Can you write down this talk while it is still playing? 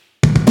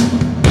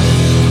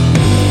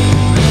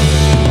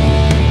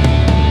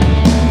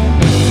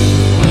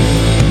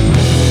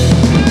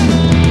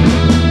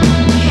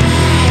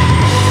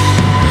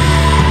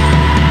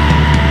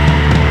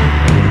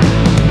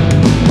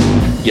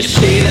You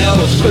see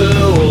those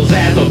fools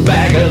at the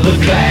back of the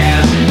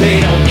class. They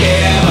don't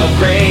care about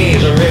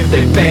grades or if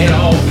they fail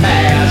or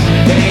pass.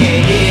 They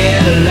ain't here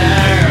to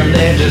learn,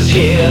 they're just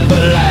here for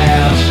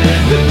laughs.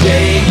 They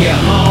take you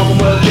home,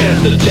 well,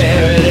 just to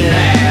tear it in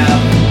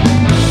half.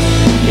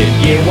 If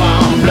you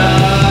want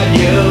blood,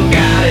 you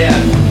got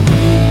it.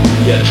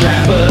 You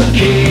trap a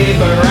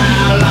keeper,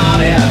 I'll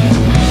on it.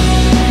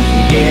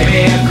 Give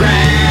me a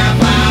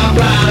grab, I'll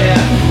blot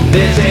it.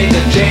 This ain't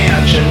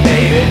detention,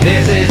 baby,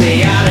 this is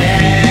the audit.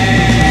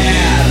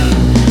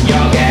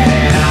 You're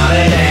getting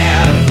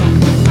audited.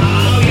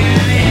 Oh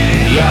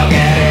yeah. You're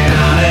getting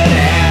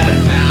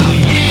audited. Oh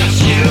yes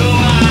you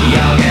are.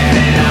 You're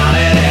getting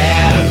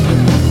audited.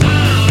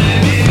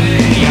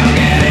 You're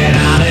getting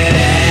audited.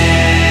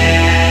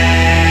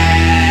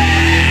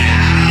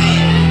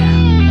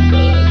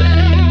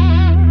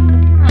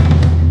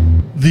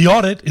 The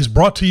Audit is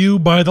brought to you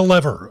by The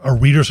Lever, a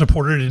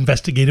reader-supported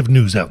investigative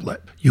news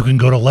outlet. You can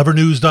go to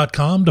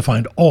levernews.com to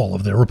find all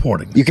of their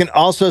reporting. You can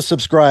also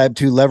subscribe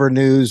to Lever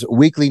News'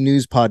 weekly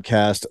news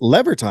podcast,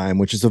 Lever Time,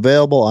 which is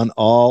available on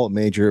all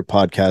major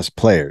podcast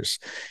players.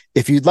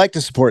 If you'd like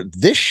to support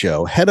this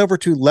show, head over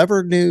to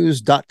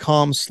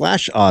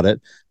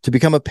levernews.com/audit to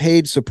become a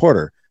paid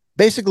supporter.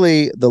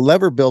 Basically, The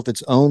Lever built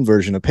its own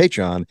version of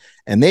Patreon,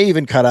 and they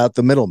even cut out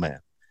the middleman.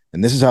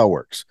 And this is how it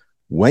works.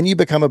 When you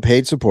become a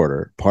paid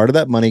supporter, part of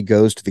that money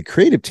goes to the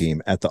creative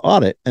team at The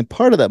Audit, and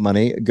part of that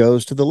money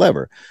goes to The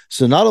Lever.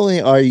 So not only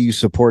are you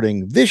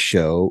supporting this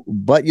show,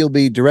 but you'll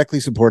be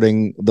directly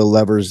supporting The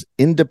Lever's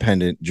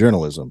independent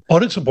journalism.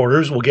 Audit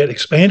supporters will get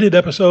expanded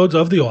episodes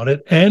of The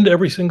Audit and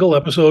every single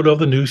episode of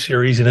the new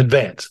series in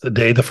advance, the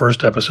day the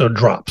first episode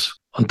drops.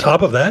 On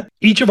top of that,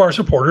 each of our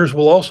supporters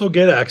will also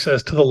get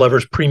access to The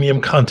Lever's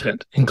premium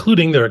content,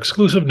 including their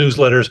exclusive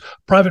newsletters,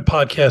 private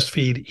podcast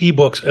feed,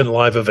 ebooks, and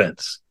live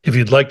events. If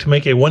you'd like to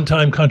make a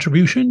one-time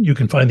contribution, you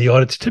can find The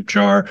Audit's tip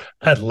jar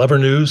at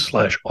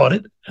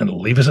levernews/audit and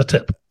leave us a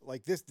tip.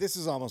 Like this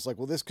is almost like,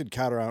 well, this could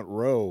counteract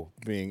Roe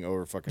being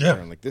over fucking Yeah.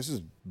 turned. Like this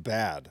is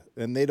bad,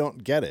 and they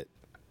don't get it.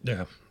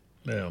 Yeah.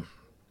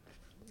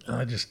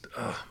 I just,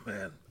 oh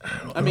man.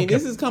 I mean,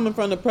 this is coming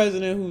from the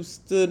president who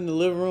stood in the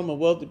living room of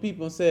wealthy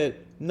people and said,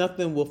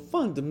 nothing will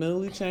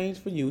fundamentally change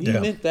for you. He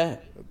meant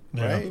that.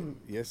 Yeah. Right?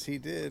 Yes, he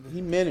did.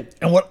 He meant it.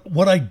 And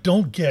what I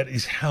don't get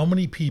is how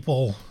many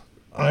people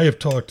I have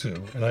talked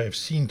to and I have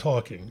seen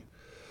talking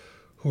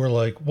who are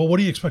like, well, what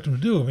do you expect them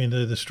to do? I mean,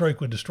 the strike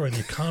would destroy the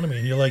economy.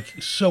 And you're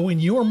like, so in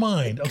your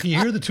mind, okay,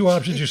 here are the two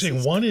options you're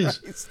saying. One is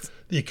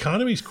the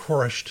economy's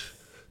crushed.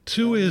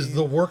 Two is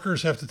the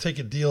workers have to take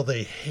a deal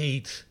they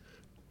hate.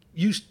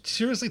 You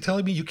seriously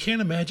telling me you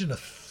can't imagine a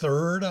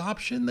third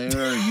option there?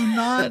 Are you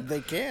not?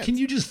 They can't. Can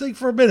you just think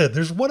for a minute?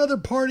 There's one other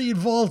party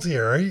involved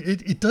here.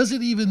 It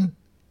doesn't even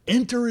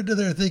enter into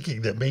their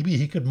thinking that maybe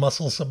he could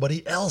muscle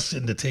somebody else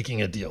into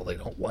taking a deal they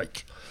don't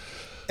like.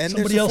 And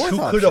Somebody there's a else fourth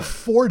who option. could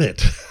afford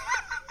it.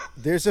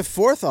 There's a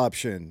fourth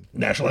option.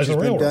 Nationalize which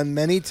the has been railroad. done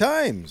many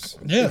times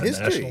Yeah, in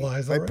history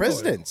nationalize the by railroad.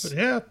 presidents. But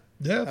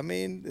yeah. I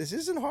mean, this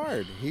isn't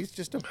hard. He's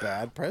just a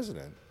bad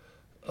president.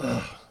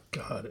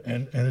 God,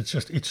 and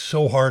it's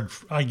so hard.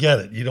 I get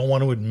it. You don't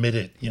want to admit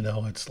it. You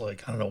know, it's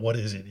like, I don't know, what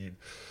is it?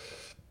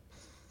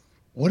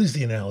 What is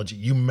the analogy?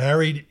 You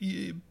married,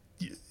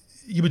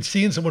 you've been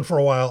seeing someone for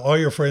a while. All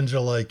your friends are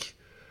like,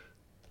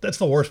 that's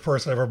the worst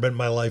person I've ever met in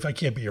my life. I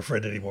can't be your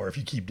friend anymore if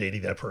you keep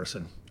dating that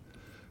person.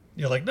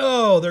 You're like,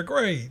 no, they're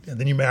great. And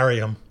then you marry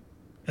them.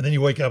 And then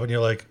you wake up and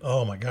you're like,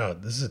 oh my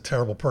God, this is a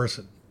terrible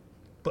person.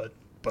 But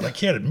I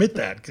can't admit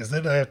that because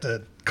then I have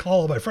to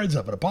call all my friends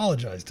up and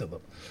apologize to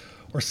them.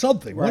 Or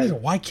something. Right. What is it?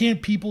 Why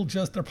can't people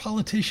they're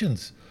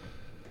politicians.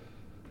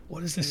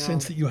 What is the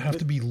sense that you have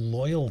to be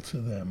loyal to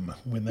them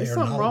when they are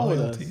not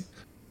loyal to you?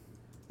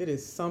 It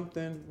is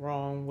something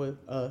wrong with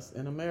us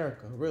in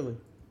America, really.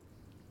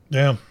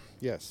 Yeah.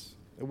 Yes.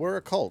 We're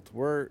a cult.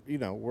 We're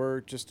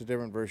just a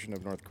different version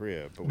of North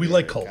Korea. But we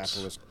like cults.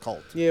 Capitalist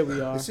cult. Yeah,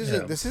 we are.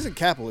 This isn't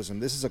capitalism.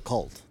 This is a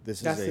cult.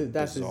 That's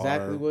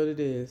exactly what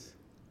it is.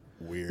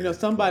 Weird.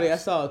 Somebody, I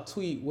saw a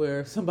tweet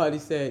where somebody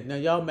said, now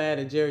y'all mad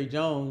at Jerry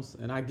Jones,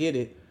 and I get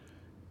it,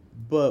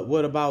 but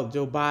what about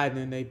Joe Biden?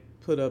 And they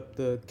put up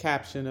the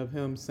caption of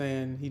him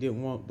saying he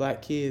didn't want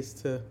black kids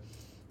to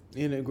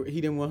integrate. He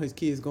didn't want his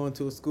kids going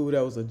to a school that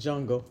was a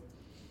jungle.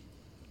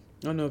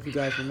 I don't know if you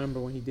guys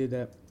remember when he did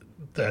that.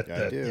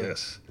 That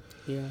yes.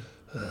 Yeah.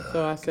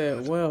 So I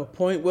said, well,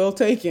 point well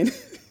taken.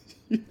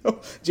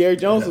 Jerry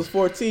Jones was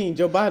 14.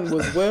 Joe Biden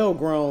was well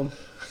grown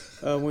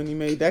when he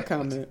made that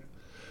comment.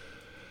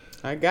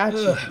 I got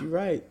you. You're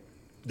right.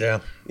 Yeah.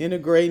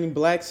 Integrating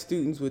black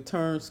students would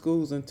turn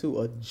schools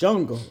into a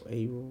jungle,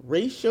 a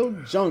racial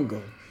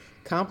jungle.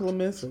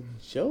 Compliments of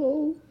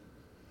Joe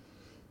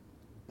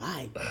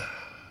Biden.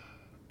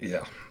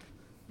 Yeah.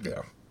 Hey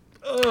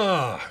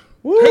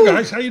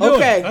guys, how you doing?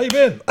 Okay. How you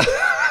been?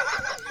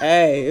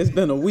 Hey, it's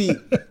been a week.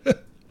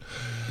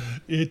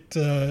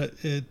 I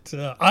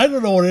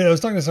don't know what it is. I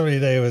was talking to somebody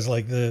today. It was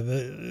like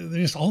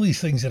there's all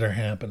these things that are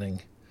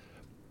happening.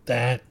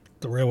 The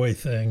railway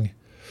thing.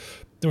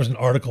 there was an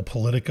article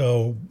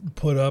Politico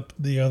put up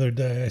the other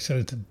day. I sent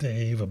it to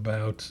Dave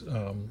about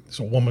it's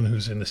a woman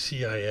who's in the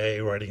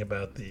CIA writing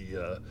about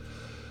the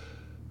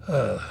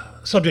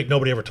subject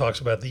nobody ever talks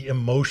about, the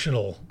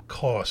emotional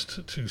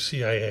cost to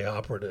CIA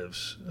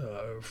operatives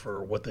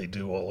for what they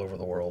do all over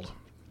the world,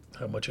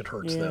 how much it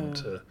hurts them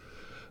to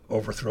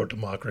overthrow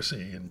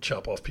democracy and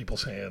chop off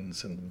people's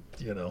hands and,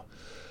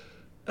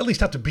 at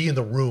least have to be in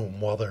the room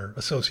while their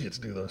associates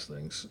do those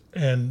things.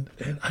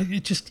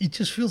 It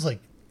just feels like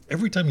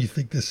every time you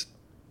think this,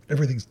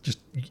 everything's just,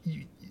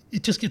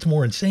 it just gets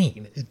more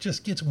insane. It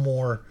just gets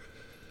more,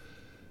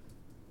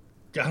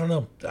 I don't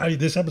know.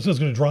 This episode's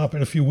going to drop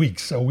in a few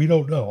weeks, so we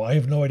don't know. I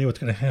have no idea what's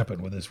going to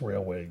happen with this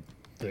railway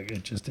thing.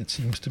 It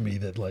seems to me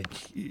that, like,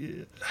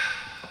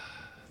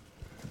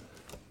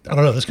 I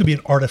don't know. This could be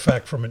an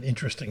artifact from an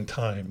interesting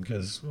time,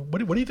 because what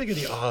do you think of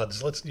the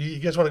odds? You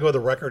guys want to go to the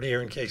record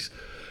here in case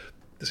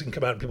this can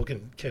come out and people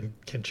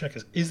can check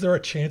us. Is there a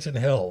chance in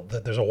hell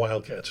that there's a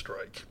wildcat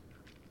strike?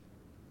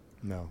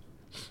 No.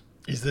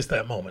 Is this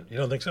that moment? You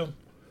don't think so?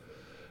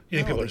 You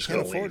think people are just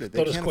going to leave?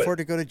 They can't afford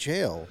to go to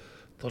jail.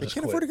 They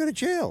can't afford to go to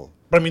jail.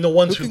 But I mean, the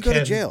ones who can go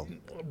to jail.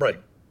 Right.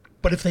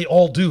 But if they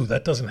all do,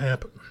 that doesn't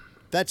happen.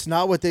 That's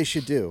not what they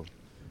should do.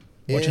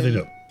 What should they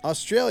do?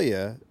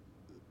 Australia,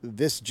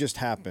 this just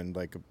happened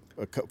like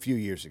a few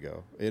years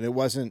ago, and it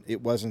wasn't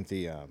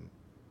the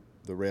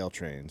rail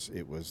trains.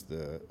 It was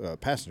the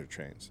passenger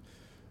trains.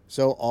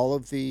 So all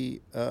of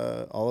the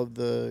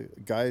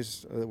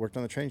guys that worked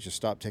on the trains just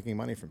stopped taking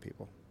money from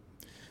people.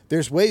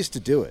 There's ways to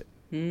do it.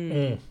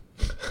 You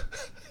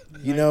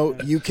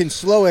can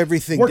slow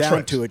everything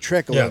down to a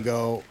trickle and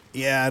go,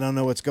 I don't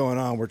know what's going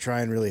on. We're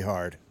trying really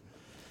hard.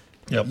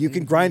 Yep. You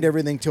can grind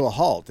everything to a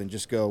halt and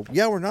just go,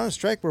 we're not on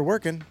strike. We're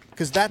working,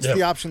 because that's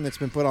the option that's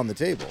been put on the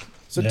table.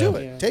 So do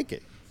it. Take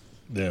it.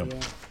 Yeah.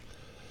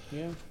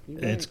 Yeah.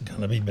 It's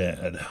going to be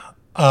bad.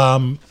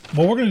 Well,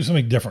 we're going to do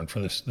something different for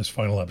this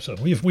final episode.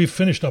 We've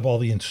finished up all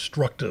the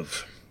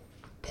instructive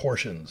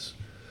portions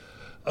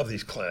of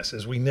these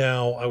classes.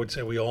 I would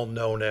say we all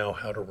know now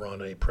how to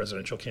run a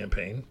presidential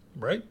campaign,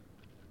 right?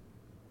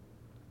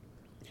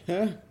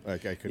 I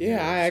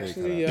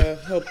actually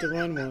helped to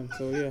run one,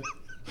 so yeah.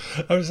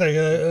 I was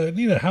saying,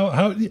 Nina,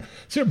 how?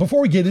 So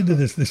before we get into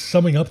this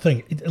summing up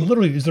thing,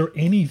 literally, is there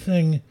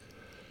anything?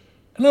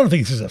 And I don't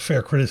think this is a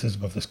fair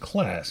criticism of this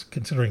class,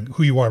 considering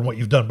who you are and what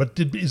you've done. But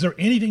is there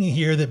anything in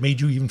here that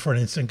made you even for an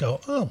instant go,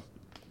 "Oh,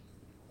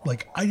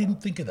 like I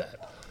didn't think of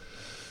that"?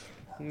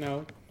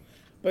 No,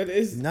 but it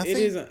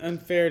is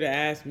unfair to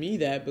ask me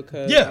that,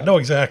 because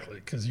exactly,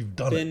 because you've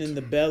done been in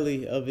the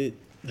belly of it,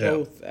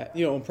 both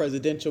on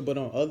presidential, but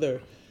on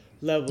other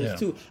levels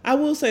too. I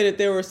will say that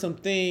there were some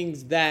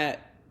things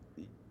that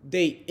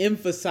they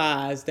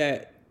emphasized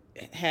that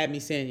had me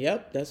saying,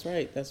 "Yep, that's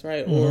right,"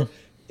 mm-hmm. Or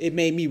it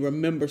made me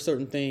remember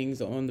certain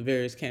things on the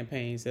various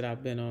campaigns that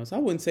I've been on. So I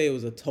wouldn't say it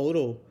was a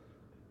total.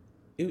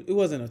 It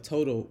wasn't a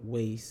total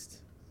waste,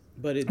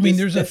 but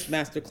this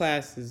master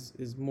class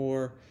is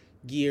more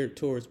geared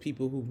towards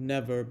people who've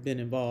never been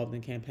involved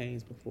in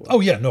campaigns before. Oh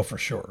yeah, no, for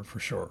sure.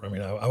 I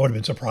mean, I would have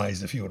been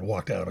surprised if you had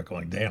walked out of it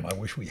going, "Damn, I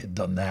wish we had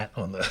done that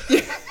on the."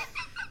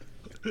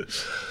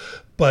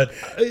 But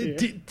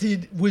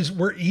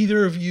were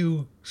either of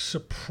you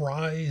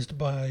surprised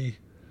by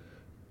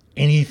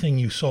anything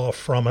you saw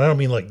from, and I don't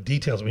mean like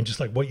details, I mean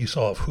just like what you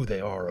saw of who they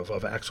are, of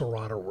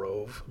Axelrod or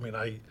Rove? I mean,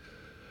 I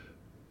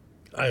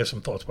have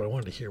some thoughts, but I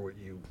wanted to hear what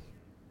you.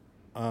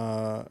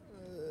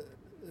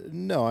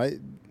 No,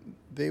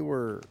 they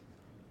were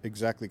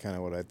exactly kind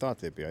of what I thought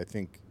they'd be. I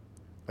think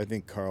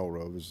Karl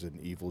Rove is an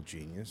evil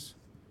genius,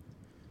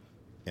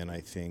 and I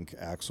think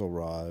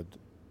Axelrod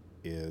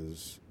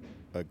is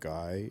a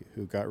guy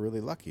who got really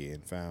lucky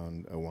and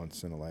found a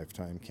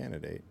once-in-a-lifetime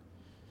candidate.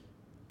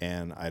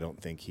 And I don't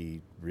think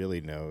he really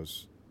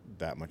knows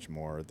that much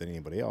more than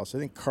anybody else. I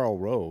think Karl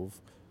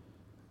Rove,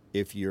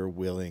 if you're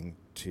willing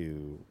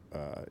to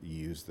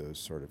use those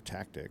sort of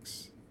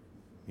tactics,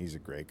 he's a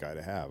great guy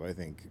to have. I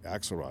think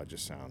Axelrod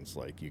just sounds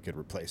like you could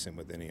replace him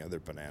with any other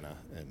banana.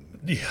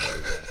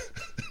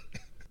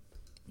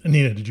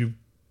 Nina, you've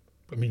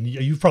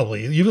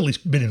at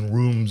least been in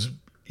rooms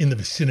in the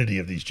vicinity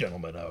of these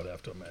gentlemen, I would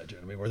have to imagine.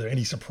 I mean, were there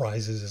any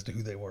surprises as to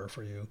who they were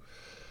for you?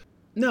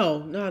 No,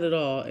 not at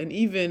all. And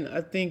even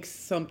I think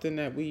something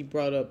that we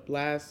brought up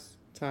last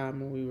time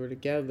when we were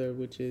together,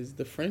 which is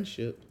the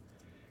friendship.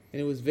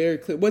 And it was very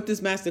clear. What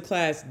this master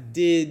class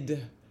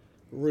did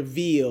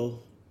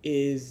reveal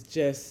is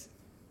just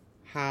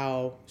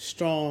how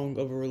strong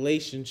of a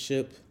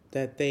relationship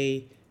that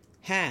they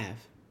have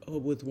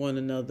with one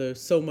another.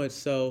 So much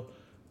so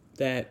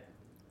that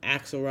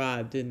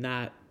Axelrod did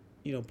not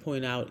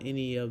point out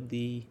any of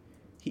the.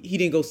 He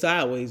didn't go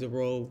sideways of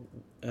Rove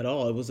at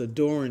all. It was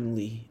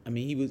adoringly. I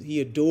mean, he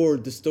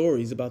adored the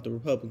stories about the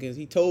Republicans.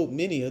 He told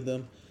many of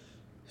them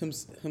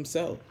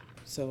himself.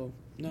 So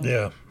no.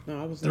 Yeah.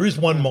 No, I was. There is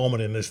one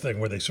moment in this thing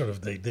where they sort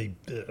of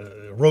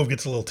Rove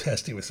gets a little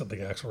testy with something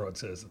Axelrod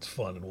says. It's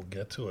fun, and we'll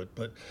get to it.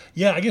 But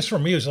yeah, I guess for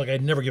me it was like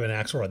I'd never given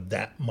Axelrod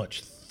that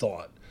much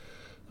thought.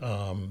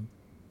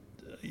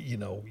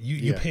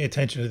 You pay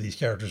attention to these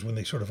characters when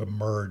they sort of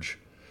emerge.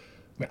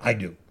 I mean, I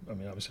do. I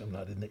mean, obviously, I'm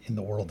not in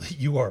the world that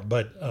you are,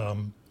 but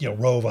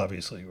Rove,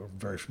 obviously, we're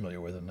very familiar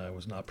with, and I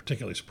was not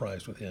particularly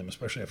surprised with him,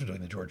 especially after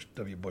doing the George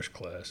W. Bush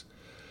class.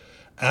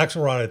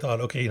 Axelrod, I thought,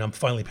 okay, I'm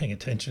finally paying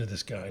attention to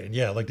this guy, and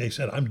yeah, like Dave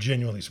said, I'm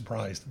genuinely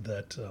surprised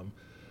that.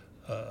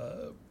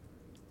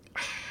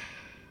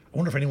 I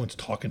wonder if anyone's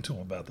talking to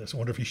him about this. I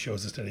wonder if he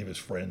shows this to any of his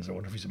friends. I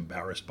wonder if he's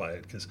embarrassed by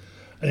it, because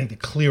I think the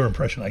clear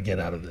impression I get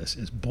out of this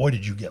is, boy,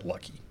 did you get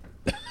lucky.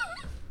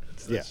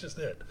 That's just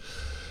it.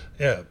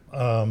 Yeah.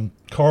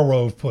 Karl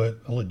Rove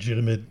put a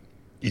legitimate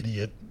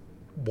idiot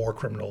war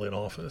criminal in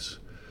office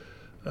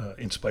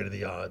in spite of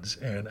the odds,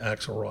 and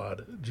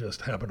Axelrod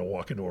just happened to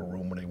walk into a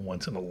room when a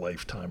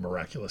once-in-a-lifetime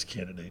miraculous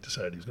candidate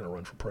decided he was going to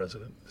run for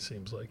president, it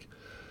seems like.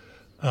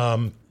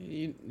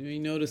 You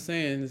know the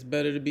saying, it's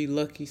better to be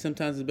lucky.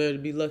 Sometimes it's better to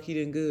be lucky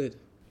than good.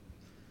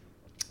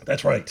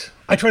 That's right.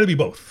 I try to be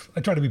both.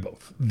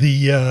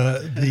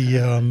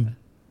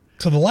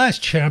 So the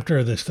last chapter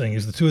of this thing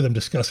is the two of them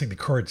discussing the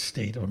current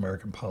state of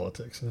American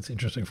politics. And it's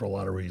interesting for a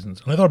lot of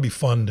reasons. And I thought it'd be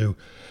fun to,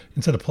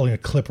 instead of pulling a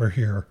clipper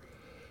here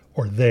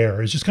or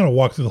there, is just kind of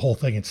walk through the whole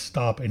thing and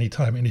stop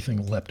anytime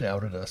anything leapt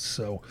out at us.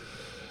 So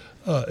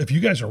if you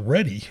guys are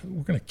ready,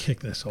 we're going to kick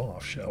this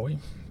off, shall we?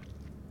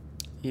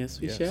 Yes,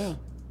 we shall.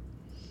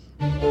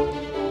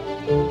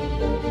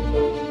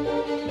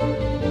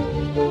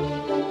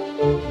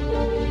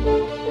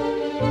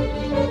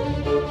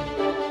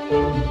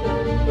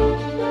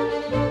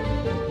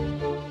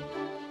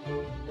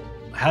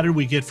 How did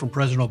we get from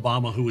President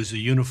Obama, who was the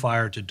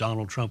unifier, to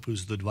Donald Trump,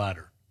 who's the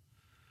divider?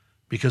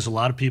 Because a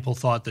lot of people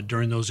thought that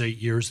during those 8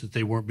 years that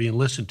they weren't being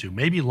listened to,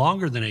 maybe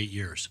longer than 8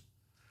 years.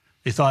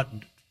 They thought,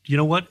 you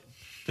know what?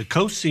 The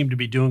coast seemed to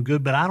be doing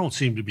good, but I don't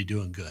seem to be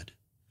doing good.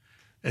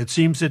 It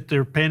seems that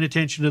they're paying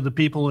attention to the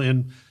people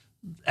in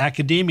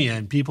academia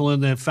and people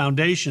in the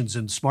foundations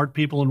and smart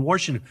people in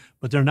Washington,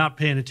 but they're not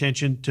paying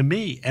attention to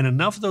me. And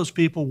enough of those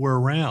people were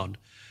around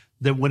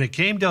that when it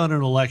came down to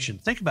an election,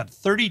 think about it,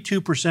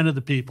 32% of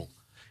the people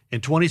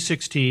in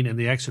 2016 in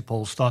the exit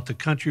polls thought the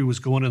country was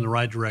going in the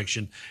right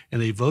direction,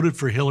 and they voted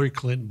for Hillary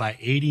Clinton by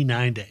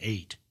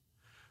 89-8.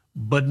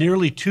 But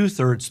nearly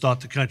 2/3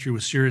 thought the country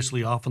was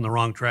seriously off on the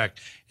wrong track.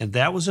 And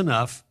that was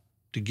enough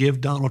to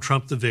give Donald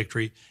Trump the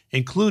victory,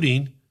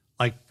 including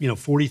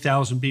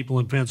 40,000 people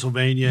in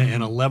Pennsylvania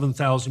and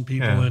 11,000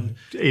 people in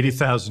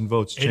 80,000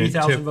 votes.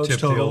 80,000 votes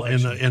total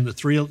in the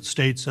three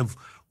states of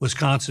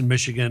Wisconsin,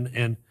 Michigan,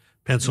 and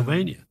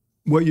Pennsylvania.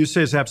 What you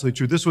say is absolutely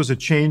true. This was a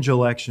change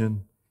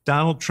election.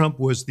 Donald Trump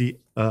was the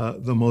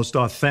most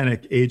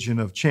authentic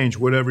agent of change,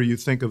 whatever you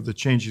think of the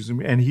changes,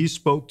 and he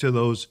spoke to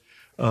those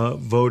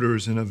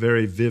voters in a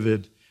very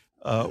vivid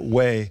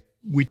way.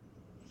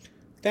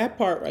 That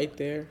part right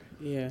there,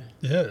 yeah.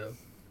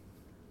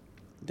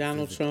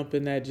 Donald Trump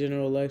in that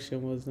general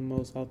election was the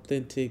most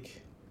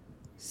authentic,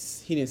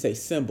 he didn't say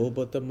symbol,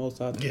 but the most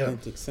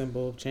authentic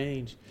symbol of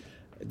change.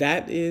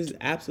 That is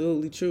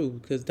absolutely true,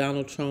 because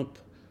Donald Trump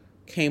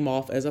came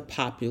off as a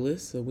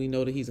populist, so we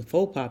know that he's a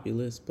faux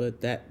populist,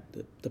 but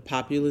the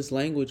populist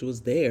language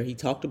was there. He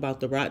talked about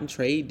the rotten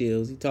trade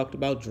deals. He talked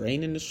about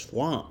draining the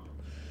swamp.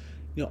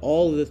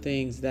 All of the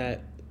things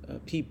that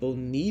people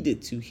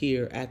needed to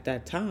hear at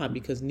that time,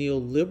 because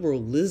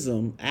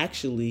neoliberalism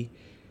actually,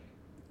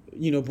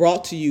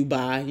 brought to you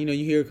by, you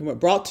hear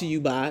brought to you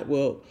by,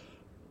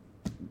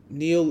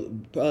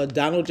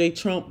 Donald J.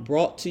 Trump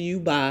brought to you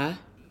by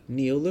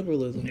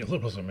neoliberalism.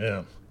 Neoliberalism,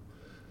 yeah.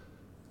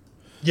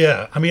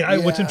 Yeah, I mean,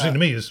 what's interesting to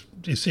me is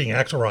seeing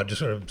Axelrod just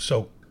sort of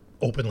so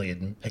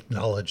openly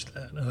acknowledge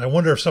that. And I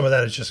wonder if some of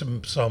that is just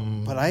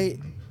some... But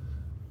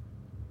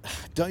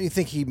don't you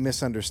think he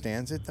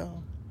misunderstands it,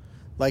 though?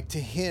 Like, to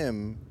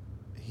him,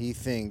 he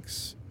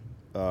thinks,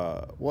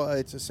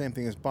 it's the same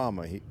thing as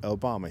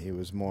Obama. He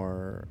was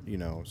more,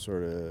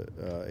 sort of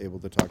able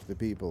to talk to the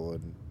people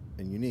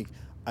and unique.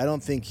 I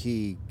don't think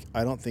he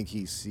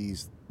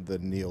sees the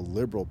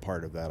neoliberal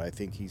part of that. I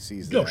think he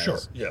sees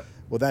that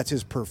well, that's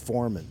his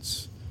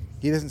performance.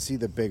 He doesn't see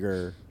the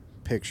bigger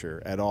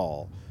picture at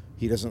all.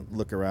 He doesn't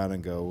look around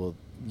and go, well,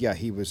 yeah,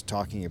 he was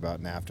talking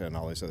about NAFTA and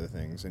all these other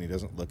things, and he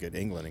doesn't look at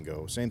England and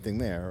go, same thing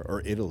there,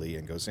 or Italy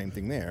and go, same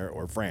thing there,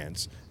 or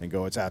France and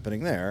go, it's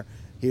happening there.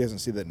 He doesn't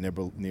see that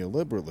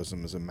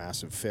neoliberalism is a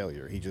massive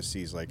failure. He just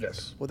sees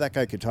well, that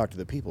guy could talk to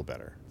the people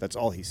better. That's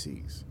all he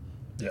sees.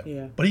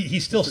 Yeah. But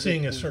he's still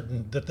seeing a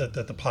certain that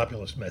the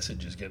populist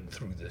message is getting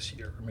through this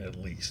year. I mean, at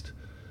least.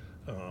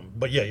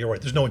 But yeah, you're right.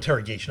 There's no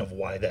interrogation of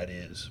why that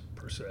is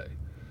per se.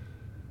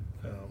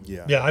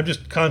 Yeah, I'm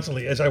just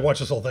constantly, as I watch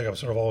this whole thing, I'm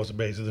sort of always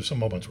amazed that there's some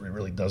moments where he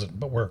really doesn't,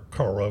 but where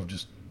Karl Rove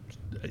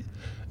and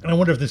I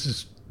wonder if this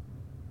is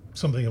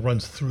something that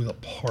runs through the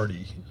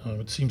party.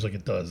 It seems like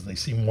it does. They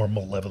seem more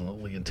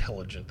malevolently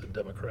intelligent than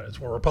Democrats,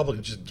 where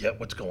Republicans just get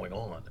what's going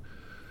on,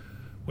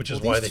 which is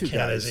why they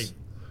can't as a...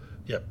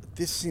 Yep.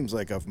 This seems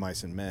like Of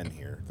Mice and Men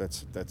here.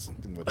 That's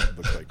what it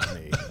looks like to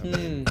me.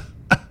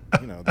 I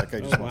mean, that guy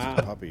just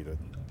wants a puppy to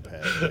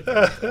pet.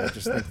 I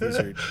just think these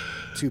are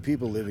two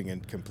people living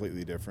in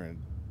completely different,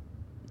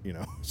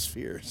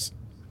 spheres.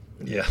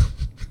 Yeah.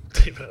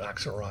 David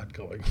Axelrod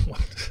going,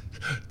 what?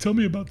 Tell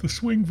me about the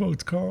swing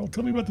votes, Carl.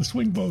 Tell me about the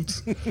swing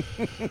votes.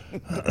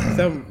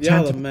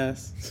 Y'all a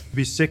mess.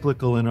 Be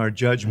cyclical in our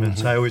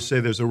judgments. I always say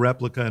there's a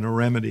replica and a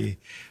remedy,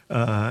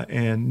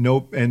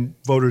 and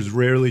voters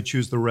rarely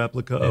choose the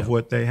replica of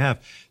what they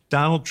have.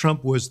 Donald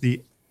Trump was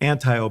the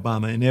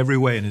anti-Obama in every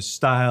way, in his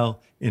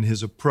style, in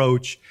his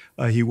approach.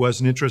 He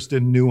wasn't interested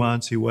in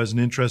nuance. He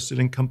wasn't interested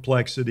in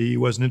complexity. He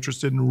wasn't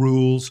interested in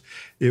rules.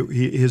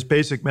 His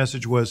basic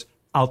message was,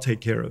 I'll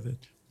take care of it.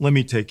 Let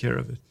me take care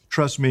of it.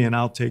 Trust me, and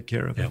I'll take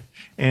care of it.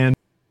 And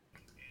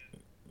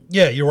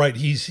yeah, you're right.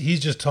 He's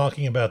just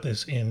talking about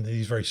this in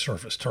these very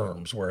surface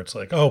terms, where it's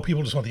like, oh,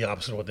 people just want the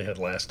opposite of what they had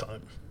last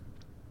time.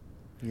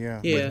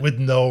 Yeah. With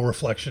no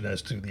reflection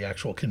as to the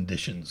actual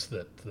conditions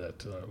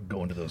that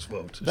go into those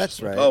votes. It's That's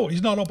just like, right. oh,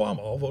 he's not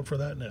Obama. I'll vote for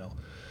that now.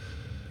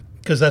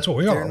 Because that's what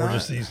we are. They're We're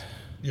not. just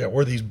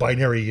we're these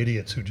binary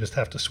idiots who just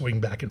have to swing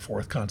back and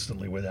forth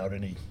constantly without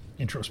any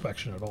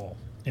introspection at all,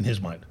 in his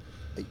mind.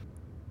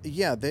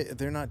 Yeah,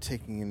 they're not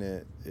taking in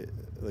it,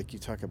 like you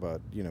talk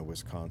about,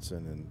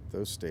 Wisconsin and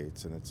those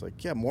states, and it's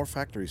like, yeah, more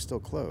factories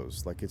still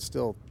closed. Like it's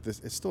still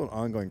an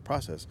ongoing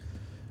process.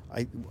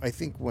 I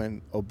think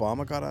when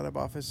Obama got out of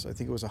office, I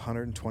think it was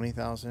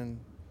 120,000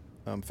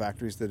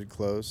 factories that had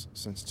closed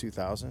since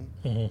 2000.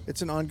 Mm-hmm.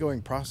 It's an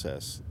ongoing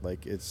process.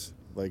 It's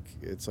like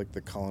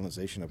the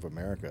colonization of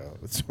America.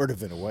 It's sort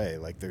of in a way,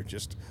 like they're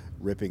just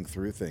ripping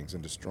through things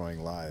and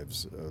destroying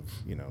lives of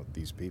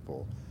these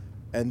people,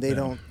 and they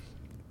don't.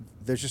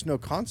 There's just no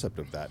concept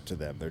of that to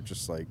them. They're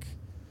just like,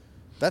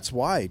 that's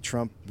why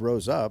Trump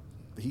rose up.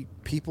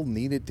 People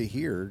needed to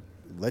hear,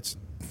 let's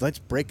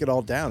break it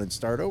all down and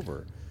start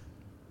over.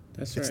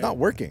 That's right. It's not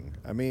working.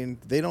 I mean,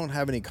 they don't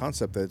have any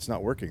concept that it's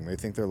not working. They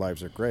think their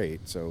lives are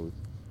great, so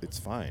it's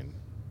fine.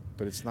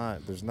 But it's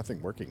not. There's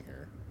nothing working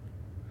here.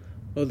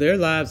 Well, their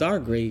lives are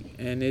great,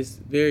 and it's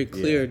very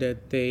clear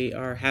that they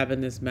are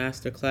having this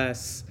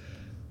masterclass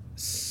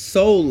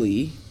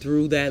solely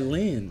through that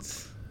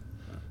lens.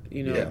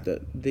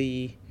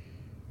 The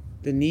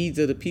needs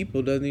of the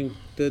people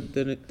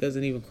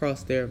doesn't even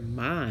cross their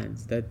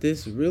minds that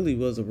this really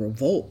was a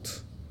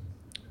revolt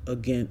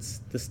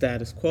against the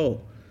status quo,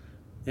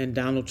 and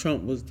Donald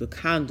Trump was the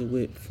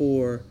conduit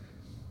for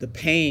the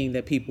pain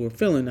that people were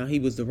feeling. Now, he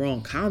was the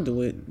wrong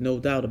conduit, no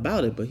doubt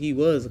about it, but he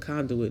was a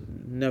conduit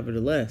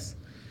nevertheless.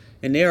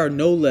 And there are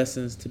no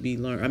lessons to be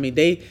learned. I mean,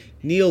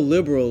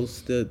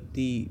 neoliberals,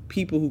 the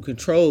people who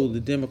control the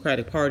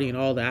Democratic Party and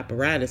all the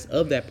apparatus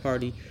of that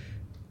party,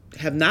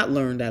 have not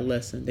learned that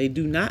lesson. They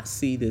do not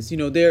see this. We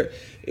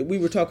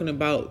were talking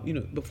about,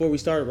 before we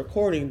started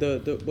recording,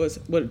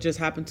 what just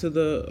happened to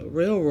the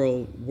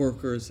railroad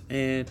workers,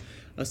 and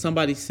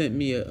somebody sent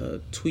me a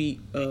tweet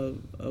of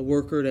a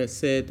worker that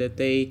said that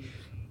they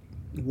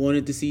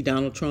wanted to see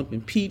Donald Trump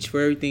impeached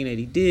for everything that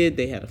he did.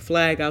 They had a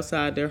flag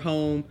outside their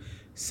home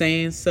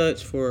saying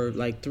such for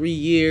like 3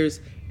 years,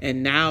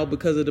 and now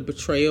because of the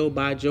betrayal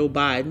by Joe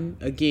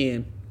Biden,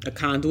 again, a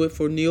conduit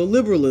for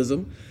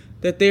neoliberalism,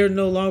 that they're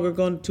no longer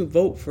going to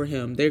vote for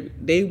him.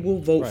 They will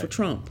vote for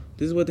Trump.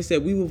 This is what they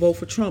said. We will vote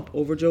for Trump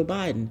over Joe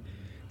Biden.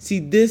 See,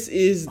 this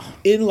is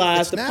in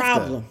lies the NAFTA.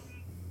 problem.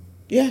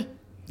 Yeah.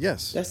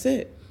 Yes. That's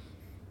it.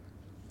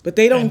 But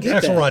they don't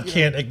get Axelrod that.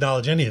 can't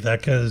acknowledge any of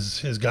that because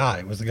his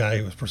guy was the guy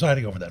who was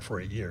presiding over that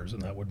for 8 years,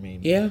 and that would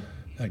mean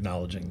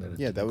acknowledging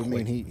that. That would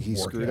mean he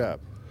screwed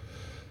up.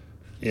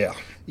 Yeah.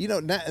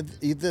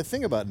 The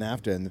thing about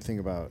NAFTA and the thing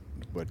about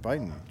what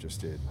Biden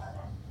just did.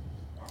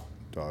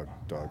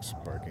 Dogs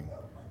barking.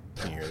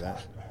 Can you hear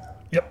that?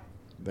 Yep.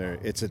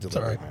 It's a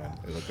delivery, right. man.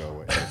 It'll go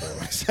away. In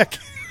a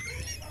second.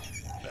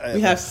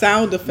 We have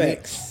sound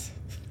effects.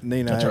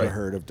 Nina, That's I have right. a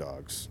herd of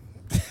dogs.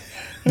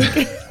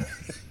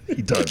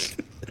 He does.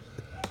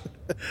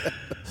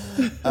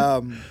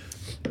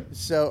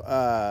 So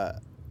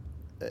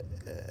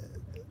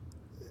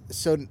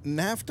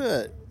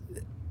NAFTA,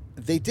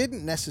 they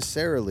didn't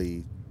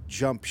necessarily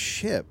jump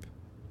ship.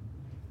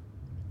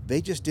 They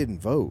just didn't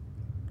vote.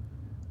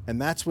 And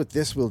that's what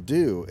this will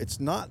do. It's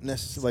not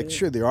necessarily like,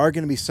 sure, there are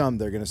going to be some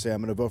that are going to say, I'm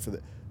going to vote for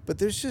that. But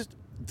there's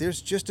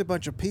just a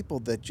bunch of people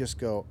that just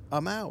go,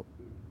 I'm out.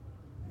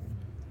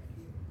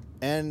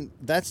 And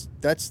that's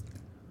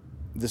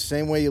the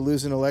same way you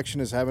lose an election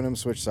as having them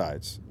switch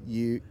sides.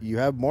 You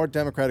have more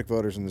Democratic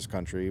voters in this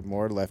country,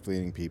 more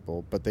left-leaning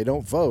people, but they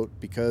don't vote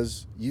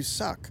because you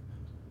suck.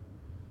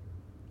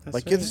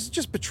 That's This is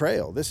just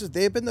betrayal.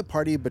 They've been the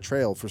party of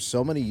betrayal for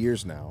so many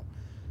years now.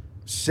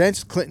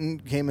 Since Clinton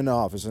came into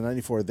office in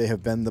 '94, they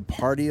have been the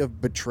party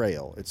of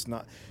betrayal. It's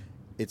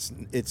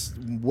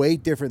way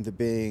different than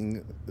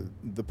being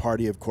the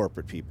party of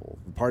corporate people.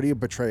 The party of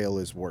betrayal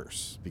is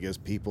worse because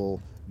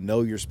people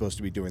know you're supposed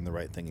to be doing the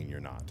right thing and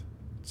you're not.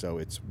 So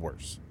it's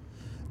worse.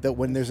 That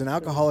when there's an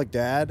alcoholic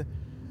dad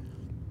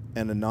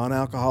and a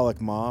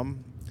non-alcoholic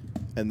mom,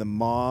 and the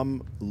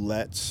mom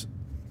lets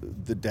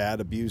the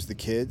dad abuse the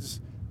kids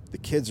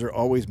are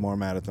always more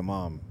mad at the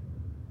mom.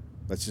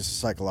 That's just a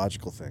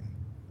psychological thing.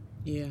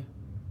 Yeah.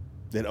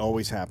 It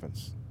always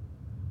happens.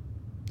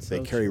 They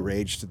So carry true.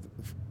 rage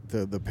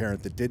the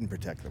parent that didn't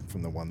protect them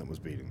from the one that was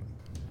beating them.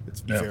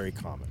 It's Yeah. very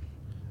common,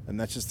 and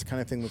that's just the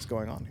kind of thing that's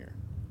going on here.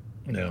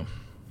 Yeah.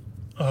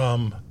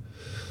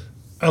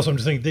 Also, I'm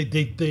just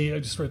thinking I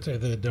just read today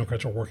the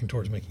Democrats are working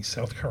towards making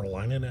South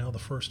Carolina now the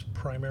first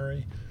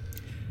primary,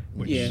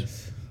 which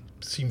Yes.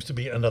 seems to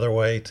be another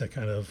way to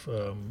kind of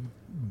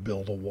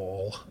build a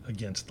wall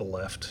against the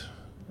left.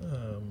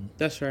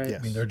 That's right. Yeah.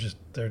 I mean, they're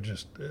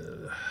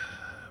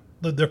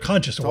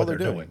conscious of all what they're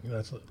they're doing.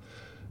 doing.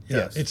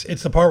 Yeah, Yes.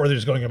 it's the part where they're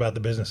just going about the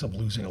business of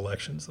losing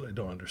elections that I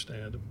don't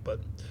understand. But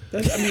I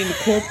mean, the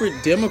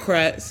corporate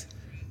Democrats,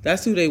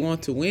 that's who they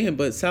want to win.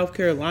 But South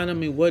Carolina, I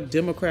mean, what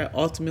Democrat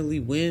ultimately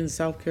wins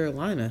South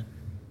Carolina?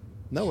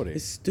 Nobody.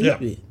 It's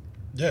stupid.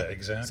 yeah,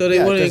 exactly. So they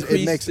Yeah, want to 'cause it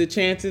increase makes- the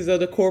chances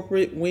of the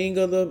corporate wing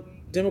of the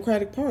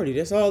Democratic Party.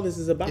 That's all this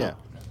is about. Yeah.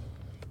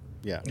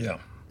 Yeah. yeah,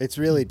 It's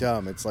really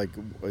dumb. It's like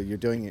you're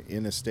doing it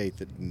in a state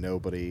that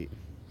nobody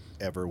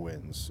ever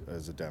wins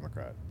as a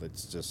Democrat.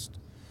 It's just,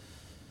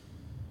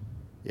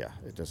 yeah,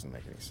 it doesn't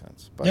make any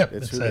sense. But yeah.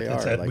 it's who they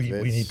are. That Like, we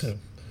need it's- to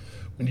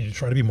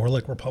try to be more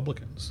like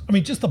Republicans. I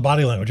mean, just the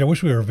body language. I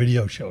wish we were a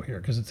video show here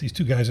because it's these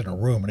two guys in a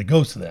room, and it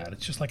goes to that.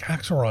 It's just like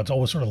Axelrod's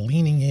always sort of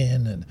leaning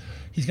in, and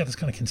he's got this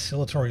kind of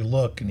conciliatory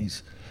look, and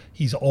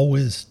he's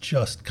always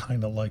just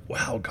kind of like,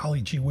 wow,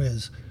 golly gee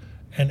whiz.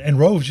 And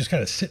Rove's just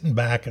kind of sitting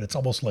back, and it's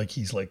almost like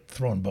he's like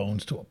throwing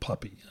bones to a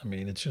puppy. I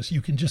mean, it's just,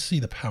 you can just see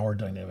the power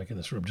dynamic in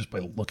this room just by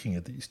looking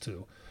at these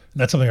two. And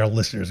that's something our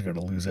listeners are going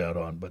to lose out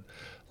on. But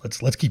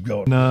let's keep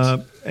going.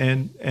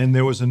 And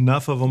there was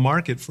enough of a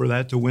market for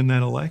that to win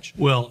that election.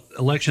 Well,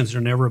 elections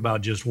are never about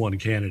just one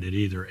candidate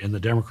either. And the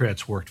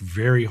Democrats worked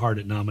very hard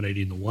at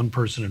nominating the one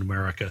person in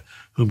America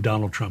whom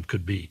Donald Trump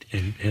could beat.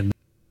 And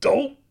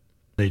Don't.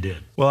 they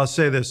did. Well, I'll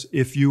say this: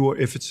 if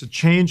it's a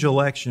change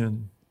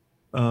election,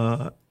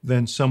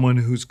 then someone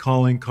whose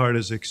calling card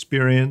is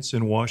experience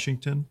in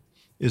Washington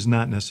is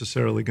not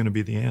necessarily going to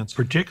be the answer.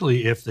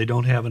 Particularly if they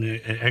don't have an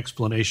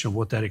explanation of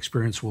what that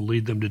experience will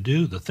lead them to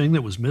do. The thing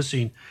that was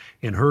missing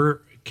in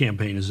her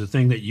campaign is the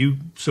thing that you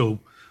so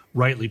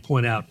rightly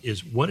point out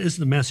is, what is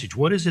the message?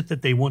 What is it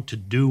that they want to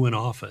do in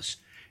office?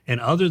 And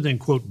other than,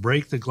 quote,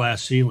 break the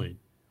glass ceiling,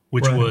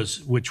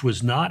 which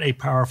was not a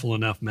powerful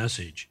enough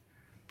message,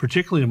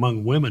 particularly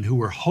among women who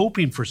were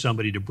hoping for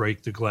somebody to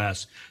break the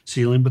glass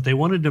ceiling, but they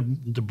wanted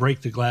to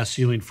break the glass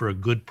ceiling for a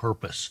good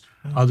purpose,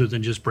 other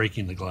than just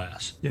breaking the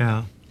glass.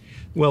 Yeah.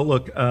 Well,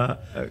 look,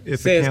 if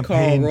Says a Karl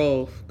campaign,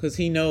 Rove, because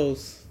he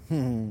knows.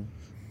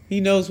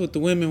 He knows what the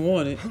women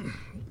wanted.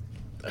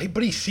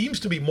 But he seems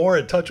to be more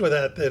in touch with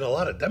that than a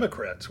lot of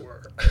Democrats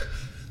were.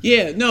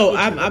 Yeah, no,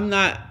 I'm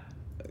not.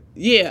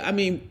 Yeah, I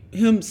mean,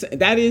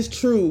 that is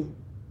true,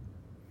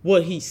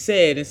 what he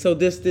said. And so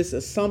this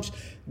assumption,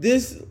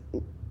 this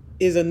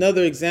is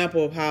another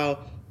example of how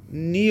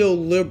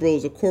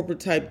neoliberals or corporate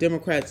type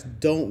Democrats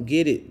don't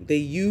get it. They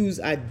use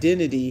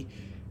identity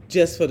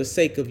just for the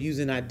sake of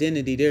using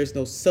identity. There's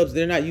no substance.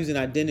 They're not using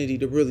identity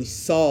to really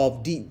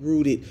solve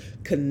deep-rooted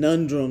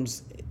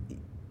conundrums,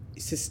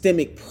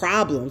 systemic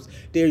problems.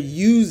 They're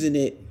using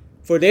it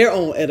for their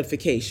own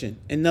edification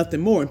and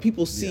nothing more. And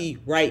people see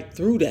right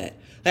through that.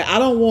 Like, I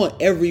don't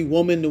want every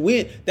woman to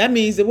win. That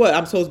means that what?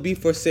 I'm supposed to be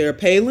for Sarah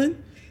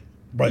Palin?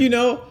 Right. You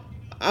know,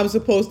 I'm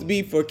supposed to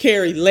be for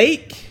Carrie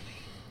Lake.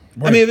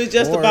 Right. I mean, if it's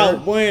just Or-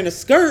 about wearing a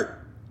skirt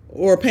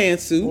or a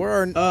pantsuit, Or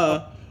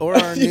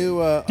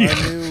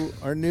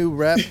our new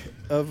rep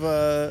of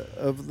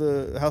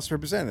the House of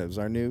Representatives,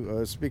 our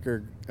new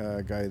speaker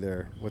guy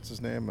there. What's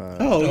his name?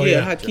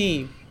 yeah.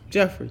 Hakeem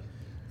Jeffrey.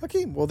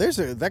 Hakeem. Well,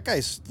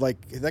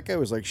 that guy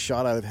was like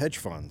shot out of hedge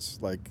funds.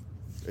 Like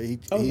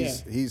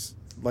he's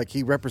like,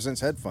 he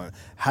represents hedge fund.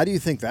 How do you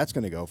think that's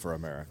going to go for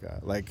America?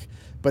 Like,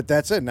 but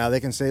that's it. Now they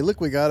can say, look,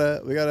 we got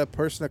a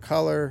person of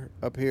color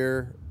up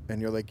here,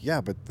 and you're like,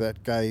 yeah, but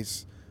that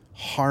guy's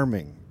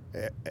harming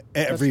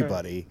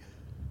everybody.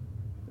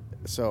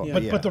 So, Yeah.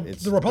 But yeah, but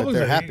it's- the but Republicans,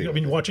 they're happy. I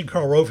mean, watching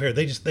Karl Rove here,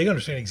 they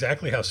understand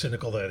exactly how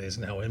cynical that is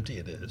and how empty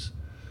it is.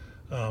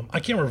 I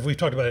can't remember if we've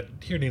talked about it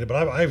here, Nina,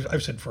 but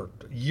I've said for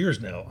years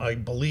now, I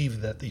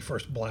believe that the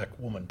first black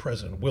woman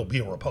president will be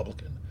a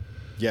Republican.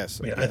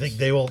 Yes, I mean, I yes. think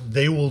they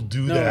will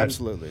do that.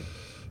 Absolutely.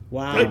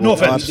 Wow. Right, no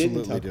offense. We didn't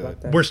Absolutely talk do about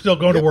it. that. We're still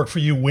going to work for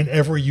you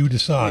whenever you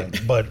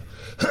decide. But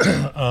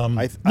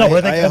I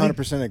but I think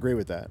 100% agree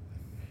with that.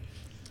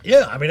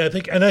 yeah, I mean, I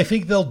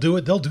think they'll do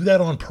it. They'll do that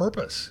on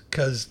purpose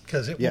because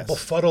it Yes. will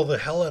befuddle the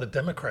hell out of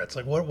Democrats.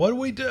 Like, what do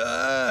we do?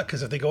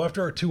 Because if they go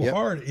after her too Yep.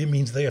 hard, it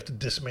means they have to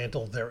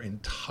dismantle their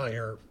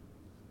entire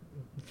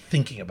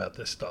thinking about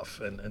this stuff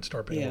and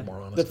start being a little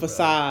more honest. The about it.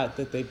 facade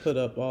that they put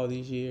up all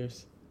these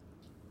years.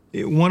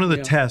 One of the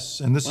Yeah. tests,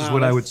 and this is Wow,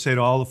 what I that's- would say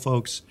to all the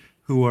folks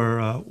who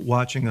are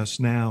watching us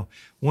now,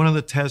 one of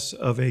the tests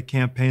of a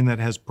campaign that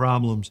has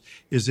problems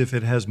is if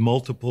it has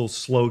multiple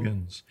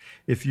slogans.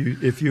 If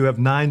you have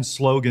 9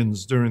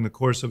 slogans during the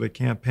course of a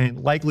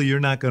campaign, likely you're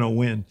not going to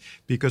win,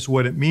 because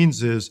what it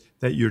means is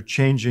that you're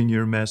changing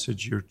your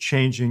message, you're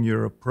changing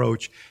your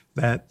approach,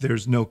 that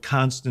there's no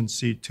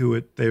constancy to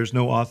it, there's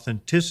no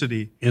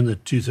authenticity. In the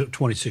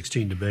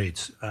 2016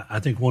 debates, I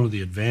think one of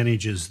the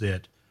advantages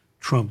that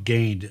Trump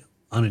gained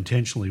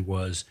unintentionally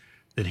was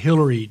that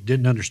Hillary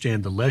didn't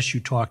understand the less you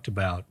talked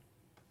about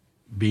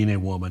being a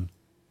woman,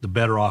 the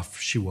better off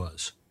she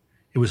was.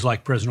 It was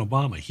like President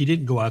Obama. He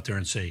didn't go out there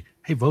and say,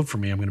 hey, vote for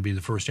me. I'm going to be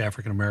the first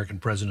African-American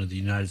president of the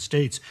United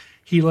States.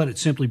 He let it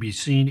simply be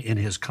seen in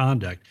his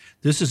conduct.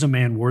 This is a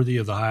man worthy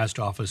of the highest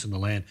office in the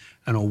land.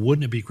 And oh,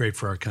 wouldn't it be great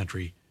for our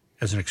country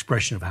as an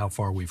expression of how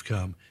far we've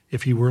come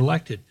if he were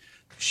elected?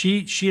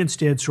 She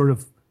instead sort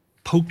of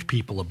poked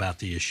people about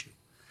the issue.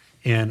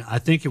 And I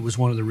think it was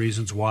one of the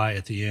reasons why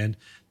at the end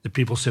the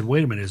people said,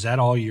 wait a minute, is that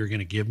all you're going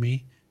to give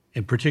me?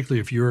 And particularly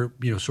if you're,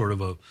 sort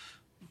of a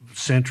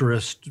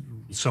centrist,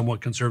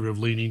 somewhat conservative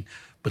leaning,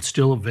 but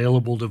still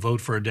available to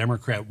vote for a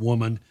Democrat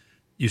woman,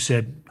 you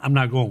said, I'm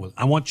not going with it.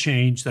 I want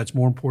change. That's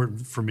more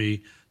important for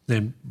me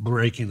than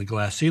breaking the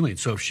glass ceiling.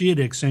 So if she had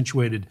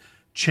accentuated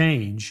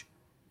change,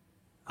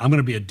 I'm going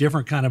to be a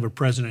different kind of a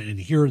president, and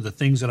here are the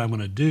things that I'm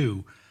going to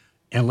do,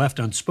 and left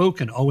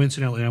unspoken, oh,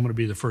 incidentally, I'm going to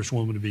be the first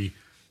woman to be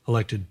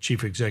elected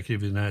chief executive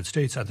of the United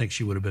States, I think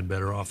she would have been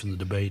better off in the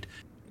debate.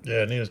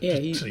 Yeah, Nina's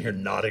just sitting here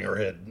nodding her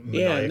head.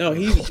 Yeah, no,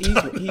 he's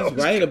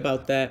right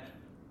about that,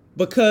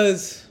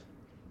 because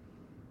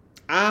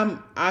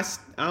I'm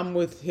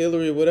with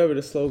Hillary, whatever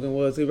the slogan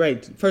was.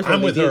 Right, first of all,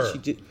 I'm with her.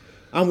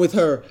 I'm with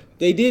her.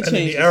 They did and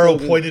change the arrow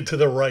slogan pointed to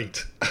the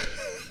right.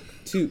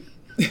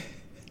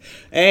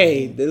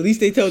 Hey, at least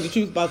they told the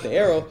truth about the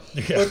arrow.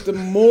 Yeah. But the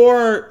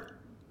more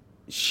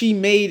she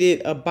made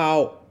it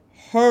about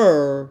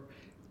her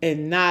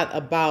and not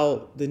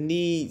about the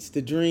needs,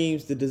 the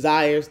dreams, the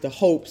desires, the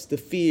hopes, the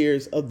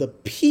fears of the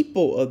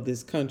people of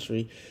this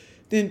country,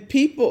 then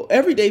people,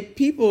 everyday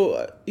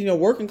people,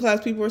 working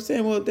class people are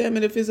saying, well, damn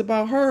it, if it's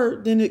about her,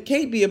 then it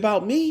can't be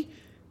about me.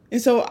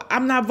 And so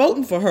I'm not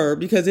voting for her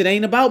because it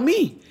ain't about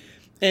me.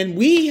 And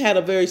we had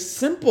a very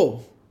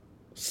simple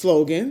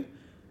slogan.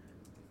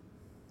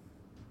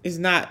 It's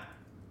not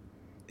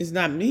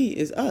me,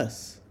 it's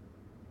us.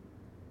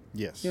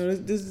 Yes.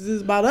 This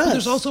is about us. But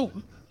there's also,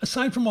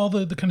 aside from all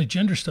the kind of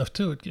gender stuff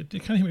too, it kind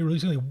of hit me really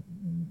recently.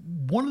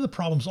 One of the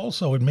problems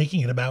also in making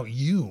it about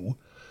you,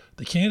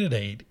 the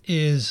candidate,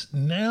 is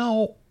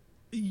now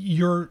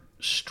you're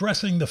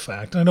stressing the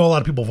fact, and I know a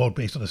lot of people vote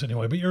based on this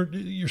anyway, but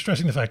you're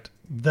stressing the fact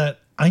that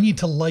I need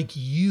to like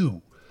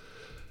you,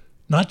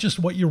 not just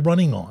what you're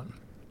running on.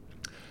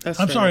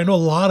 I'm sorry, I know a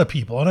lot of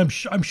people, and I'm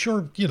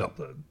sure,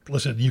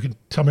 listen, you can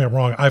tell me I'm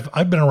wrong.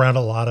 I've been around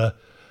a lot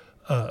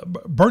of,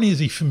 Bernie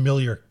is a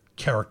familiar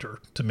character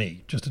to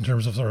me, just in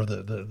terms of sort of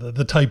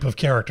the type of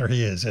character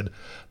he is. And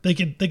they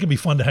can be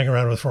fun to hang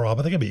around with for a while,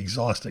 but they can be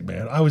exhausting,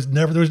 man. There was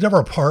never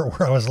a part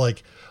where I was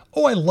like,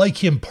 oh, I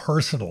like him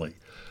personally.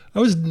 I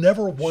was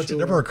never once, It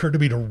never occurred to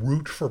me to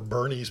root for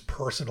Bernie's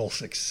personal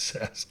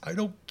success. I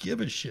don't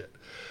give a shit.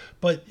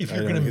 But if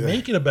you're going to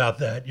make it about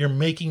that, you're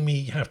making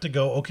me have to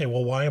go, okay,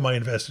 well, why am I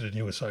invested in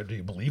you? Aside, do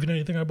you believe in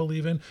anything I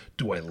believe in?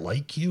 Do I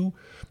like you?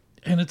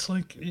 And it's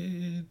like,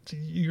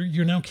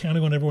 you're now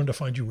counting on everyone to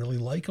find you really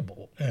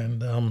likable.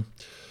 And oh,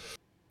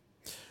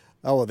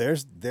 well,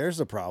 there's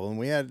a problem.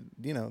 We had,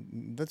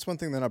 that's one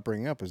thing they're not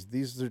bringing up, is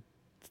these are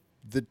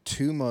the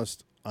two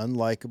most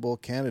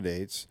unlikable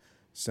candidates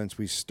since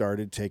we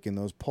started taking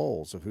those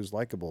polls of who's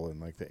likable in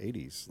like the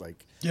 80s.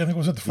 Yeah, I think it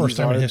was the first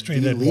time in history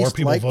that more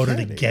people voted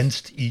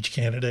against each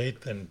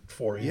candidate than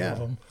for either of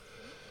them.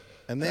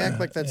 And they act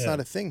like that's not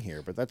a thing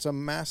here, but that's a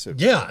massive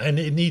thing. And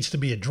it needs to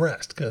be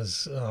addressed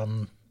because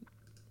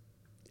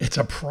it's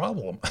a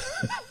problem.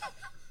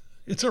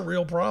 It's a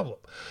real problem.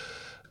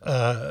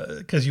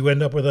 Because you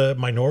end up with a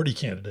minority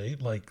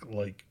candidate like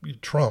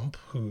Trump,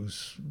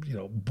 who's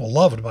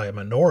beloved by a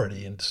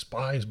minority and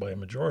despised by a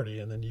majority,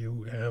 and then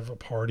you have a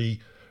party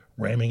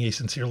ramming a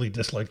sincerely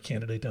disliked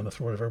candidate down the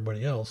throat of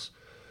everybody else.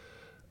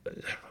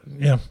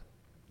 Yeah,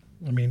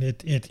 I mean,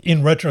 it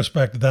in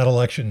retrospect, that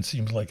election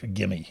seems like a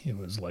gimme. It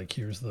was like,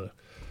 here's the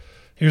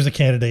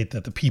candidate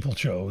that the people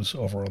chose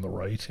over on the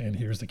right, and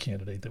here's the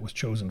candidate that was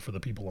chosen for the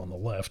people on the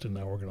left, and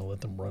now we're going to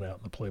let them run out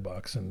in the play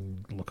box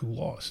and look who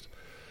lost.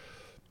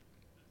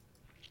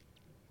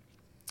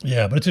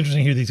 Yeah, but it's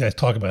interesting to hear these guys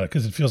talk about it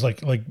because it feels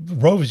like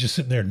Rove is just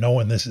sitting there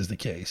knowing this is the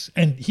case.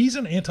 And he's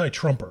an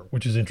anti-Trumper,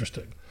 which is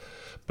interesting.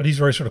 But he's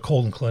very sort of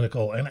cold and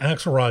clinical. And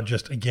Axelrod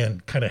just,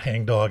 again, kind of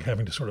hangdog,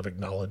 having to sort of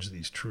acknowledge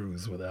these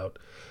truths without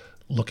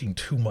looking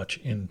too much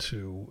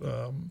into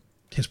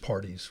his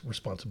party's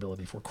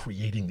responsibility for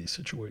creating these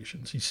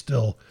situations. He's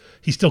still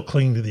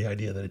clinging to the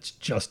idea that it's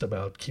just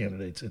about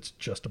candidates. It's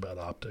just about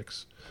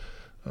optics.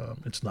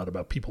 It's not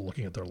about people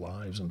looking at their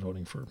lives and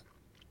voting for,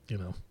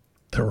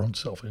 their own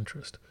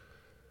self-interest.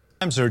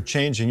 Times are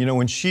changing.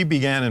 When she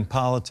began in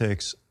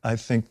politics, I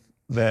think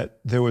that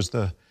there was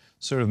the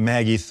sort of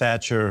Maggie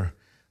Thatcher,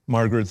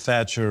 Margaret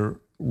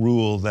Thatcher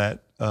rule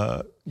that,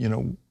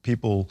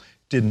 people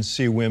didn't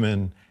see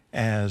women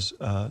as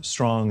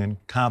strong and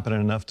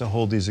competent enough to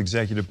hold these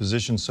executive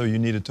positions, so you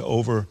needed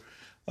to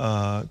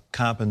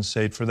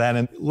compensate for that.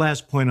 And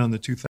last point on the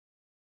 2000.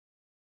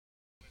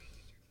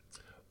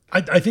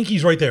 I think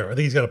he's right there. I think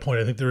he's got a point.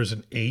 I think there is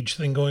an age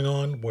thing going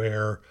on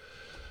where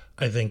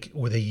I think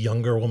with a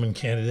younger woman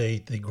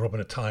candidate, they grew up in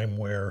a time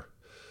where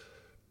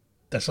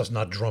that stuff's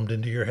not drummed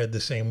into your head the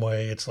same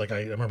way. It's like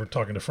I remember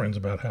talking to friends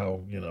about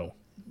how, no,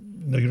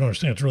 you don't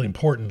understand. It's really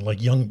important.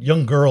 Like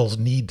young girls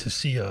need to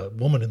see a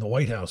woman in the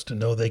White House to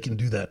know they can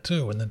do that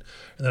too. And then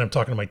I'm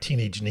talking to my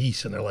teenage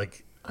niece, and they're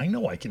like, I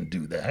know I can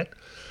do that.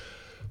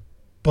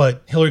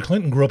 But Hillary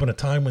Clinton grew up in a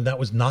time when that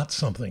was not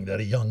something that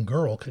a young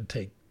girl could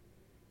take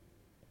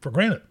for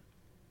granted.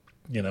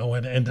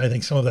 And I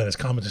think some of that is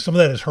common. Some of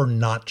that is her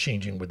not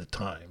changing with the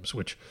times,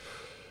 which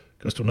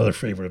goes to another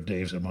favorite of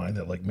Dave's of mine,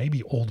 that like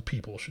maybe old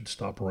people should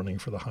stop running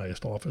for the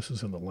highest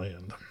offices in the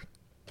land.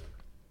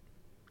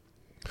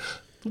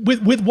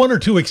 With one or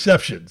two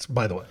exceptions,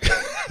 by the way.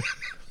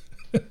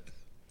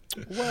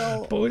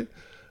 Well, but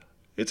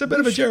it's a bit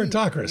of a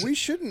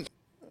gerontocracy.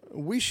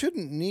 We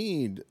shouldn't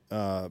need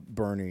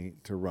Bernie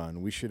to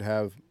run. We should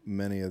have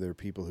many other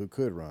people who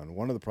could run.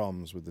 One of the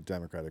problems with the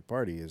Democratic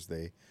Party is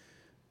they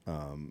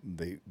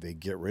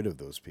get rid of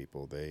those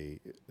people. They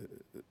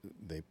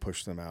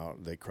push them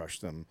out. They crush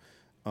them.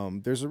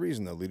 There's a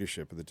reason the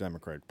leadership of the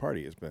Democratic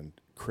Party has been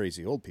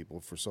crazy old people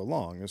for so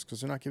long. Is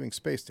because they're not giving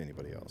space to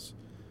anybody else.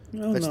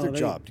 That's their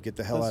job, to get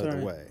the hell out of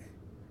the way.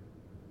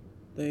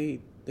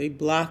 They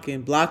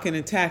blocking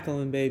and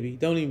tackling, baby.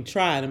 Don't even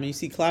try it. I mean, you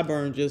see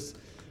Clyburn just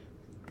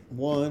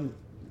won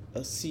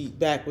a seat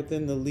back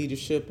within the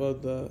leadership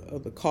of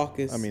the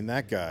caucus. I mean,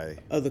 that guy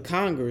of the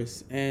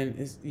Congress,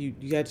 and you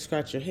got to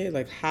scratch your head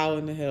like, how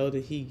in the hell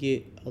did he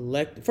get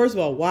elected? First of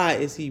all, why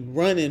is he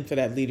running for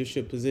that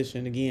leadership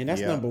position again?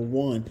 That's number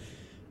one.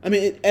 I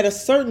mean, at a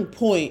certain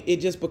point, it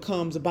just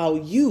becomes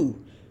about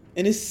you,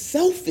 and it's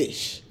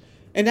selfish,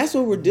 and that's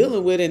what we're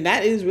dealing with, and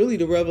that is really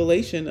the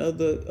revelation of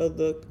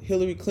the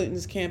Hillary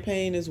Clinton's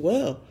campaign as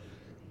well.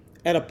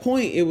 At a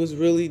point, it was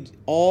really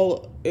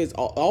it's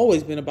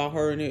always been about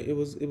her, and it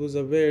was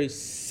a very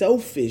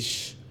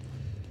selfish,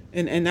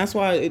 and that's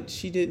why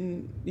she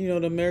didn't,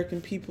 the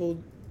American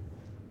people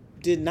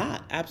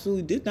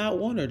absolutely did not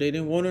want her. They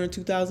didn't want her in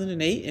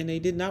 2008, and they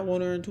did not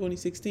want her in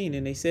 2016,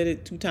 and they said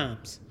it 2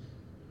 times.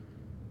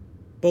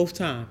 Both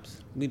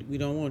times, we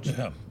don't want you.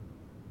 Yeah.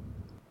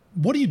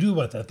 What do you do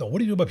about that, though? What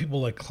do you do about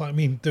people like, I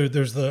mean, I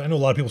know a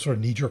lot of people sort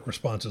of knee-jerk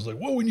responses like,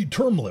 well, we need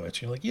term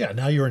limits. You're like, yeah,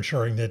 now you're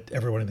ensuring that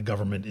everyone in the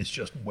government is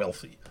just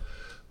wealthy.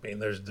 I mean,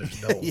 there's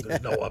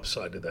no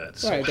upside to that.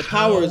 So right, the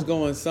power is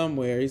going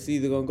somewhere. It's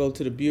either going to go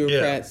to the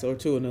bureaucrats or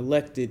to an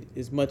elected.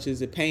 As much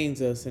as it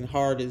pains us and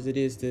hard as it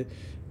is to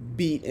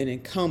beat an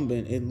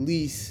incumbent, at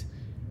least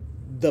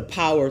the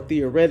power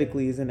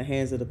theoretically is in the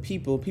hands of the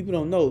people. People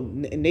don't know.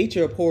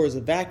 Nature abhors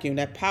a vacuum.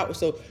 That power.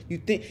 So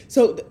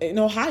in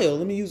Ohio,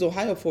 let me use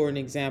Ohio for an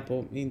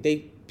example. I mean,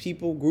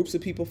 groups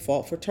of people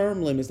fought for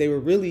term limits. They were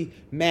really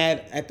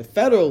mad at the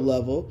federal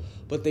level,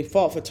 but they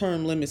fought for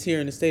term limits here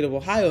in the state of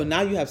Ohio.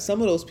 Now you have some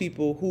of those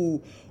people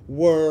who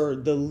were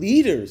the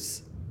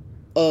leaders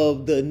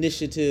of the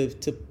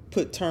initiative to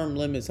put term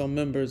limits on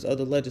members of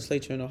the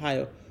legislature in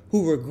Ohio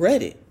who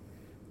regret it,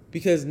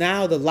 because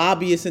now the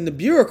lobbyists and the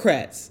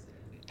bureaucrats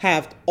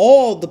have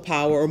all the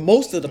power or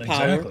most of the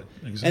power,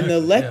 exactly. And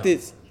the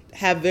electeds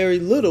have very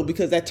little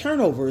because that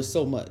turnover is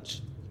so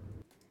much.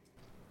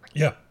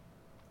 Yeah.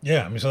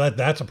 I mean, so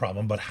that's a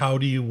problem. But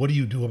what do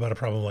you do about a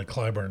problem like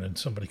Clyburn and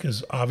somebody?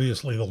 Because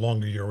obviously, the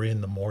longer you're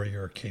in, the more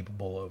you're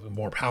capable of, the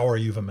more power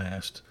you've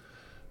amassed,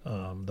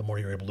 the more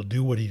you're able to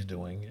do what he's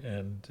doing,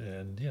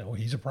 and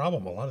he's a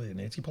problem. A lot of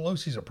Nancy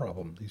Pelosi's a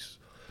problem.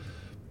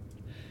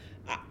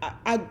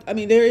 I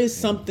mean, there is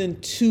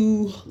something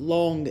to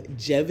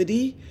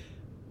longevity.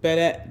 But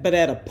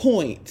at a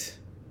point,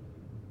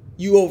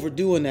 you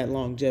overdoing that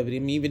longevity. I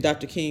mean, even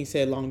Dr. King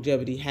said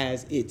longevity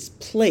has its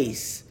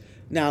place.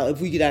 Now, if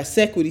we could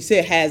dissect what he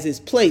said, has its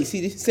place.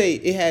 He didn't say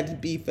it had to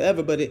be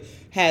forever, but it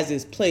has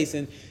its place.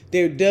 And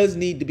there does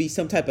need to be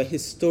some type of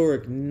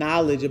historic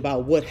knowledge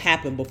about what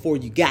happened before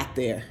you got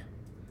there,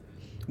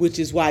 which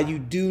is why you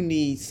do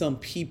need some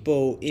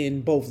people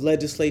in both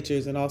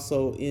legislatures and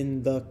also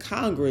in the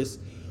Congress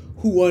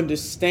who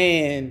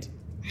understand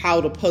how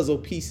the puzzle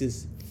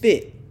pieces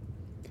fit.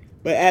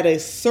 But at a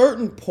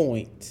certain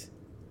point,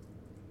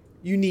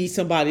 you need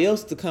somebody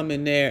else to come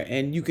in there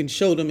and you can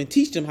show them and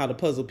teach them how the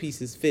puzzle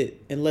pieces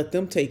fit and let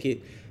them take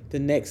it the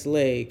next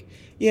leg.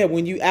 Yeah,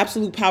 when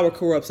absolute power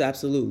corrupts,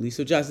 absolutely.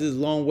 So Josh, this is a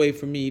long way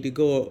for me to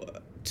go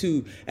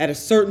to, at a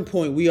certain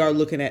point, we are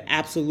looking at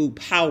absolute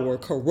power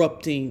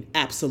corrupting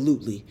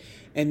absolutely.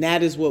 And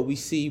that is what we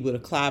see with a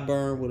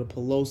Clyburn, with a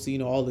Pelosi,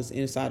 all this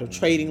insider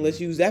trading. Let's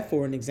use that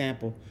for an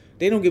example.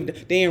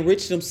 They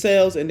enrich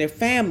themselves and their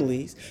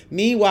families.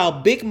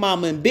 Meanwhile, Big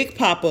Mama and Big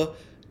Papa,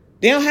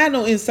 they don't have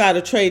no insider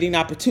trading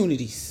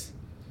opportunities.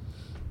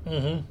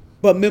 Mm-hmm.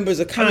 But members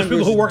of Congress there's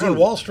people who work on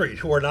Wall Street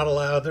who are not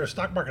allowed, they're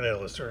stock market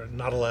analysts, are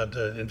not allowed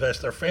to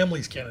invest. Their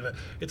families can't invest.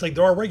 It's like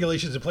there are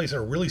regulations in place that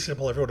are really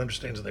simple. Everyone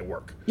understands and they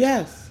work.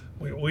 Yes.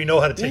 We know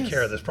how to take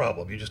care of this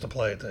problem. You just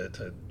apply it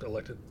to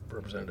elected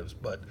representatives.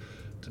 But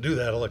to do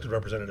that, elected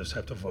representatives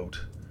have to vote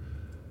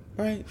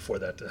for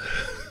that.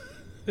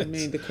 I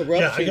mean, the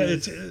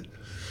corruption.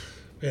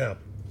 Yeah.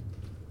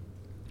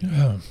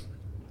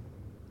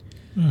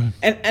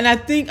 And I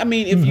think, I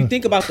mean, if you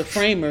think about the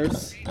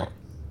framers,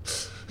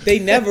 they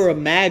never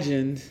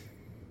imagined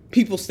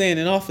people staying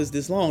in office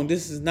this long.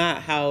 This is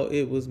not how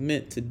it was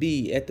meant to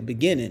be at the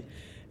beginning.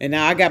 And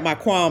now I got my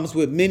qualms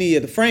with many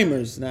of the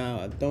framers.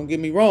 Now, don't get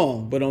me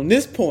wrong, but on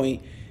this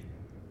point,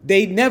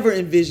 they never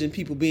envisioned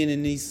people being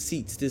in these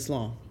seats this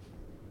long.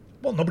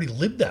 Well, nobody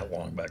lived that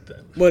long back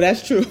then. Well,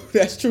 that's true.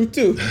 That's true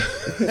too.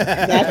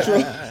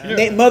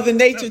 Natural. Mother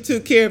Nature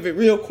took care of it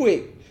real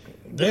quick.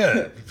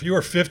 Yeah, if you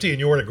were 50 and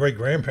you weren't a great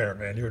grandparent,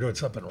 man, you were doing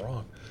something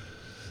wrong.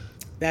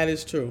 That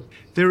is true.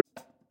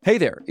 Hey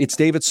there, it's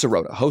David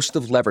Sirota, host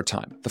of Lever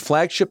Time, the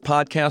flagship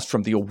podcast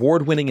from the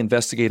award-winning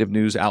investigative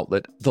news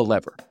outlet, The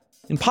Lever.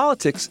 In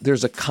politics,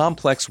 there's a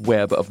complex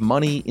web of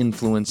money,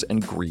 influence,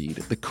 and greed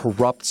that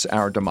corrupts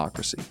our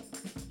democracy.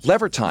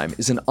 Lever Time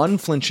is an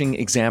unflinching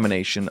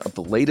examination of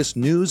the latest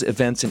news,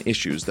 events, and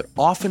issues that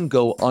often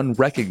go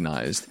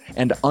unrecognized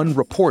and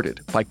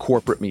unreported by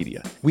corporate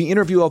media. We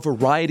interview a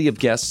variety of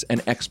guests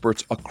and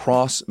experts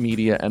across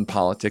media and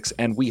politics,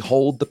 and we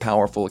hold the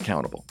powerful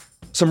accountable.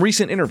 Some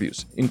recent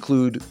interviews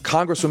include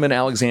Congresswoman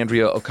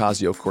Alexandria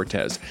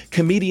Ocasio-Cortez,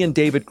 comedian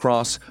David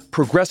Cross,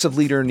 progressive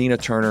leader Nina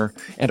Turner,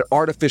 and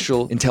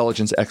artificial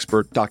intelligence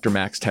expert Dr.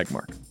 Max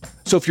Tegmark.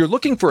 So if you're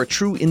looking for a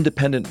true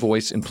independent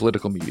voice in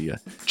political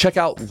media, check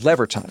out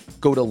Levertime.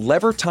 Go to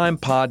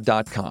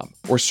levertimepod.com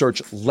or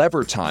search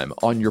Levertime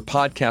on your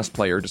podcast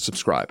player to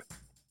subscribe.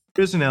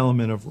 There's an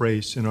element of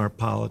race in our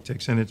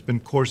politics, and it's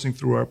been coursing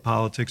through our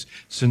politics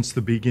since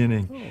the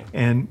beginning.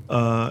 And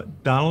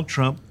Donald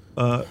Trump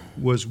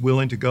was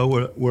willing to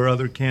go where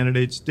other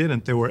candidates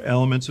didn't. There were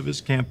elements of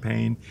his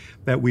campaign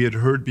that we had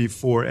heard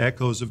before,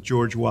 echoes of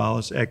George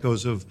Wallace,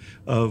 echoes of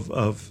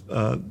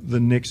the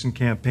Nixon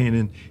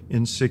campaign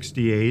in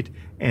 '68,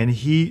 and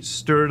he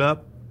stirred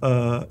up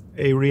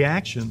a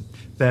reaction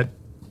that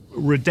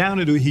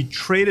redounded to he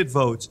traded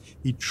votes.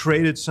 He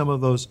traded some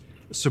of those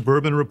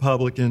suburban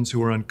Republicans who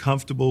were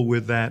uncomfortable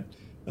with that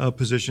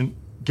position,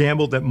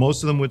 gambled that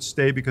most of them would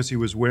stay because he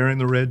was wearing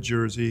the red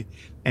jersey,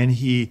 and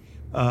he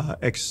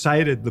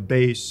excited the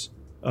base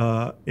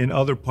in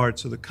other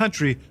parts of the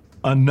country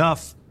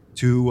enough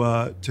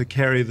to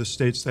carry the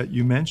states that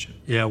you mentioned.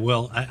 Yeah,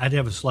 well, I'd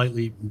have a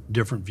slightly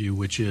different view,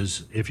 which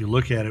is if you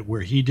look at it,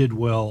 where he did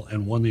well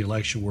and won the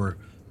election were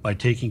by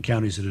taking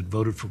counties that had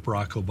voted for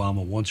Barack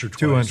Obama once or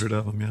twice. 200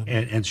 of them, yeah.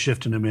 And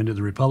shifting them into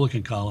the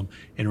Republican column.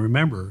 And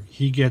remember,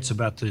 he gets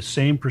about the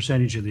same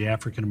percentage of the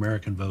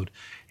African-American vote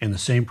and the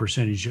same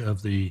percentage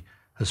of the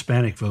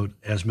Hispanic vote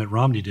as Mitt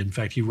Romney did. In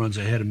fact, he runs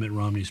ahead of Mitt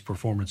Romney's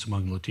performance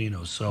among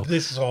Latinos. So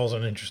this is always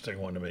an interesting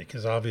one to me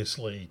because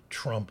obviously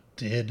Trump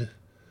did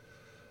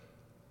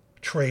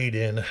trade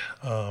in,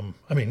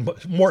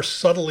 more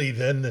subtly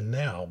then than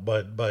now,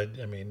 but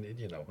I mean,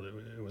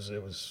 it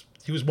was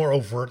he was more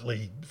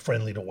overtly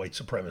friendly to white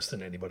supremacists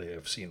than anybody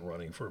I've seen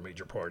running for a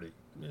major party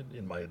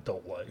in my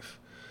adult life.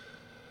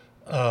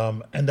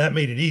 And that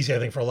made it easy, I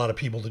think, for a lot of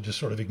people to just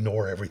sort of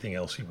ignore everything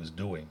else he was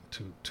doing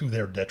to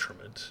their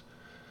detriment.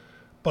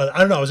 But I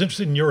don't know. I was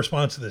interested in your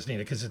response to this,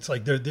 Nina, because it's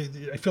like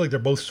I feel like they're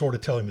both sort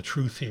of telling the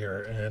truth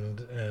here,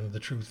 and the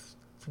truth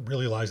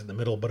really lies in the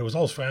middle. But it was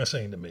always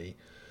fascinating to me,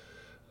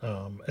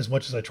 as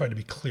much as I tried to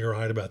be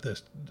clear-eyed about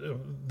this.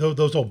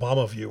 Those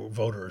Obama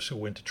voters who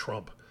went to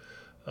Trump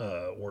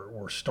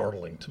were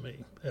startling to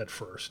me at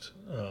first.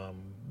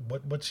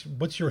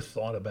 What's your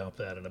thought about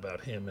that and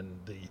about him and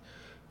the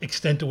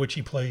extent to which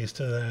he plays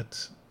to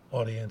that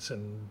audience?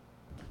 And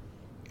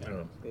I don't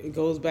know. It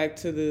goes back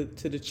to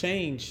the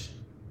change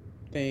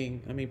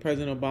thing. I mean,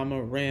 President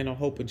Obama ran on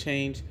hope and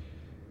change.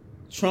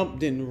 Trump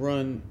didn't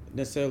run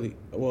necessarily,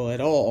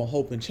 at all on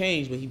hope and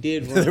change, but he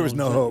did run There was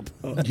no hope.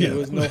 There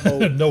was no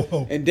hope. No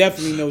hope. And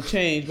definitely no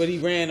change, but he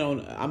ran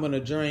on, I'm going to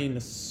drain the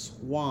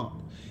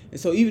swamp. And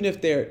so even if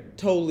they're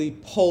totally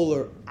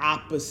polar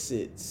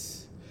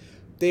opposites,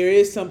 there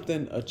is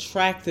something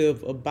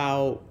attractive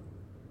about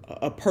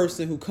a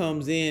person who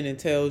comes in and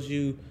tells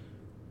you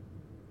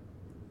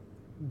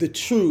the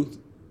truth,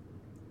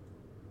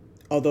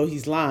 although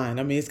he's lying.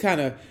 I mean, it's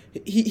kind of,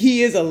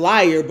 he is a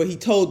liar, but he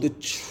told the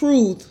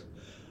truth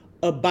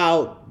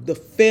about the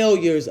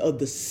failures of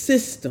the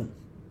system.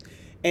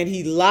 And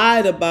he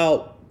lied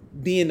about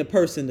being the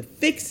person to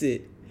fix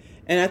it.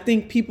 And I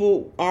think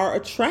people are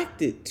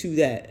attracted to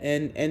that.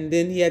 And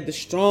then he had the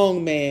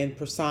strong man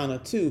persona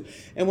too.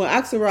 And when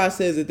Axelrod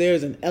says that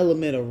there's an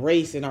element of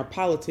race in our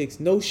politics,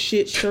 no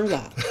shit,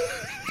 Sherlock.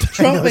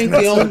 Trump ain't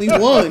the only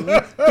one.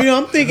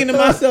 I'm thinking to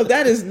myself,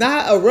 that is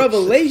not a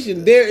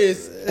revelation. There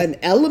is an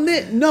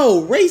element.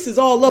 No, race is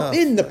all up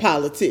in the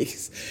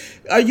politics.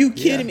 Are you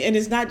kidding me? And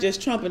it's not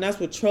just Trump, and that's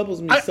what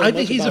troubles me so much. I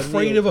think he's about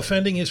afraid Neil. of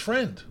offending his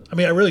friend. I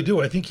mean, I really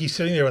do. I think he's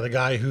sitting there with a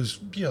guy who's,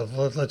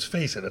 let's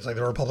face it, it's like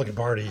the Republican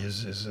Party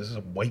is a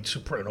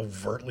an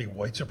overtly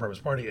white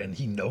supremacist party, and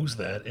he knows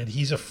that, and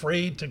he's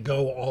afraid to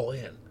go all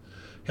in.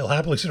 He'll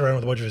happily sit around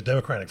with a bunch of his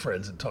Democratic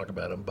friends and talk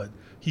about him, but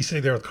he's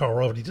sitting there with Karl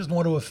Rove, and he doesn't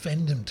want to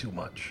offend him too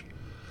much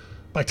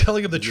by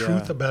telling him the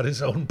truth about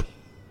his own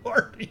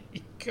party.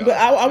 God, but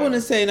I want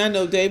to say, and I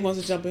know Dave wants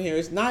to jump in here,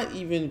 it's not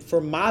even,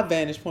 from my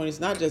vantage point,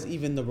 it's not just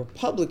even the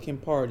Republican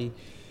Party.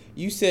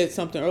 you said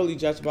something earlier,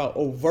 Josh, about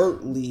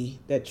overtly,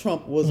 that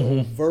Trump was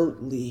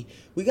overtly.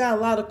 We got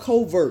a lot of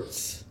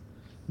coverts.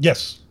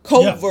 Yes.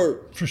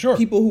 Covert. Yeah, for sure.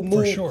 People who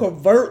move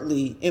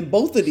covertly in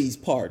both of these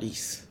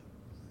parties.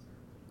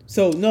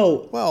 So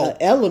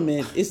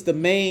element is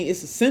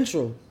it's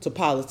essential to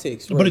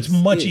politics. But it's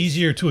much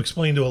easier to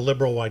explain to a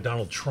liberal why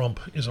Donald Trump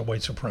is a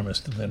white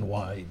supremacist than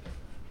why,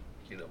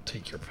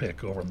 take your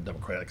pick over on the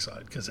Democratic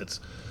side. Because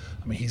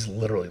he's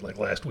literally, like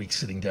last week,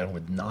 sitting down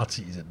with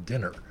Nazis at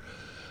dinner,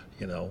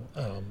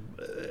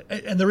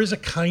 and there is a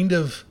kind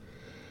of,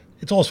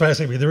 it's always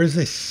fascinating. There is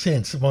this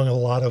sense among a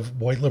lot of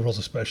white liberals,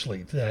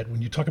 especially, that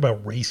when you talk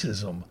about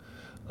racism,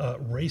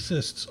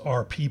 racists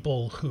are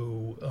people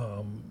who,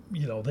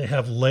 they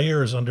have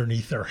layers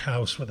underneath their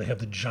house where they have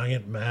the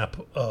giant map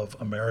of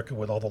America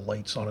with all the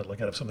lights on it,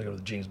 like out of something out of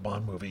the James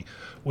Bond movie,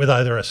 with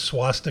either a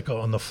swastika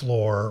on the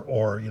floor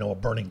or, a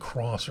burning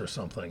cross or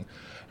something.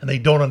 And they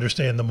don't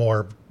understand the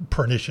more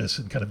pernicious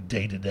and kind of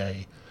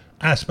day-to-day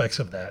aspects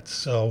of that.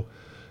 So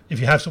if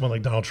you have someone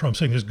like Donald Trump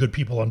saying there's good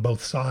people on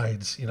both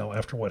sides,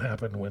 after what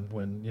happened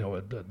when a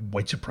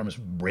white supremacist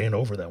ran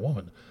over that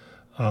woman,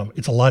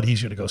 it's a lot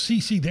easier to go,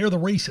 see, they're the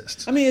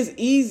racists. It's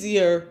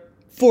easier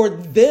for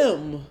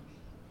them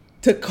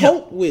to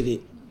cope with it.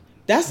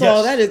 That's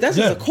all that is. That's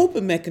just a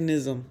coping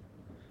mechanism.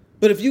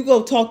 But if you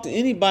go talk to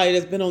anybody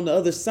that's been on the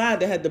other side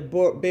that had to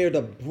bear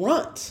the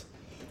brunt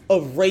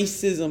of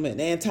racism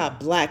and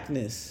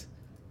anti-blackness.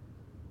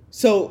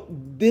 So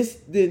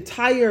the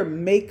entire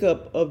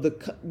makeup of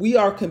we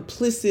are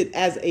complicit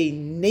as a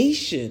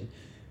nation.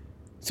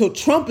 So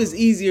Trump is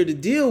easier to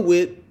deal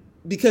with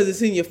because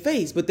it's in your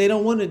face, but they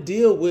don't want to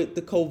deal with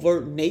the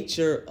covert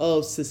nature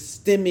of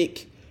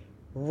systemic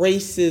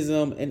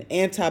racism and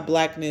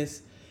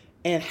anti-blackness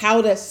and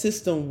how that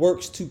system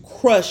works to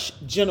crush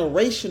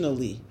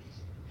generationally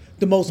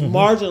the most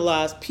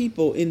marginalized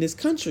people in this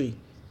country.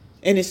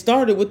 And it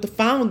started with the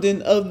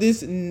founding of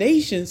this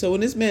nation. So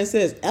when this man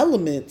says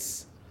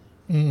elements,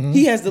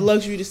 he has the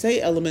luxury to say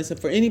elements. And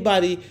for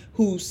anybody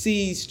who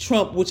sees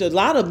Trump, which a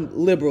lot of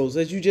liberals,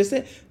 as you just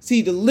said,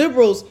 see the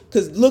liberals,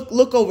 because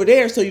look over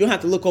there so you don't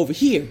have to look over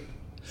here.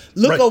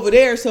 Look over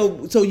there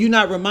so you're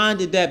not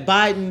reminded that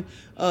Biden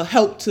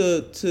helped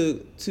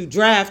to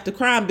draft the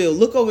crime bill.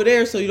 Look over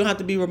there so you don't have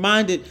to be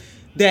reminded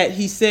that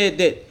he said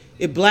that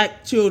if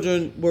black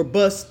children were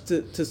bused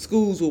to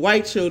schools with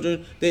white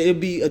children, that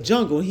it'd be a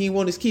jungle. He didn't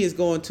want his kids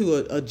going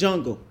to a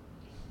jungle.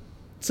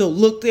 So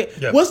look there.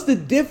 Yeah. What's the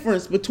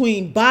difference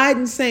between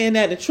Biden saying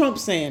that and Trump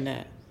saying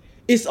that?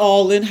 It's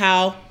all in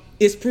how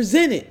it's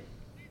presented.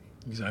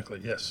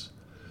 Exactly. Yes.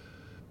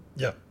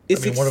 Yeah.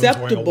 It's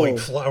acceptable.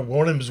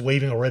 One of them is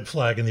waving a red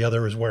flag, and the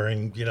other is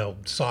wearing,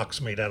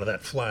 socks made out of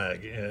that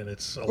flag, and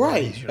it's a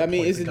lot easier.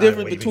 It's the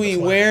difference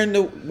between wearing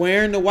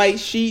the white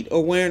sheet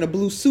or wearing a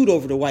blue suit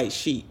over the white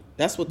sheet.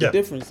 That's what the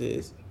difference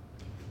is.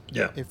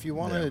 Yeah. If you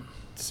want to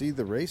see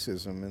the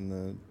racism in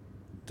the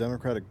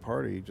Democratic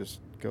Party, just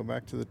go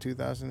back to the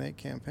 2008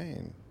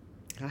 campaign.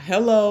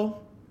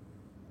 Hello,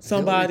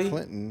 somebody.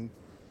 Hillary Clinton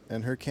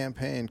and her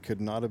campaign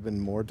could not have been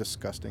more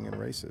disgusting and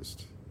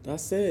racist.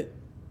 That's it.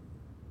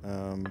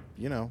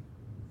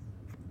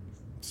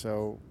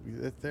 So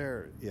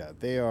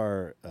they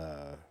are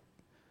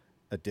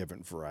a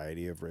different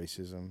variety of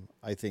racism.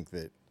 I think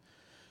that,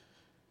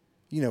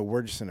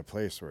 we're just in a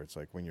place where it's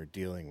like when you're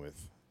dealing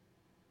with,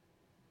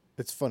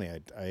 it's funny.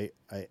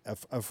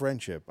 A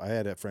friendship. I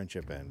had a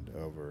friendship end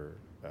over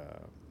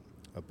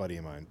a buddy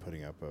of mine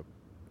putting up a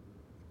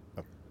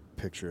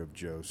picture of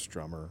Joe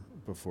Strummer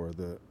before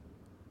the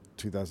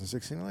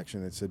 2016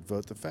 election. It said,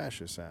 "Vote the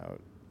fascists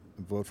out,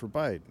 and vote for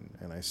Biden."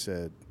 And I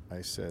said,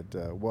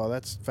 well,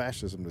 that's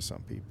fascism to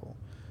some people.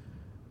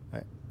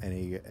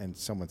 And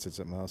someone said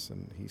something else,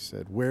 and he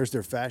said, "Where's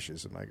their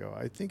fascism?" I go,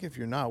 "I think if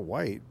you're not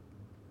white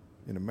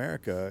in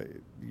America,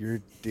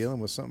 you're dealing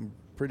with something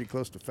pretty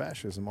close to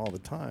fascism all the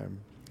time."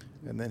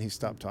 And then he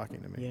stopped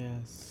talking to me.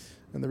 Yes.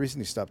 And the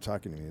reason he stopped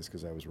talking to me is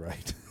because I was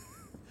right.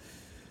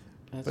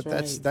 But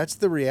that's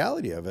the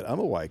reality of it. I'm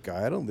a white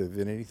guy. I don't live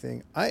in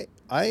anything. I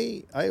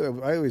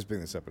always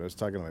bring this up, and I was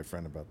talking to my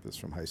friend about this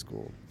from high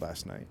school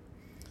last night.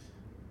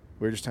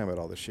 We were just talking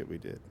about all the shit we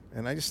did.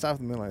 And I just stopped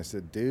in the middle and I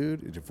said,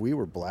 "Dude, if we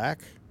were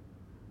black,"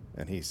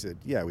 and he said,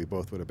 "Yeah, we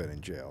both would have been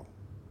in jail."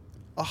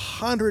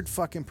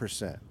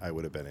 100% I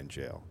would have been in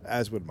jail,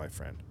 as would my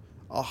friend.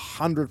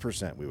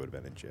 100% we would have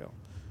been in jail.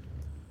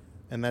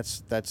 And that's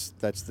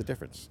the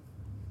difference.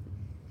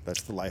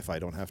 That's the life I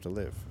don't have to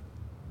live.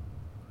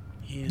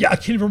 Yeah, I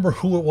can't remember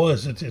who it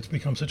was. It's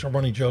become such a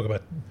running joke.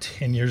 About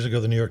 10 years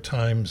ago, the New York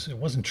Times, it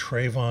wasn't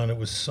Trayvon, it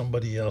was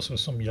somebody else. It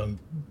was some young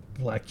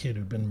black kid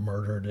who'd been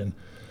murdered. And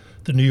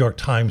the New York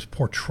Times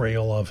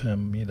portrayal of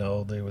him, you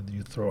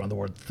throw on the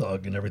word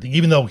thug and everything,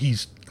 even though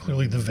he's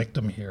clearly the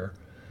victim here.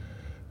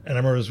 And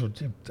I remember,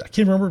 I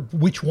can't remember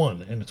which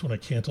one, and it's when I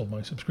canceled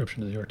my subscription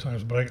to the New York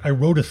Times, but I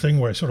wrote a thing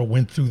where I sort of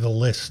went through the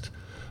list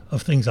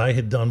of things I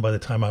had done by the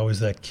time I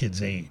was that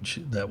kid's age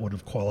that would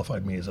have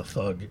qualified me as a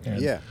thug.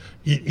 And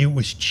it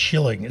was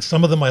chilling.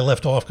 Some of them I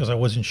left off because I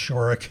wasn't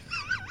sure.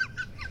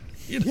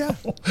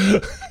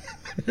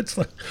 It's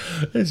like,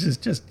 it's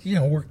just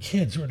we're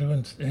kids. We're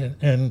doing,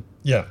 and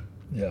yeah.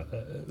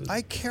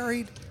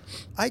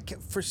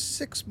 For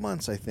 6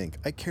 months, I think,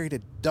 I carried a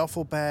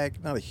duffel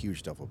bag, not a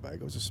huge duffel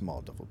bag. It was a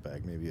small duffel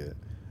bag, maybe a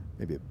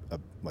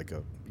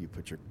you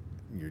put your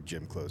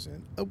gym clothes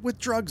in, with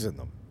drugs in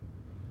them,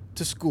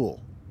 to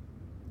school,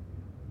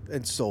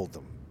 and sold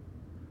them.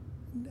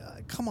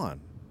 Come on.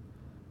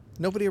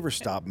 Nobody ever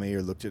stopped me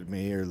or looked at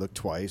me or looked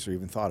twice or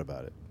even thought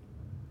about it.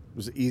 It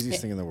was the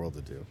easiest thing in the world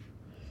to do.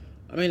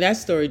 I mean, that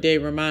story,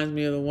 Dave, reminds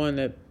me of the one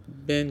that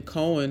Ben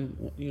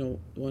Cohen,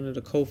 one of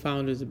the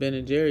co-founders of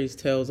Ben & Jerry's,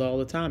 tells all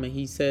the time. And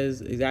he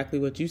says exactly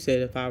what you said.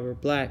 If I were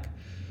black,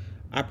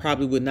 I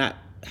probably would not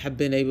have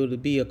been able to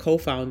be a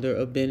co-founder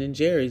of Ben &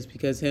 Jerry's,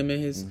 because him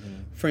and his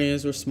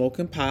friends were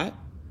smoking pot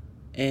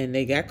and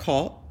they got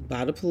caught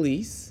by the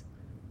police.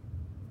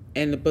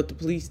 But the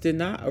police did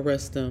not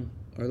arrest them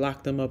or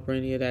lock them up or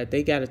any of that.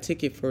 They got a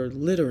ticket for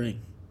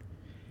littering.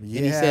 Yeah.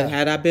 And he said,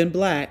 had I been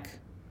black,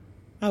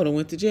 I would have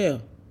went to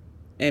jail.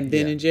 And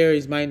Ben &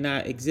 Jerry's might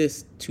not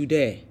exist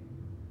today.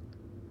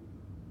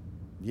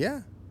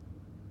 Yeah.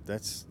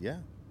 That's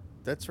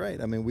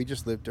right. I mean, we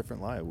just live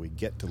different lives. We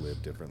get to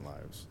live different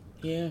lives.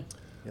 Yeah.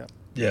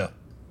 Yeah.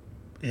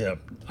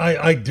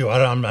 I do.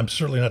 I'm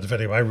certainly not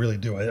defending him. I really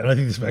do. And I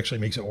think this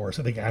actually makes it worse.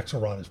 I think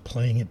Axelrod is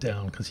playing it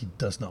down because he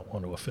does not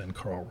want to offend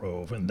Karl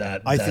Rove, and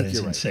that is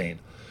insane. Right.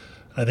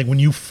 I think when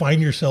you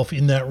find yourself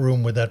in that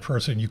room with that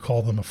person, you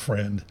call them a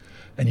friend,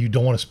 and you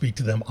don't want to speak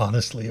to them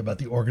honestly about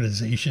the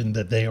organization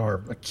that they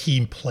are a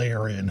key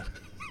player in.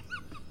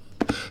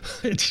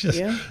 It's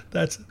just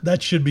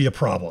that should be a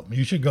problem.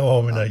 You should go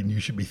home at night and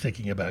you should be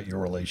thinking about your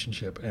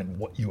relationship and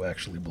what you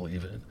actually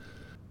believe in.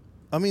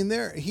 I mean,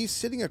 he's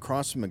sitting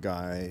across from a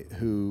guy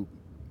who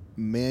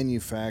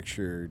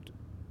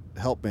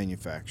helped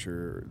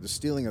manufacture the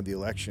stealing of the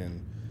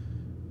election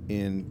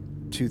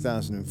in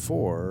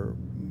 2004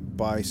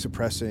 by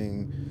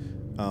suppressing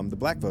the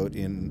black vote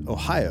in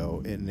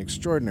Ohio in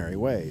extraordinary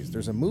ways.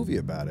 There's a movie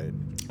about it.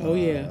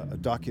 A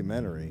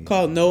documentary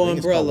called No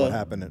Umbrella. What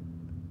happened?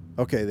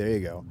 Okay, there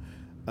you go.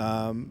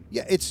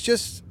 It's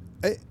just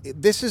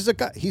this is a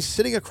guy. He's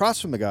sitting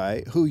across from a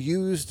guy who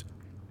used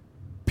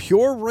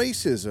pure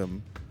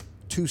racism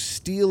to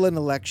steal an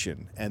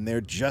election, and they're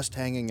just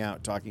hanging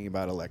out talking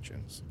about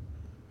elections.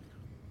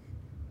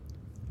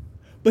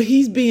 But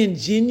he's being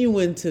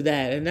genuine to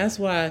that, and that's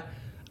why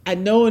I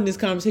know in this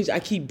conversation I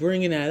keep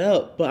bringing that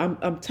up. But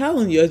I'm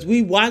telling you, as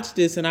we watch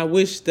this, and I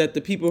wish that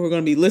the people who are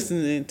going to be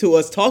listening to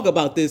us talk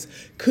about this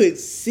could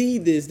see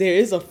this. There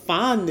is a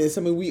fondness.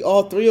 I mean, we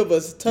all three of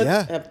us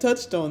have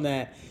touched on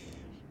that.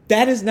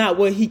 That is not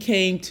what he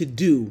came to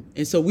do.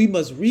 And so we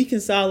must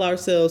reconcile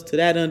ourselves to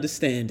that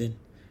understanding.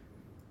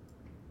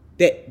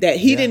 That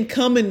he didn't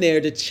come in there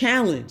to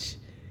challenge.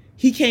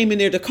 He came in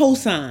there to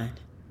co-sign.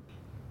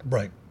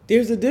 Right.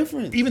 There's a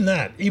difference. Even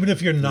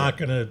if you're not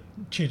going to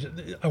change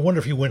it, I wonder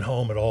if he went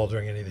home at all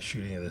during any of the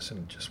shooting of this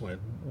and just went,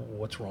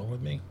 what's wrong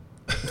with me?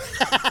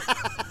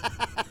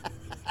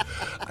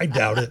 I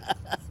doubt it.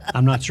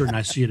 I'm not certain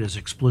I see it as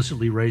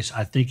explicitly race.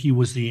 I think he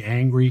was the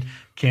angry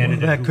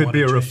candidate. Well, that could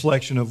be a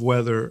reflection of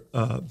whether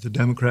the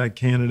Democratic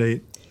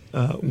candidate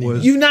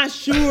was... You're not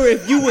sure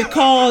if you would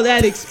call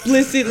that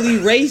explicitly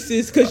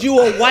racist because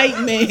you're a white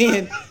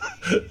man.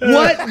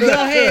 What the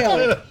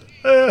hell?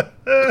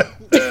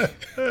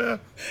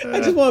 I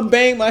just want to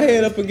bang my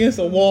head up against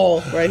a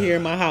wall right here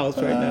in my house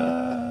right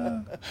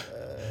now.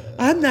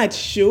 I'm not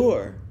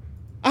sure.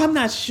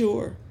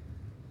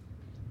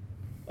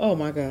 Oh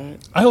my God.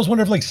 I always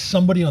wonder if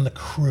somebody on the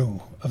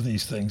crew of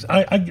these things,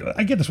 I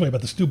get this way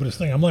about the stupidest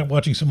thing. I'm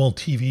watching some old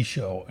TV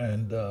show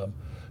and,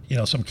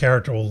 some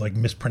character will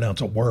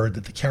mispronounce a word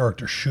that the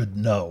character should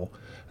know.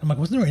 I'm like,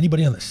 wasn't there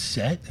anybody on the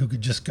set who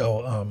could just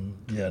go,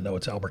 no,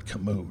 it's Albert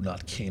Camus,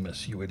 not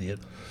Camus, you idiot.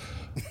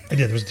 I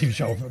did. There was a TV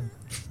show.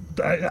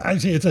 I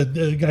see it's a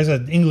guy's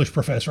an English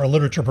professor, a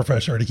literature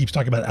professor, and he keeps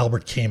talking about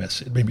Albert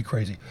Camus. It made me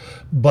crazy.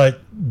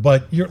 But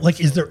you're like,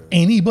 is there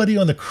anybody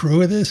on the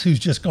crew of this who's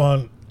just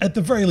gone, at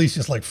the very least,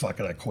 just fuck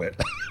it, I quit?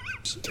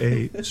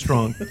 A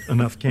strong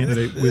enough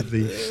candidate with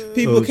the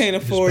people can't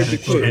afford to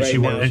quit and right she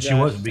now. And she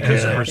wasn't,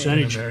 because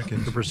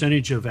the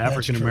percentage of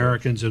African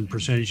Americans and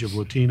percentage of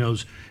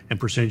Latinos and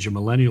percentage of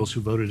millennials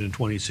who voted in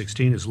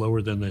 2016 is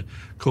lower than the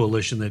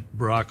coalition that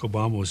Barack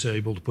Obama was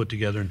able to put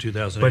together in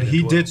 2008. But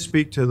he did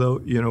speak to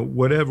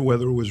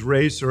whether it was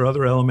race or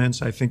other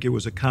elements. I think it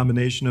was a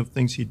combination of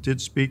things. He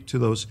did speak to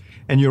those,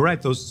 and you're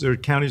right. There are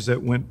counties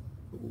that went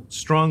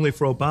strongly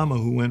for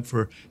Obama who went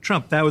for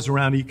Trump. That was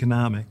around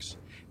economics.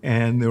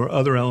 And there were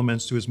other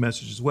elements to his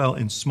message as well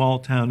in small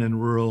town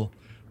and rural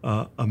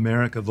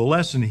America. The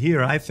lesson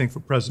here, I think, for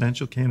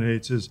presidential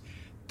candidates is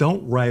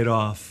don't write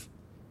off.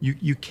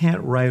 You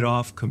can't write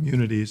off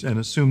communities and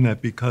assume that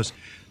because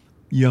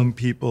young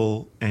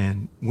people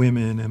and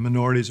women and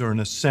minorities are an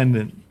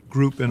ascendant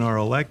group in our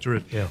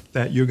electorate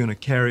that you're going to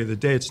carry the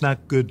day. It's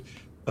not good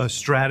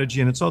strategy,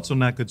 and it's also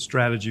not good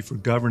strategy for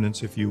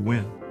governance if you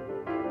win.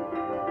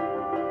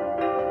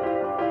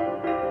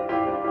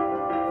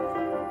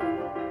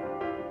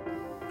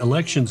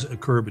 Elections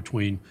occur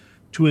between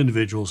two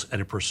individuals at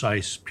a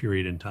precise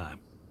period in time.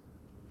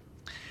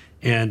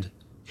 And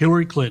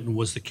Hillary Clinton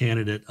was the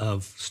candidate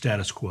of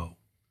status quo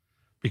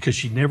because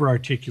she never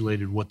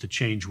articulated what the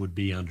change would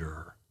be under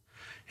her.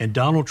 And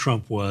Donald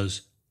Trump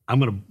was, I'm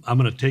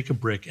gonna take a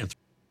brick and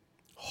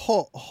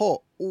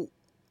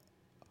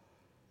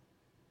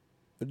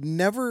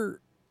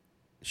Never.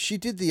 She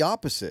did the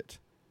opposite.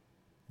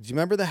 Do you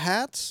remember the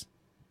hats?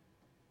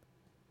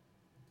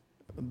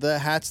 The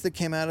hats that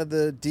came out of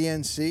the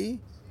DNC?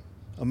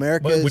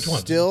 America Which is one?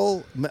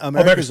 still America's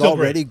America's still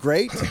already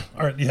great.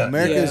 All right, yeah.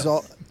 America is Yeah.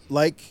 all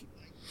like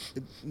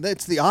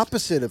that's the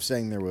opposite of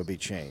saying there will be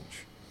change.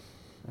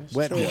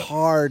 Went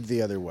hard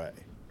the other way.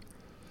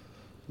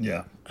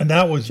 Yeah, and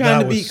that was Trying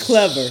that to be was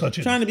clever. such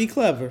a- Trying to be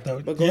clever.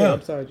 that- But go yeah. ahead.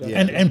 I'm sorry, John. Yeah.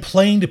 and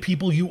playing to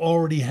people you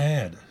already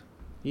had.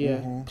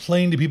 Yeah.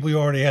 Playing to people you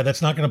already had.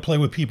 That's not going to play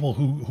with people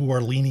who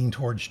are leaning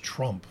towards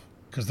Trump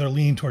because they're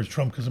leaning towards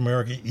Trump because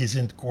America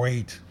isn't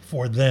great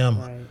for them.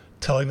 Right.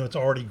 Telling them it's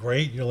already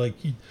great, you're like,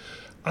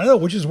 I don't know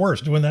which is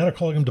worse, doing that or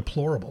calling them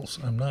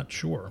deplorables. I'm not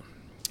sure.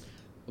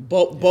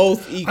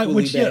 Both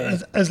equally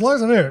bad. As long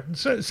as I'm there,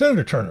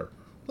 Senator Turner,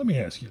 let me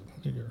ask you,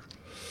 in your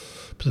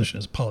position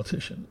as a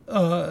politician,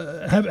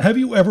 have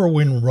you ever,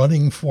 when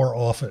running for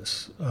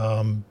office,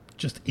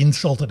 just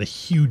insulted a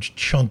huge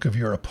chunk of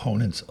your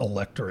opponent's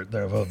electorate,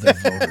 their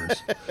voters?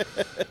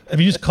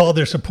 Have you just called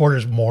their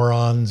supporters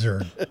morons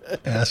or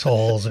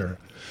assholes or?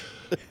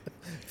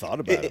 Thought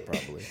about it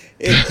probably.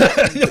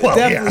 Well,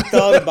 Definitely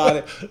thought about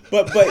it.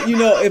 But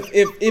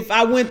if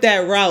I went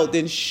that route,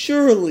 then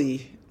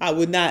surely I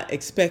would not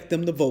expect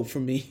them to vote for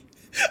me.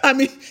 I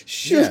mean,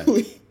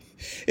 surely,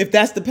 if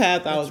that's the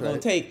path I was going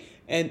to take.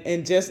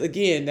 And just,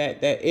 again, that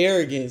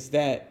arrogance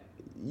that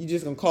you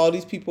just going to call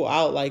these people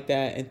out like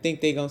that and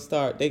think they're going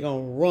to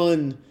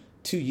run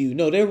to you.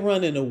 No, they're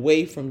running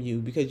away from you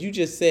because you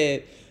just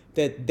said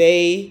that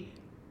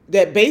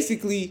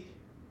basically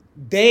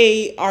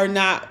they are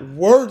not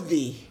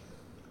worthy.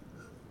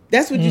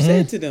 That's what you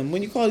said to them.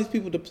 When you call these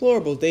people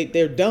deplorables,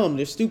 they're dumb,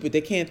 they're stupid,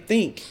 they can't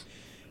think.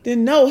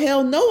 Then no,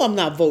 hell no, I'm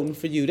not voting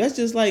for you. That's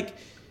just like,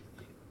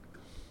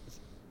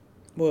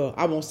 well,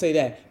 I won't say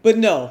that. But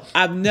no,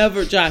 I've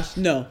never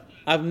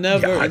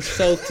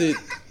insulted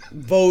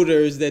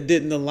voters that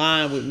didn't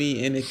align with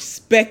me and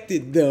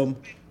expected them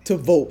to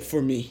vote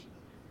for me.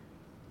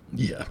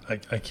 Yeah, I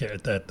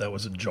can't. That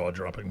was a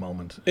jaw-dropping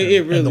moment.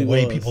 It really and the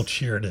way was. people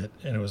cheered it,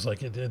 and it was like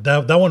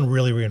that one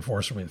really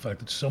reinforced for me the fact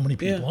that so many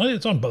people,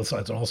 it's on both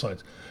sides, on all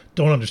sides,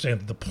 don't understand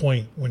that the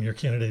point when your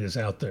candidate is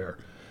out there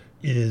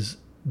is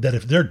that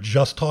if they're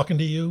just talking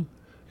to you,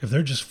 if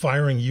they're just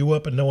firing you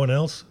up and no one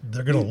else,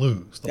 they're going to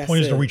lose. The That's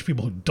point is to it. reach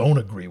people who don't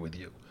agree with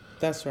you.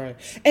 That's right.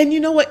 And you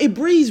know what? It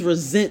breeds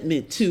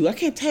resentment too. I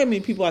can't tell you how many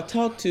people I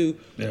talked to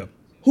Yeah.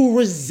 who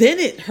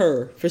resented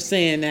her for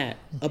saying that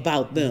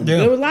about them. Yeah.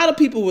 There were a lot of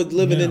people with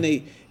living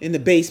in the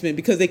basement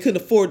because they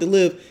couldn't afford to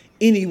live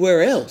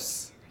anywhere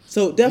else.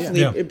 So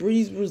definitely Yeah. it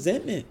breeds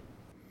resentment.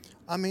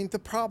 I mean, the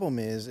problem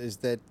is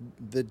that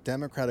the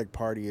Democratic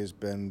Party has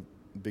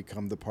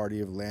become the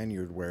party of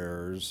lanyard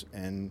wearers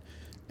and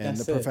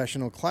That's the it.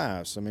 professional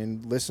class. I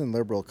mean, Listen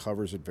Liberal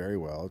covers it very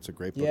well. It's a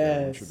great book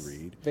everyone should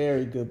read.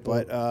 Very good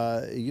book.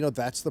 But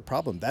that's the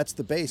problem. That's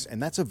the base,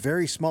 and that's a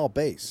very small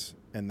base,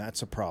 and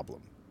that's a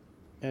problem.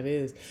 That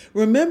is.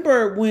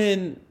 Remember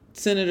when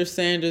Senator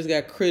Sanders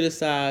got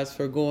criticized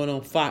for going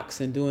on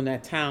Fox and doing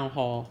that town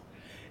hall?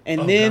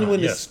 And then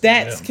when the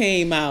stats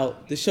came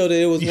out to show that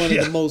it was one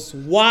of the most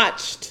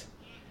watched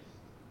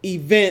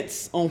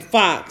events on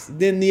Fox,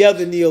 then the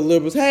other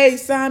neoliberals, hey,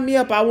 sign me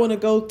up, I want to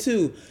go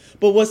too.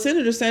 But what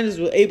Senator Sanders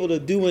was able to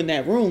do in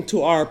that room,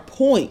 to our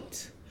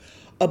point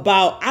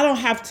about, I don't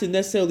have to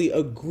necessarily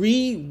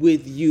agree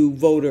with you,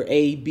 voter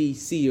A, B,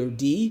 C, or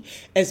D,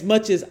 as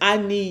much as I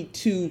need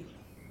to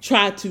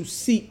try to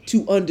seek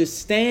to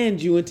understand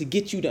you and to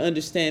get you to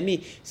understand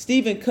me.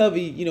 Stephen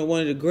Covey,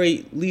 one of the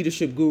great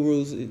leadership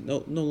gurus, no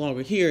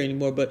longer here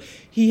anymore, but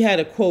he had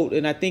a quote,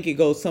 and I think it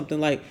goes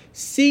something like,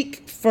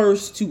 seek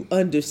first to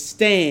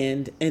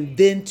understand and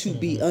then to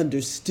be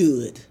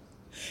understood.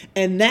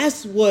 And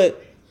that's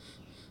what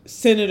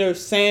Senator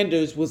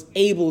Sanders was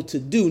able to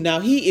do.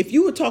 Now, if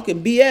you were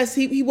talking BS,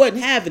 he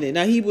wasn't having it.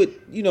 Now, he would,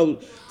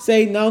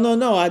 say,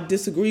 no, I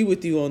disagree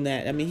with you on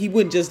that. I mean, he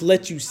wouldn't just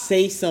let you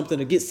say something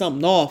or get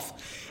something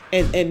off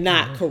and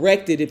not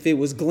correct it if it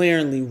was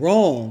glaringly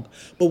wrong.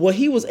 But what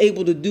he was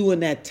able to do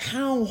in that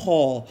town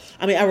hall,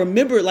 I mean, I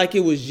remember it like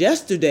it was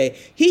yesterday.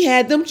 He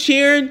had them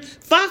cheering.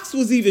 Fox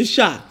was even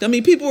shocked. I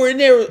mean, people were in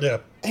there. Yeah.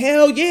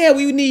 Hell yeah,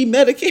 we need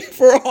Medicare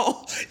for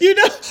all.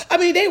 I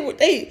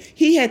mean,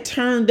 he had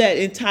turned that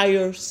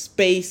entire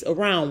space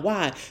around.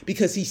 Why?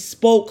 Because he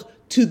spoke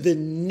to the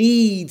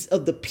needs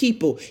of the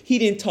people. He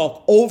didn't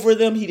talk over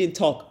them. He didn't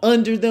talk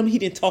under them. He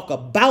didn't talk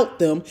about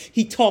them.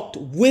 He talked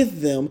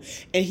with them,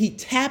 and he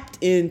tapped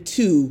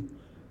into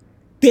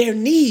their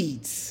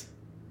needs.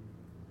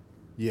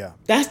 Yeah.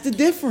 That's the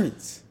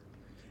difference.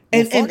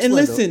 Well, And Fox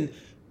listen,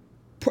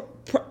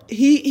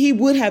 he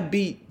would have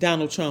beat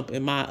Donald Trump,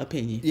 in my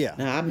opinion. Yeah,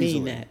 Now I mean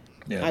easily. that.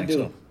 Yeah, I think do.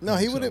 so. No,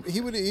 he would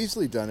have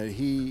easily done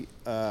it.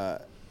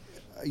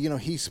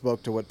 he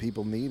spoke to what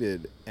people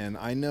needed, and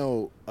I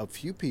know a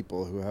few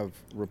people who have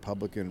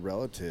Republican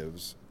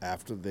relatives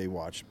after they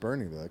watched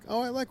Bernie. They're like,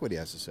 "Oh, I like what he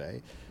has to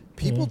say."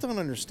 People don't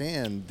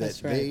understand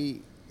that That's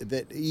right.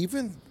 that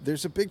even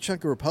there's a big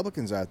chunk of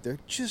Republicans out there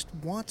just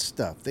want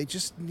stuff. They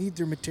just need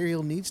their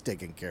material needs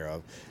taken care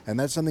of, and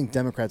that's something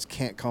Democrats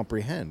can't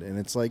comprehend. And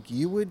it's like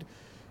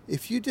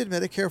if you did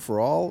Medicare for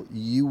all,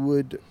 you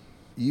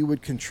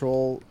would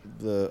control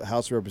the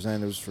House of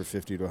Representatives for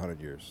 50 to 100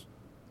 years.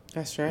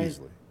 That's right.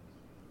 Easily.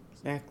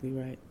 Exactly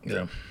right.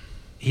 Yeah.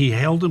 He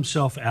held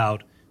himself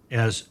out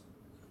as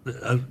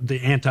the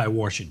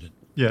anti-Washington.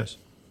 Yes.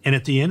 And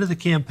at the end of the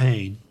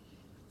campaign,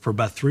 for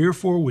about 3 or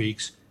 4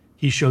 weeks,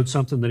 he showed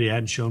something that he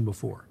hadn't shown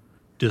before,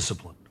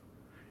 discipline.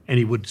 And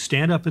he would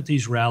stand up at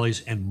these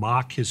rallies and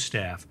mock his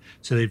staff.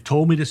 So they've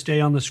told me to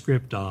stay on the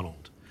script,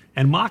 Donald,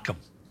 and mock him.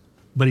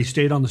 But he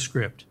stayed on the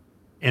script.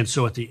 And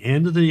so at the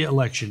end of the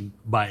election,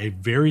 by a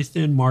very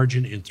thin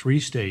margin in 3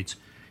 states,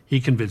 he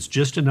convinced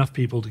just enough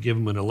people to give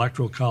him an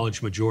electoral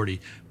college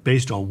majority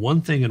based on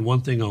one thing and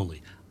one thing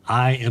only.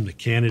 I am the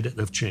candidate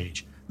of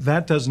change.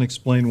 That doesn't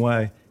explain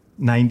why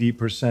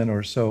 90%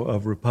 or so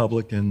of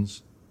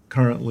Republicans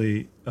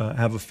currently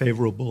have a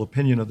favorable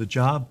opinion of the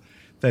job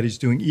that he's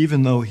doing,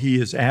 even though he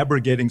is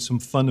abrogating some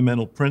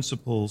fundamental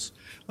principles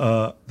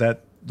that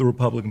the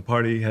Republican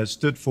Party has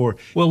stood for.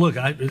 Well, look,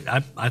 I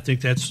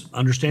think that's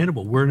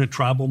understandable. We're in a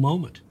tribal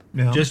moment.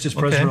 Yeah. Just as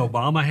President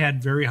Obama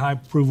had very high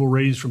approval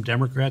ratings from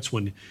Democrats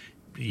when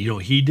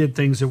he did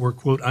things that were,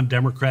 quote,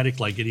 undemocratic,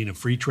 like getting a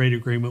free trade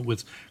agreement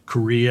with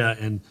Korea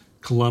and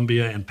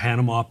Colombia and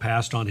Panama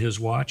passed on his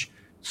watch.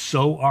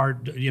 So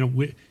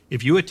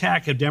if you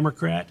attack a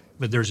Democrat,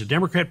 but there's a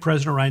Democrat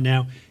president right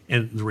now,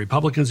 and the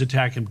Republicans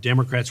attack him,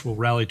 Democrats will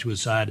rally to his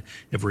side.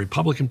 If a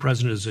Republican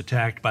president is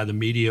attacked by the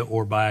media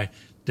or by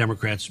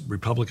Democrats,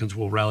 Republicans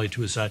will rally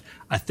to his side.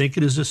 I think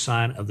it is a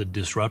sign of the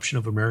disruption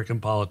of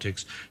American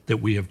politics that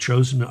we have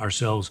chosen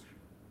ourselves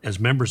as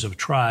members of a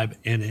tribe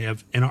and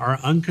are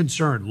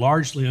unconcerned,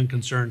 largely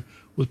unconcerned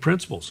with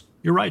principles.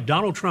 You're right,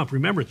 Donald Trump.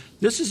 Remember,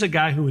 this is a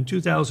guy who in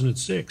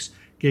 2006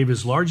 gave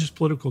his largest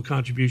political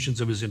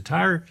contributions of his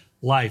entire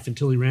life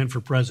until he ran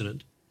for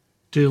president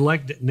to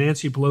elect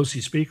Nancy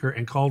Pelosi Speaker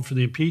and called for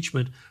the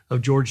impeachment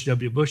of George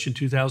W. Bush in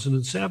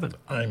 2007.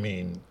 I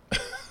mean,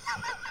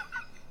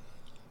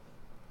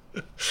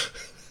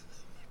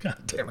 God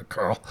damn it,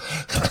 Carl.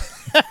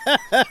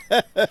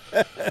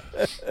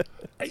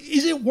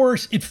 Is it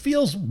worse? It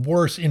feels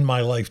worse in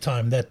my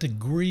lifetime, that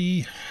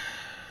degree.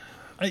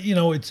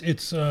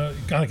 It's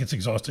kind of gets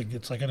exhausting.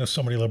 It's like I know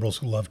so many liberals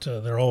who love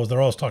to. They're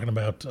always talking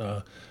about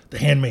the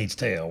Handmaid's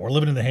Tale. We're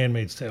living in the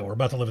Handmaid's Tale. We're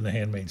about to live in the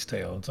Handmaid's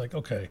Tale. It's like,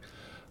 okay,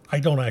 I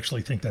don't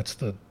actually think that's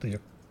the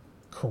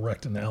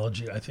correct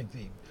analogy. I think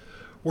the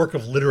work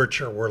of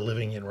literature we're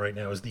living in right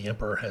now is The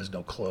Emperor Has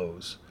No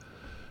Clothes,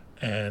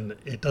 and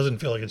it doesn't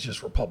feel like it's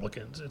just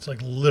Republicans. It's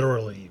like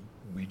literally,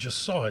 we just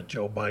saw it.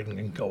 Joe Biden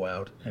can go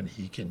out and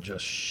he can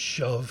just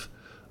shove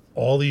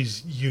all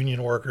these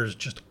union workers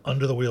just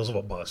under the wheels of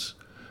a bus.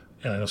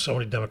 And I know so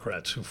many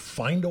Democrats who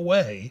find a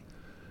way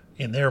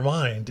in their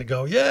mind to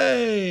go,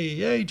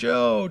 yay,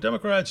 Joe,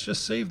 Democrats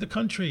just saved the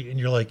country. And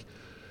you're like,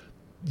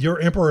 your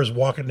emperor is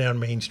walking down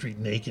Main Street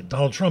naked.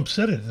 Donald Trump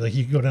said it. Like,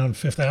 he could go down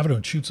Fifth Avenue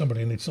and shoot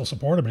somebody and they'd still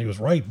support him. And he was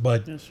right.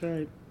 But That's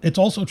right. it's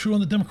also true on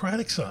the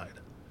Democratic side.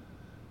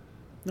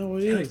 No,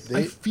 it is.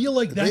 I feel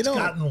like that's don't-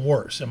 gotten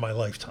worse in my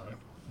lifetime.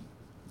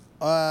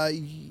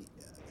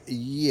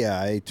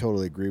 Yeah, I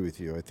totally agree with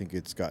you. I think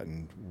it's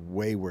gotten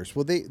way worse.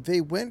 Well,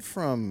 they went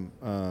from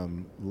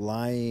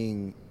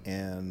lying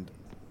and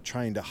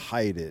trying to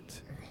hide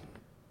it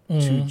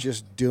to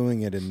just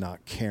doing it and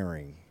not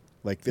caring.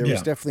 Like, there was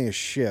Yeah. definitely a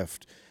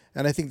shift.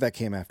 And I think that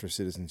came after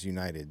Citizens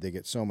United. They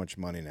get so much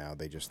money now,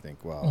 they just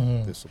think,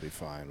 well, this will be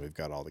fine. We've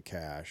got all the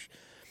cash.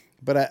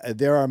 But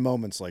there are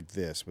moments like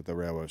this with the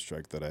railroad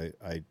strike that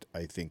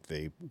I think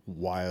they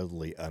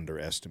wildly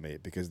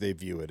underestimate because they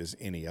view it as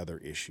any other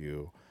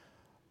issue.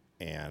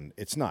 And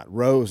it's not.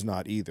 Roe's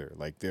not either.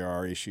 Like, there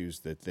are issues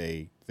that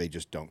they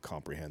just don't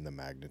comprehend the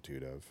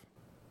magnitude of.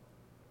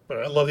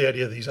 But I love the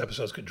idea that these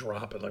episodes could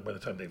drop, and like by the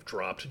time they've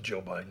dropped,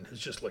 Joe Biden has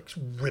just like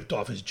ripped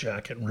off his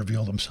jacket and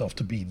revealed himself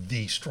to be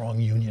the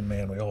strong union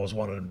man we always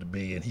wanted him to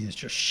be, and he's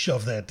just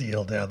shoved that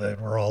deal down that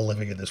we're all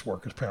living in this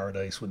workers'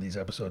 paradise when these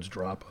episodes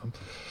drop.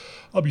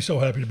 I'll be so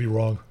happy to be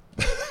wrong.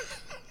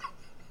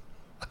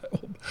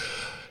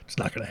 It's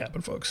not going to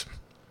happen, folks.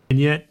 And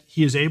yet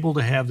he is able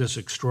to have this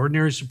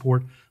extraordinary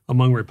support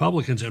among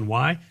Republicans. And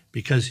why?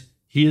 Because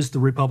he is the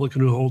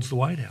Republican who holds the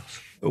White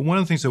House. One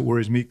of the things that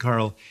worries me,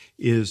 Carl,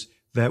 is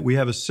that we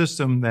have a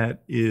system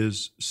that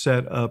is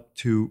set up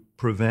to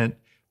prevent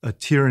a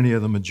tyranny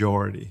of the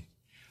majority,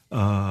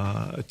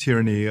 a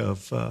tyranny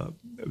of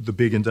the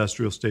big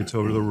industrial states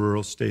over the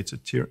rural states.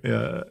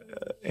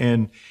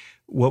 And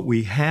what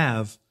we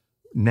have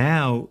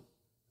now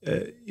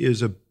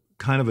is a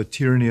kind of a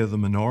tyranny of the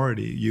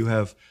minority. You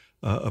have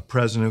a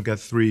president who got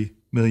 3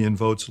 million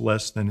votes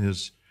less than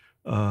his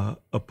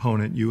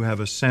opponent. You have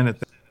a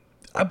Senate.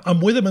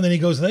 I'm with him, and then he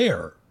goes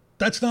there.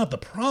 That's not the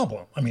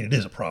problem. I mean, it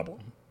is a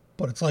problem.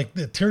 But it's like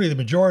the tyranny of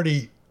the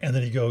majority, and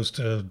then he goes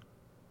to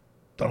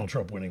Donald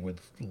Trump winning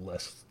with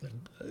less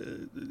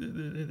than.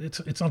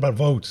 It's not about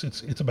votes.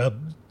 It's about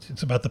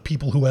the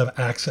people who have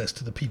access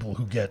to the people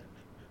who get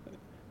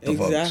the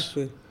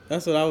Exactly. votes.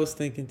 That's what I was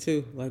thinking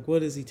too. Like,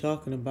 what is he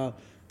talking about?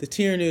 The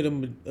tyranny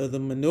of the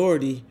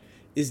minority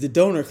is the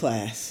donor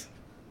class.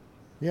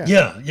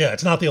 Yeah.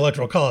 It's not the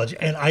Electoral College,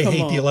 and I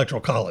hate the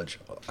Electoral College.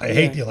 I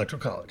hate the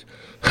Electoral College.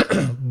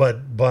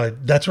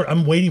 but that's where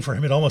I'm waiting for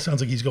him. It almost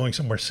sounds like he's going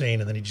somewhere sane,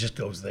 and then he just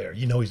goes there.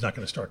 You know, he's not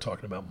going to start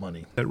talking about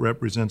money. That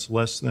represents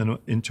less than,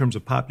 in terms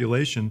of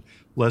population,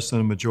 less than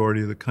a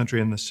majority of the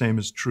country, and the same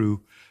is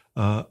true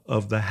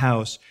of the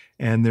House.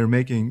 And they're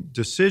making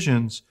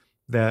decisions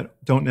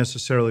that don't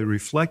necessarily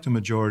reflect a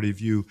majority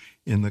view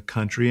in the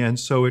country, and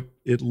so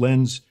it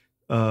lends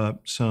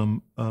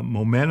some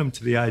momentum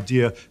to the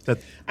idea that.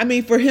 I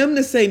mean, for him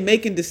to say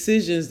making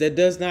decisions that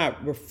does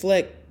not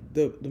reflect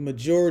the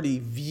majority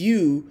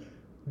view,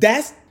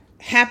 that's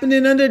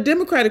happening under a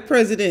Democratic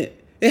president.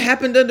 It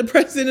happened under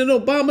President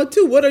Obama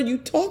too. What are you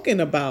talking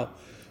about?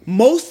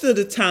 Most of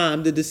the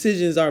time, the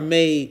decisions are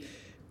made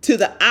to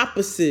the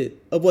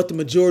opposite of what the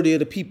majority of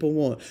the people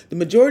want. The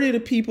majority of the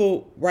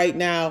people right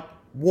now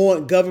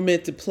want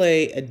government to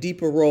play a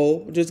deeper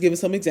role. Just giving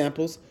some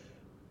examples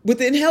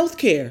within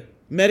healthcare,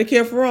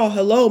 Medicare for all.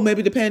 Hello,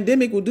 maybe the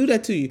pandemic will do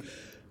that to you.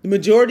 The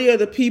majority of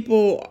the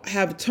people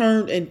have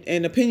turned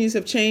and opinions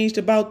have changed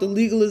about the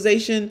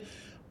legalization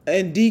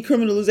and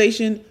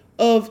decriminalization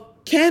of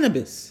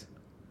cannabis.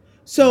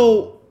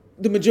 So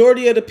the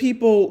majority of the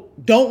people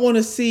don't want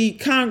to see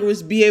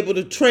Congress be able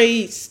to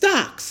trade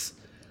stocks.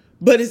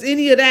 But is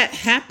any of that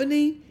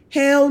happening?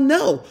 Hell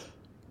no.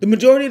 The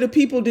majority of the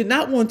people did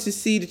not want to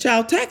see the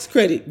child tax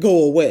credit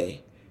go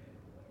away.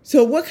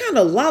 So what kind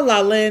of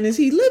la-la land is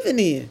he living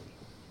in?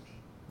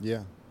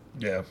 Yeah.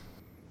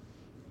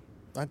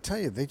 I tell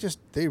you,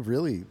 they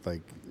really,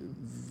 like,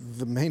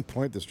 the main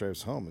point this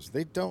drives home is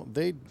they don't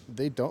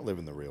live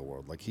in the real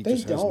world. Like, he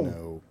just has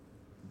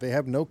they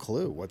have no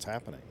clue what's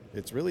happening.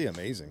 It's really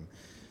amazing.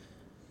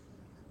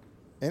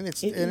 And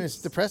it's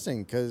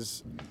depressing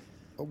because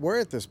we're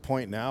at this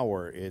point now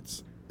where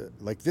it's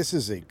like, this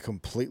is a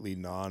completely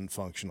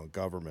non-functional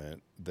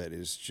government that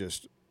is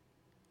just,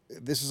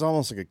 this is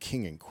almost like a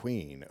king and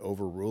queen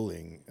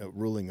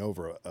ruling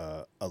over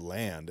a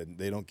land, and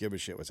they don't give a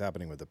shit what's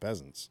happening with the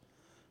peasants.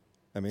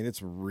 I mean,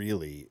 it's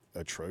really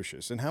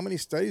atrocious. And how many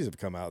studies have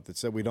come out that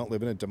said we don't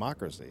live in a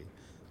democracy?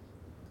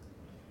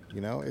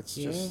 You know, it's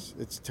just,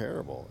 it's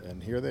terrible.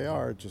 And here they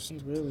are just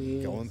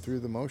going through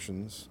the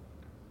motions.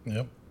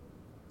 Yep.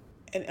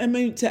 And I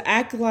mean, to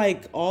act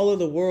like all of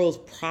the world's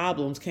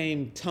problems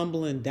came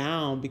tumbling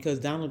down because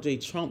Donald J.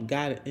 Trump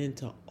got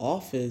into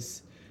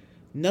office,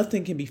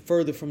 nothing can be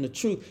further from the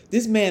truth.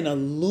 This man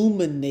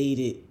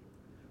illuminated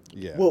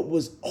what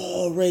was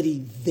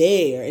already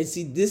there. And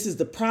see, this is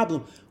the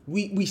problem.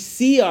 We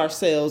see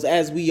ourselves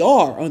as we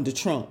are under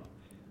Trump.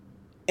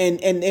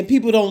 And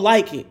people don't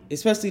like it,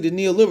 especially the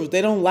neoliberals.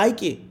 They don't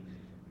like it.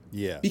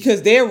 Yeah.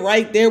 Because they're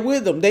right there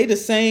with them. They the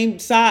same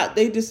side.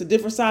 They just a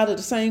different side of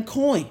the same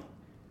coin.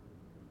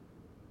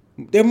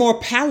 They're more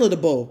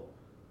palatable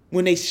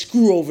when they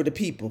screw over the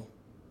people.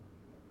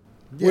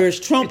 Yeah. Whereas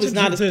Trump is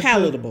not as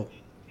palatable.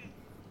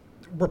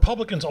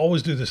 Republicans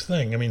always do this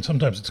thing. I mean,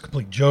 sometimes it's a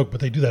complete joke,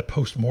 but they do that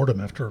post-mortem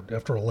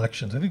after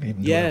elections. I think they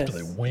even do it after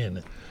they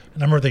win.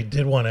 And I remember they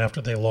did one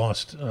after they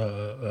lost to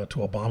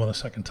Obama the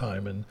second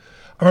time. And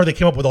I remember they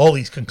came up with all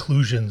these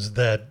conclusions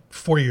that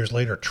 4 years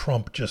later,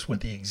 Trump just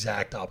went the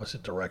exact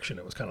opposite direction.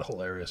 It was kind of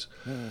hilarious.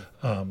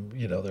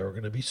 You know, they were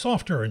going to be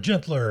softer and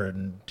gentler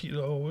and, you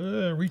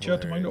know, reach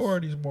out to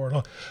minorities more and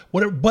all.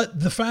 Whatever.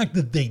 But the fact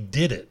that they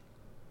did it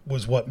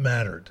was what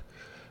mattered.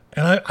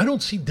 And I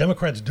don't see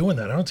Democrats doing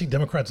that. I don't see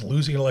Democrats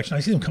losing an election.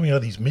 I see them coming out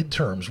of these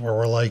midterms where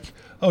we're like,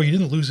 oh, you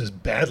didn't lose as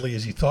badly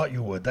as you thought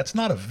you would. That's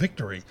not a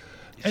victory.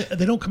 And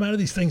they don't come out of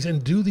these things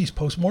and do these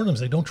postmortems.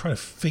 They don't try to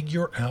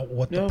figure out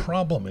what the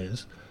problem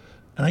is.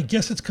 And I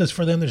guess it's because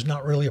for them there's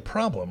not really a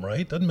problem,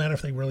 right? Doesn't matter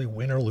if they really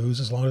win or lose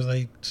as long as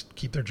they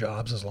keep their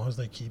jobs, as long as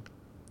they keep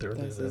the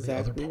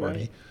other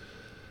party.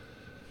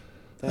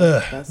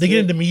 Right. They get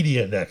into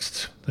media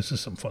next. This is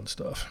some fun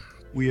stuff.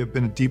 We have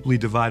been a deeply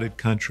divided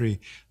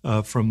country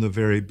from the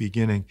very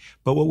beginning.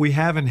 But what we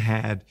haven't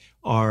had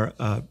are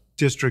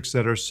districts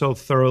that are so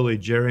thoroughly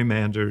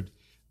gerrymandered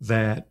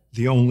that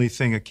the only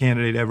thing a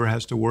candidate ever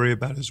has to worry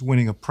about is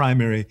winning a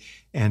primary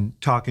and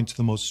talking to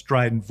the most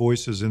strident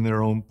voices in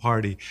their own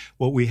party.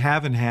 What we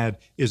haven't had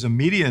is a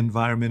media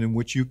environment in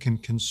which you can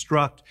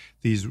construct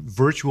these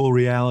virtual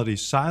reality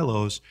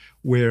silos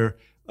where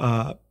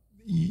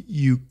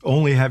you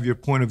only have your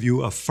point of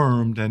view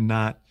affirmed and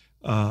not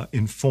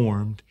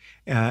informed,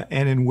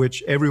 and in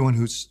which everyone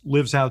who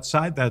lives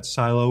outside that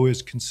silo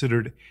is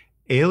considered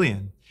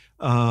alien.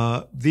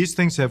 These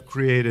things have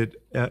created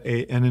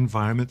an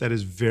environment that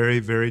is very,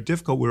 very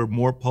difficult. We're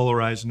more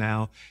polarized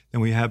now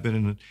than we have been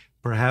in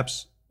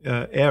perhaps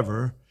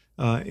ever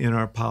in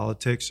our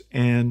politics.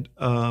 And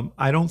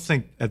I don't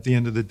think at the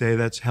end of the day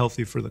that's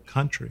healthy for the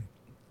country.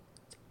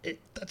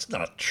 That's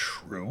not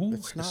true.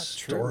 It's not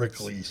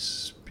historically true.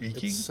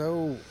 speaking. It's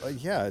so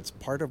yeah, it's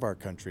part of our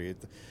country.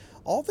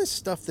 All this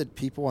stuff that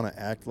people want to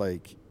act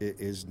like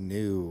is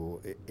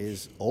new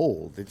is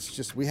old. It's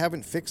just we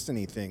haven't fixed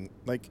anything.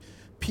 Like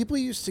people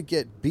used to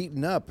get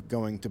beaten up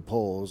going to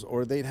polls,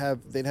 or they'd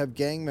have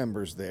gang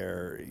members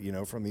there,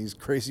 from these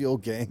crazy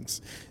old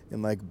gangs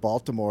in like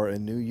Baltimore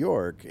and New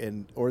York,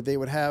 or they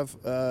would have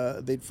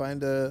they'd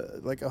find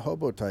a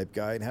hobo type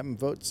guy and have him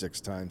vote 6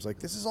 times. Like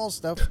this is all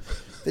stuff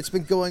that's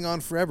been going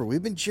on forever.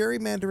 We've been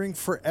gerrymandering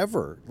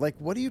forever. Like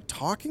what are you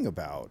talking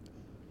about?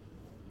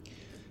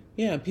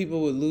 Yeah,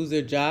 people would lose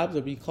their jobs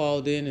or be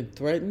called in and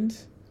threatened.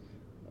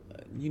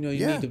 You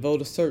need to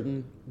vote a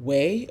certain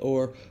way,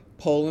 or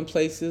polling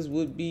places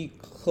would be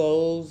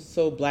closed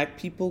so black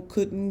people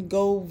couldn't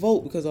go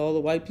vote because all the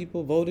white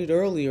people voted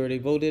early or they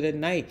voted at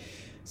night.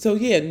 So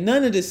yeah,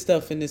 none of this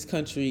stuff in this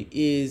country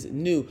is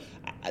new.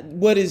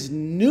 What is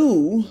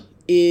new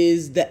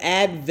is the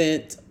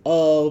advent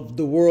of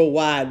the World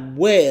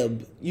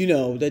Web,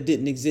 that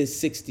didn't exist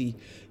 60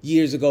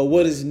 years ago.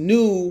 What is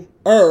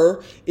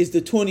newer is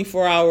the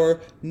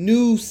 24-hour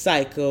news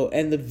cycle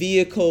and the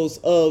vehicles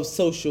of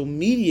social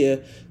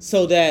media,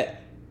 so that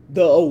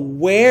the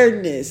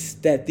awareness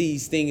that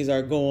these things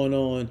are going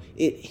on,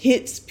 it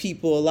hits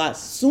people a lot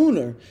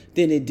sooner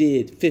than it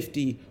did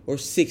 50 or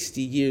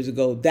 60 years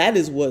ago. That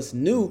is what's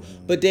new.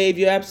 But Dave,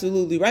 you're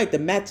absolutely right. The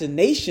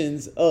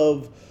machinations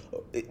of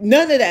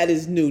none of that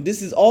is new.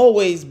 This has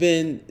always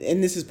been,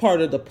 and this is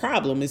part of the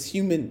problem.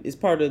 It's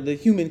part of the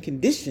human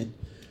condition.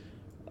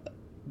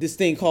 This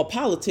thing called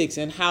politics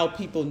and how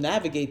people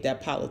navigate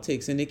that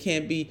politics. And it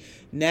can be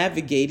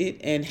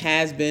navigated and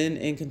has been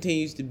and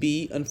continues to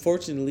be,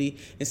 unfortunately,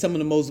 in some of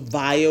the most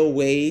vile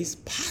ways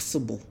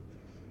possible.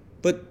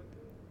 But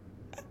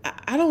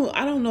I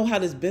don't know how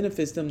this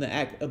benefits them to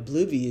act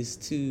oblivious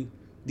to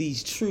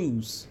these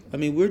truths. I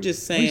mean, we're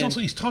just saying. Well,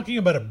 he's talking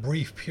about a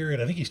brief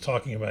period. I think he's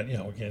talking about,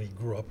 again, he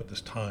grew up at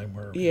this time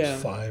where he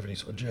was 5 and he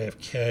saw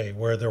JFK,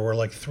 where there were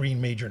like 3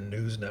 major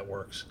news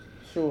networks.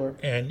 Sure.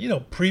 And,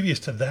 previous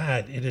to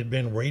that, it had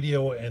been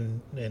radio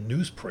and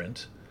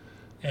newsprint.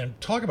 And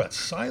talk about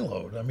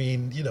siloed. I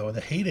mean, in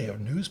the heyday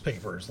of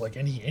newspapers, like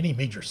any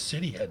major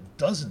city had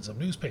dozens of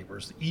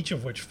newspapers, each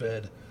of which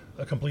fed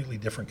a completely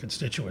different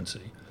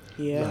constituency.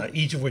 Yeah.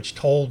 Each of which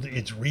told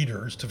its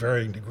readers to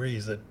varying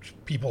degrees that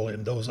people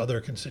in those other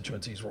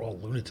constituencies were all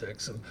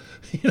lunatics and,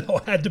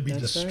 had to be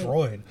destroyed.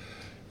 Right. And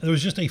there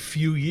was just a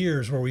few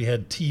years where we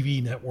had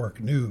TV network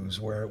news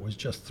where it was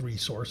just 3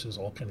 sources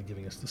all kind of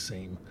giving us the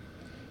same.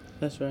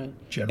 That's right.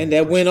 And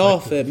that went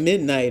off at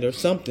midnight or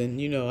something.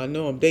 I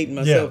know I'm dating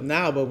myself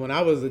now, but when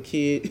I was a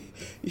kid,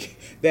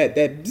 that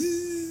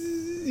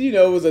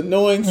was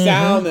annoying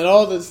sound, and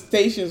all the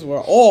stations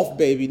were off,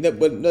 baby. But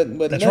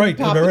that's right.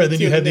 Remember,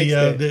 then you had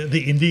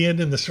the Indian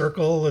in the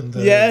circle, and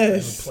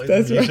yes, play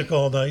the music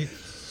all night.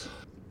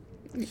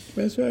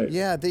 That's right.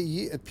 Yeah,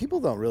 people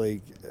don't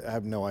really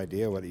have no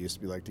idea what it used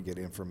to be like to get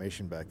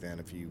information back then.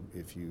 If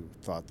you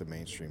thought the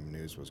mainstream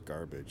news was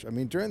garbage, I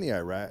mean, during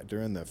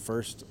the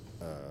first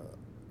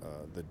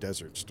the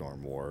Desert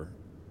Storm War,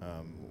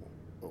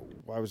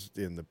 I was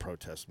in the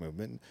protest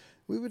movement.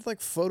 We would like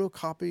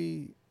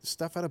photocopy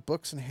stuff out of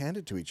books and hand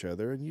it to each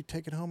other, and you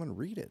take it home and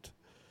read it.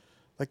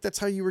 Like that's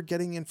how you were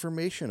getting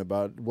information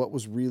about what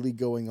was really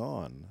going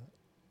on.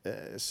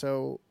 It's.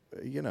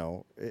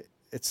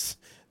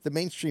 The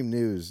mainstream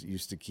news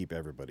used to keep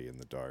everybody in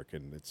the dark,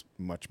 and it's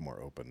much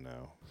more open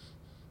now.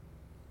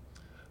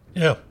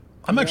 Yeah.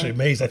 I'm actually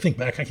amazed. I think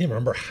back, I can't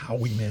remember how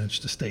we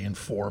managed to stay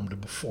informed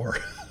before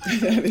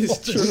that is all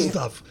true. This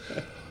stuff.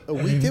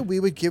 We did. We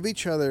would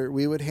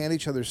hand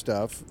each other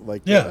stuff.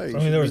 Like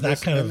there was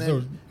that kind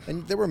of.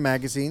 And there were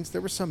magazines.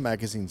 There were some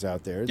magazines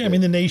out there. Yeah,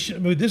 The Nation. I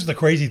mean, this is the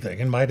crazy thing.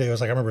 In my day,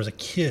 I remember as a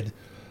kid,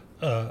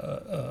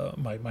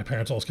 my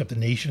parents always kept The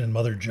Nation and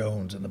Mother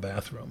Jones in the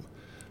bathroom.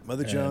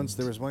 Mother Jones,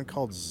 there was one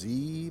called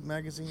Z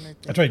magazine, I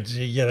think. That's right.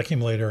 Yeah, that came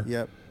later.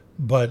 Yep.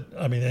 But,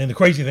 I mean, and the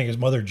crazy thing is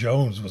Mother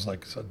Jones was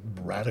like a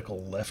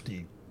radical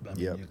lefty. I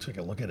mean, you take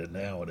a look at it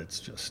now, and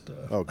it's just...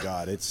 oh,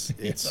 God. It's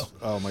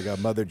oh, my God,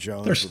 Mother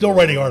Jones. They're still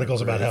writing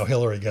articles about how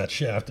Hillary got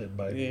shafted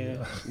by...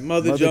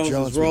 Mother Jones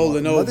was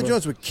rolling over. Mother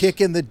Jones would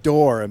kick in the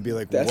door and be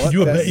like, what?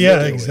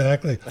 Yeah,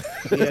 exactly.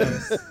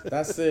 Yes,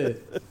 that's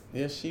it.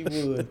 Yes, she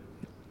would.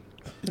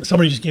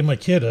 Somebody just gave my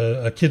kid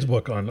a kid's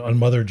book on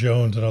Mother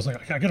Jones, and I was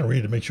like, I got to read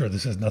it to make sure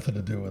this has nothing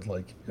to do with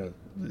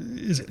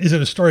is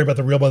it a story about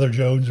the real Mother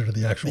Jones or did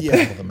the actual people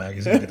of the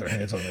magazine get their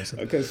hands on this?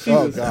 Because she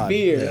was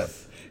fierce. Yeah.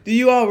 Do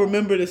you all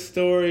remember the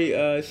story?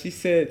 She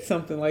said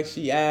something like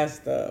she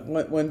asked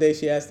one day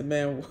she asked the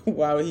man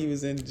why he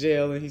was in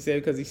jail, and he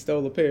said because he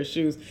stole a pair of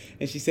shoes,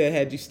 and she said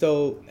had you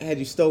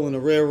stolen a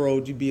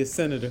railroad, you'd be a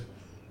senator.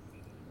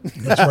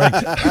 That's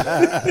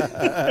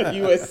right.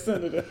 U.S.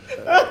 senator.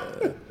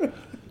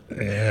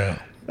 Yeah.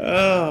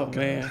 Oh,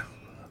 man.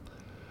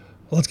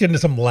 Well, let's get into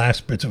some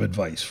last bits of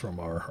advice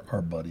from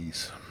our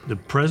buddies. The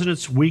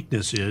president's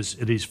weakness is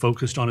that he's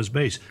focused on his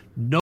base.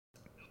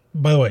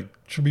 By the way,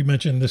 should be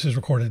mentioned, this is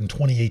recorded in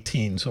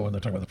 2018, so when they're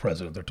talking about the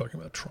president, they're talking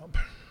about Trump.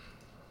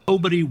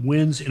 Nobody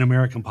wins in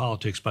American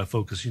politics by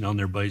focusing on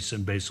their base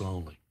and base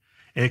only,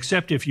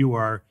 except if you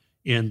are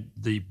in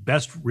the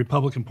best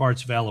Republican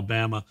parts of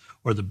Alabama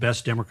or the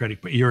best Democratic.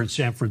 You're in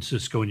San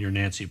Francisco and you're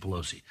Nancy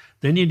Pelosi.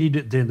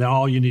 Then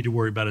all you need to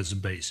worry about is the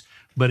base.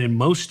 But in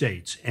most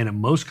states and in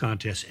most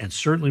contests, and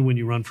certainly when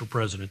you run for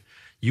president,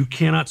 you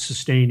cannot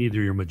sustain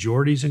either your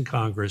majorities in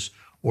Congress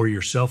or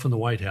yourself in the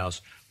White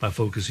House by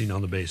focusing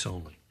on the base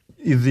only.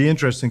 The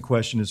interesting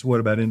question is, what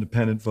about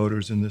independent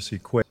voters in this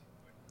equation?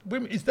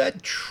 Is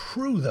that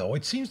true, though?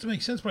 It seems to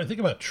make sense when I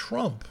think about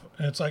Trump.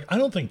 And it's like, I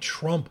don't think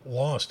Trump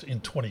lost in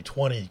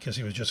 2020 because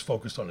he was just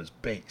focused on his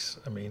base.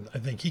 I mean, I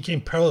think he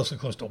came perilously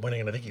close to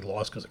winning, and I think he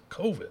lost because of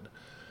COVID.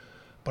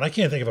 But I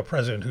can't think of a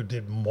president who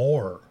did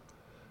more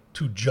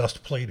to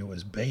just play to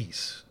his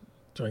base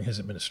during his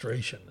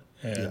administration.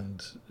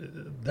 And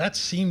that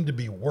seemed to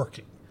be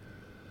working.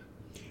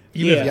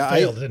 Even if it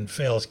failed, it didn't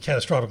fail as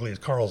catastrophically as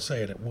Carl's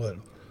saying it would.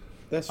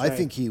 That's right. I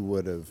think he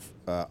would have.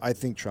 I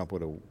think Trump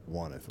would have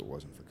won if it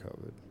wasn't for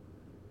COVID.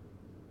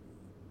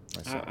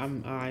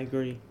 I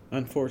agree.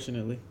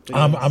 Unfortunately,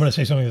 I'm going to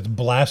say something that's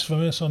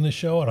blasphemous on this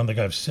show. I don't think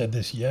I've said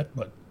this yet,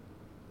 but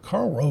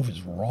Karl Rove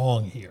is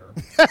wrong here.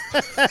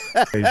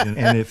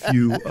 And if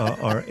you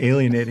are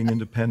alienating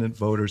independent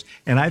voters,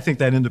 and I think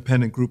that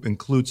independent group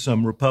includes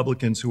some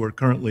Republicans who are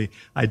currently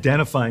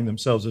identifying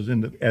themselves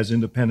as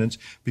independents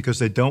because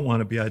they don't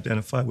want to be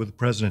identified with the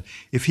president.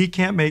 If he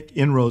can't make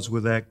inroads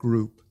with that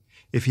group,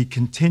 if he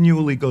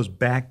continually goes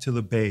back to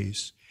the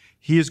base,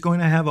 he is going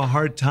to have a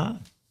hard time.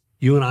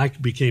 You and I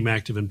became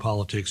active in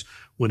politics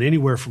when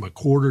anywhere from a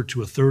quarter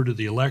to a third of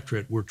the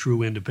electorate were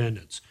true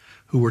independents,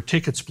 who were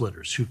ticket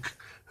splitters,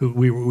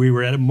 we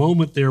were at a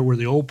moment there where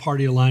the old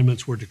party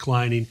alignments were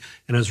declining,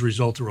 and as a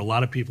result, there were a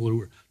lot of people who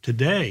were.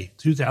 Today,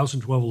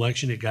 2012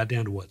 election, it got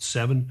down to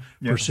 7%.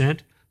 Yeah.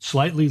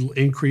 Slightly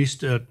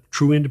increased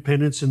true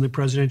independence in the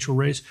presidential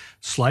race,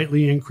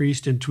 slightly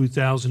increased in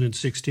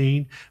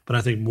 2016, but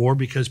I think more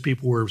because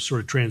people were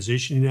sort of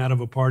transitioning out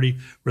of a party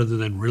rather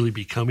than really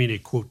becoming a,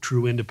 quote,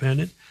 true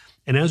independent.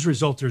 And as a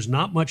result, there's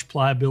not much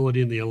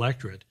pliability in the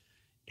electorate.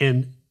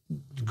 And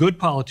good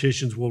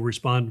politicians will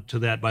respond to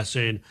that by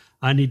saying,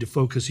 I need to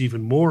focus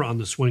even more on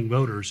the swing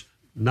voters.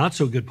 Not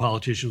so good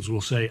politicians will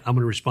say, I'm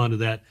going to respond to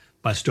that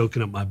by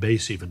stoking up my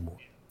base even more.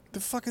 The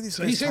fuck are these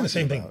so guys he's saying the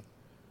same about? thing.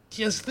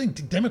 Yes, the thing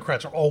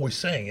Democrats are always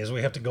saying is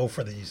we have to go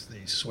for these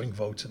swing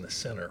votes in the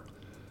center.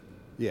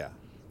 Yeah.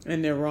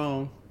 And they're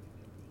wrong.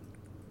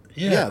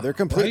 Yeah, they're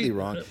completely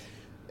wrong.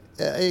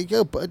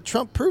 But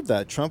Trump proved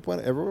that. Trump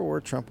went everywhere where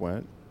Trump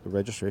went. The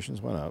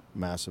registrations went up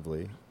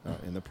massively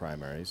in the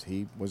primaries.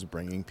 He was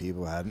bringing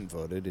people who hadn't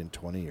voted in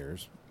 20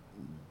 years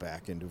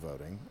back into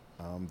voting.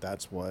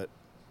 That's what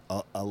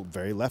a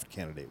very left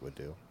candidate would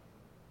do.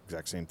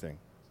 Exact same thing.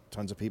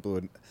 Tons of people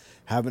who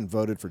haven't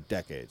voted for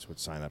decades would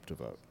sign up to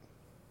vote.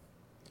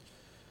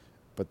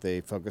 But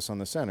they focus on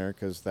the center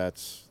because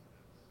that's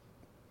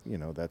where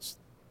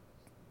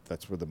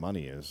the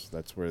money is.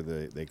 That's where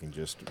they can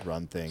just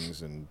run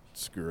things and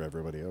screw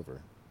everybody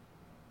over.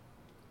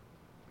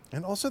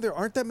 And also, there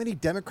aren't that many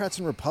Democrats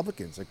and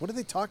Republicans. Like, what are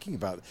they talking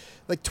about?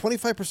 Like,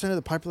 25% of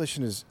the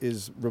population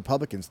is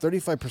Republicans.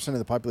 35% of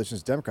the population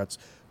is Democrats.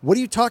 What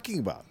are you talking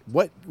about?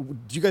 What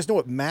do you guys know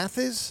what math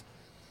is?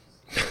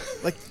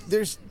 Like,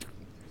 there's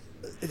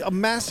a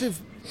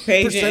massive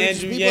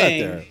percentage of people out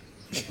there.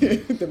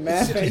 The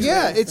math.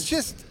 It's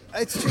just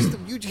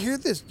you hear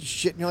this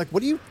shit and you're like,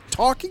 what are you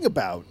talking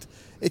about?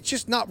 It's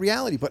just not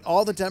reality. But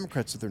all the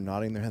Democrats, if they're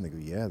nodding their head, they go,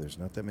 yeah, there's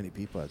not that many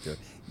people out there.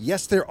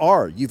 Yes, there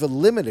are. You've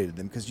eliminated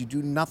them because you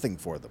do nothing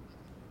for them.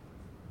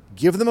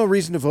 Give them a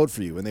reason to vote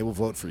for you, and they will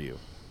vote for you.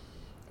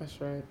 That's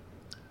right.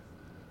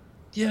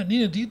 Yeah,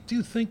 Nina, do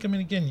you think? I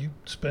mean, again,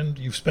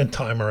 you've spent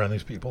time around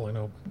these people. I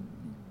know,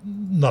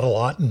 not a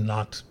lot, and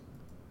not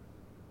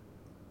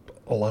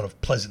a lot of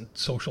pleasant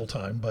social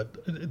time.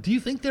 But do you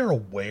think they're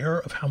aware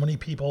of how many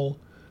people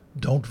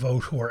don't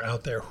vote who are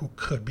out there who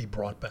could be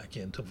brought back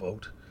in to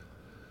vote?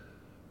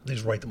 They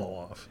just write them all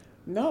off.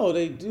 No,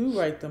 they do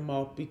write them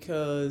off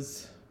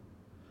because,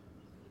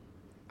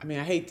 I mean,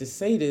 I hate to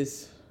say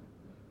this,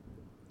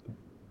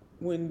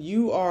 when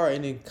you are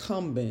an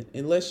incumbent,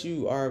 unless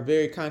you are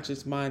very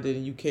conscious-minded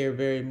and you care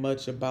very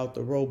much about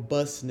the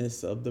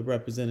robustness of the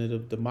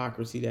representative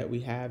democracy that we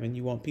have and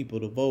you want people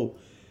to vote,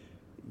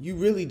 you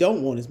really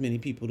don't want as many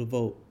people to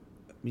vote.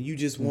 I mean, you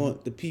just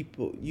want the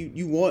people,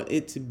 you want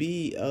it to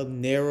be a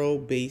narrow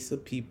base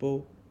of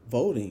people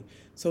voting.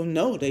 So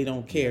no, they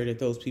don't care that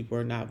those people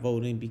are not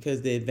voting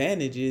because the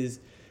advantage is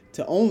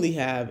to only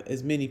have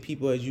as many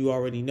people as you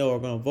already know are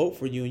going to vote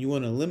for you, and you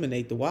want to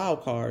eliminate the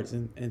wild cards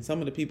and some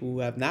of the people who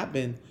have not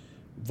been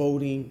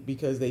voting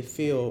because they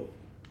feel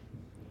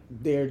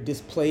they're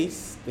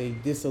displaced, they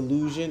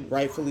disillusioned,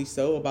 rightfully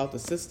so, about the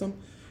system.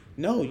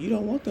 No, you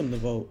don't want them to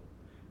vote.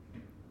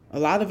 A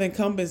lot of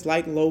incumbents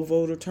like low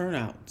voter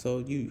turnout. So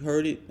you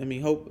heard it. I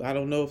mean, I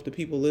don't know if the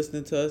people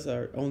listening to us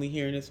are only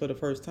hearing this for the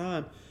first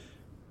time,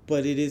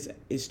 but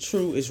it's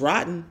true. It's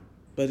rotten,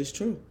 but it's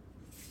true.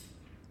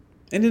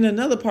 And then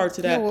another part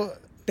to that,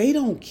 they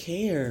don't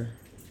care.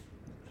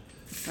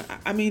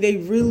 I mean, they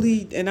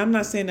really, and I'm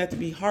not saying that to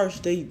be harsh,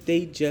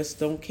 they just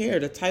don't care.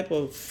 The type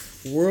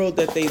of world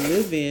that they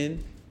live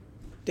in,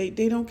 they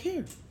don't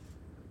care.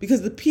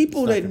 Because the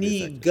people that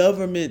need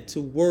government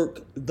to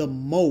work the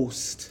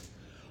most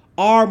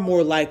are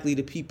more likely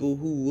the people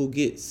who will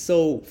get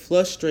so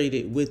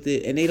frustrated with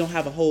it and they don't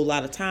have a whole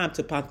lot of time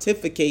to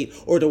pontificate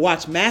or to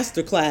watch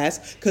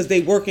masterclass because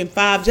they working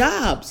 5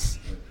 jobs.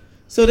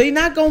 So they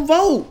not going to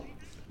vote.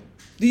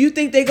 Do you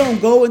think they're going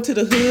to go into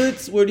the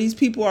hoods where these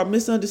people are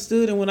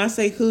misunderstood? And when I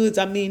say hoods,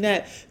 I mean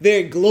that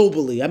very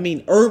globally. I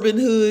mean urban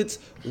hoods,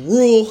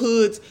 rural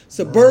hoods,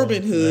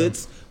 suburban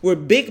hoods, where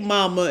Big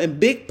Mama and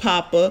Big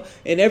Papa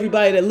and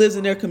everybody that lives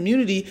in their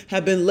community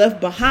have been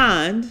left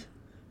behind.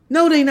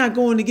 No, they're not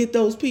going to get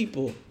those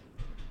people.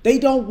 They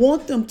don't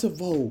want them to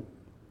vote.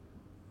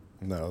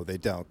 No, they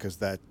don't, because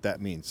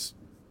that means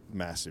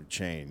massive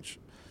change.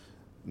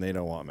 And they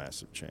don't want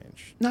massive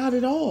change. Not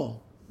at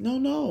all.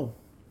 No,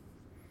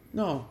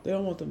 they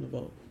don't want them to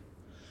vote.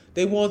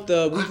 They want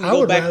the we can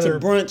go back to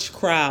brunch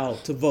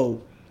crowd to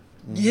vote.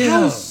 Yeah.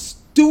 How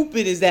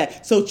stupid is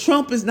that? So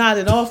Trump is not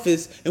in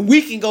office and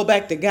we can go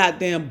back to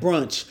goddamn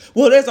brunch.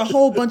 Well, there's a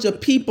whole bunch of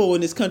people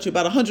in this country,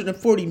 about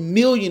 140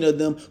 million of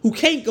them, who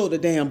can't go to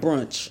damn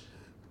brunch.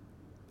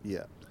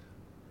 Yeah.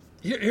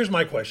 Here's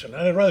my question.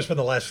 I'd rather spend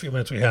the last few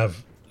minutes we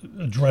have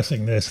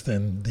addressing this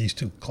than these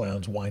two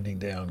clowns winding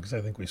down, because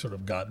I think we've sort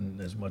of gotten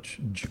as much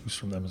juice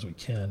from them as we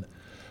can.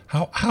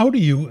 How do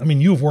you, I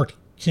mean, you've worked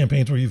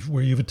campaigns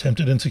where you've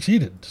attempted and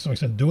succeeded to some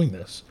extent doing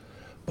this,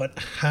 but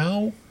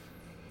how,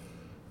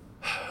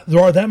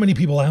 there are that many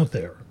people out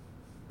there.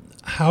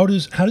 How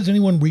does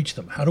anyone reach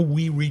them? How do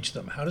we reach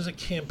them? How does a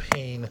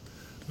campaign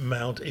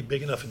mount a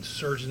big enough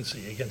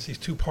insurgency against these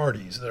two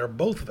parties that are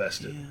both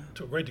vested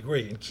to a great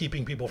degree in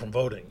keeping people from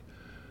voting?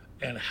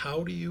 And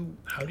how do you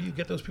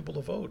get those people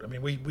to vote? I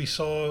mean, we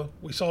saw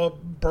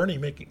Bernie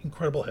make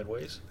incredible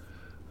headways.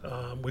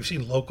 We've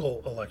seen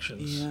local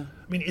elections. Yeah.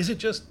 I mean, is it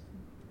just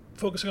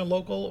focusing on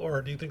local,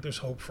 or do you think there's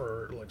hope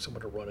for like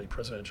someone to run a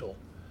presidential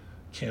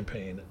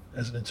campaign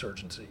as an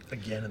insurgency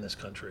again in this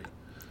country?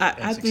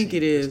 I think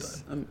it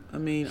is. I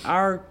mean,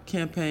 our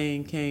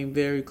campaign came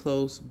very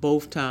close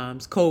both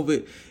times.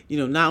 COVID,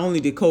 not only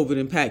did COVID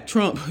impact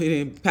Trump, it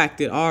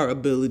impacted our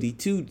ability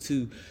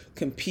to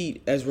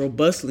compete as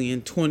robustly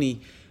in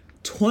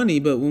 2020.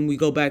 But when we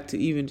go back to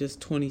even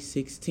just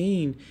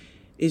 2016,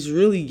 it's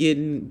really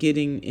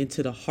getting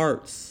into the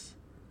hearts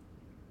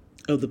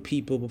of the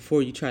people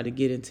before you try to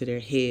get into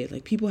their head.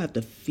 Like, people have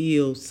to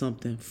feel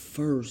something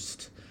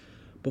first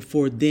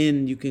before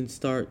then you can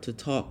start to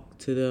talk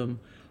to them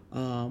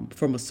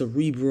from a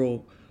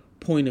cerebral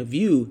point of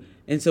view.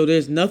 And so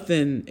there's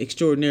nothing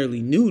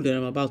extraordinarily new that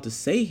I'm about to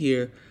say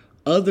here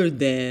other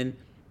than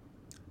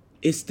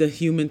it's the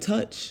human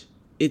touch.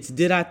 It's,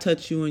 did I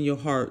touch you in your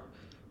heart?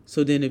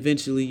 So then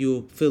eventually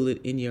you'll feel it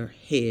in your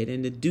head.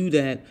 And to do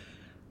that,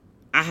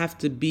 I have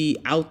to be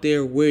out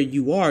there where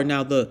you are.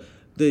 Now the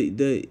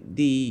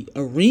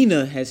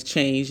arena has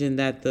changed in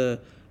that the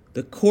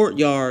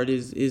courtyard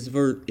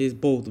is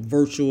both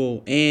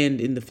virtual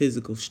and in the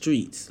physical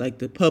streets, like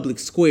the public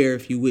square,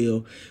 if you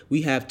will.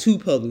 We have two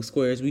public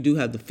squares. We do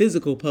have the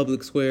physical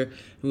public square,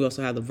 and we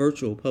also have the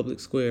virtual public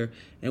square.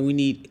 And we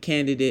need a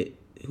candidate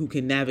who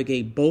can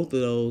navigate both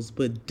of those.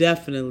 But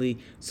definitely,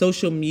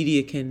 social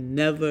media can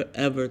never,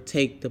 ever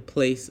take the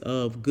place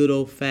of good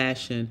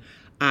old-fashioned,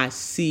 I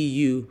see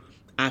you,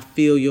 I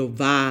feel your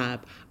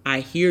vibe,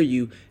 I hear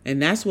you.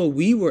 And that's what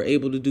we were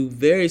able to do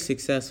very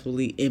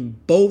successfully in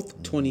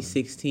both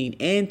 2016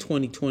 and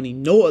 2020.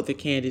 No other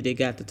candidate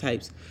got the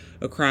types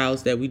of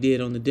crowds that we did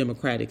on the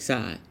Democratic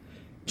side.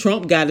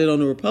 Trump got it on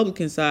the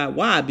Republican side.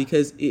 Why?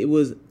 Because it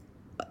was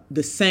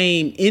the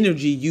same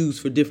energy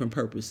used for different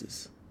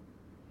purposes.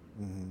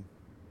 Mm-hmm.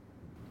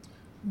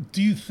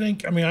 Do you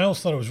think, I mean, I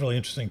also thought it was really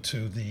interesting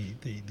too,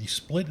 the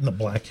split in the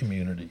black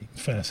community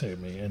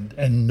fascinated me,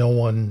 and no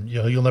one,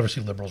 you'll never see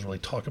liberals really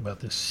talk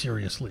about this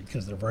seriously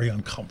because they're very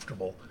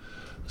uncomfortable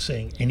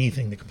saying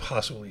anything that could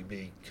possibly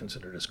be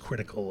considered as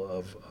critical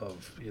of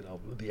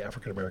the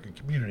African American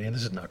community. And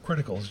this is not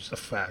critical, it's just a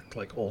fact,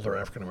 like older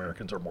African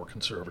Americans are more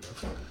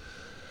conservative.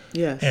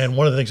 Yes. And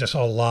one of the things I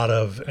saw a lot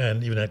of,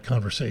 and even had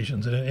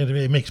conversations, and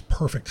it makes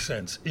perfect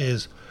sense,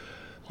 is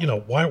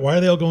why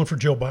are they all going for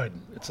Joe Biden?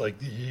 It's like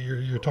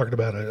you're talking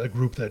about a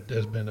group that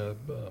has been a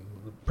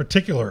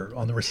particular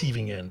on the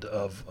receiving end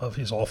of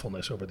his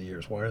awfulness over the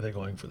years. Why are they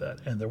going for that?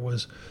 And there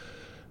was,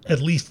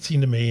 at least it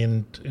seemed to me,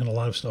 in a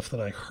lot of stuff that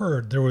I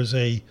heard, there was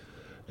at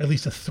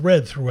least a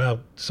thread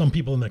throughout some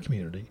people in that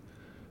community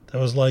that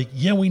was like,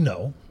 yeah, we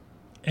know.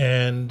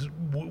 And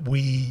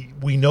we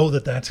know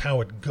that that's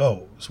how it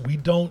goes. We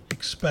don't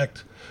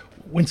expect,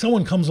 when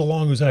someone comes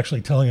along who's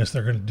actually telling us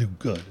they're going to do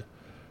good,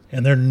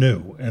 and they're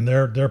new, and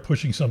they're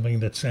pushing something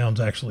that sounds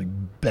actually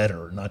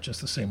better, not just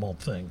the same old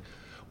thing,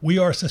 we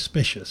are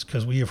suspicious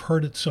because we have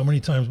heard it so many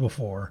times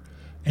before,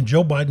 and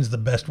Joe Biden's the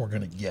best we're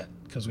going to get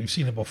because we've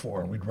seen it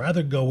before, and we'd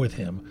rather go with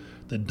him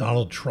than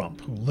Donald Trump,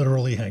 who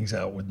literally hangs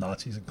out with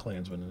Nazis and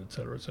Klansmen, and et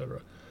cetera, et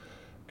cetera.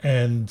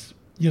 And,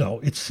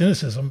 it's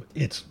cynicism.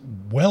 It's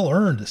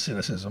well-earned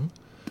cynicism,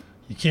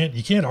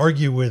 You can't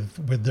argue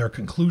with their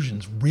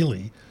conclusions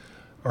really,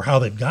 or how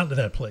they've gotten to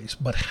that place.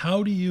 But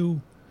how do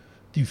you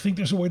think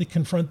there's a way to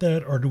confront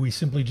that, or do we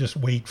simply just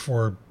wait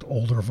for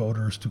older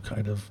voters to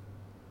kind of,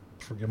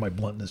 forgive my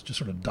bluntness, just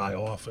sort of die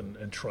off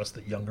and trust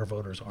that younger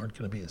voters aren't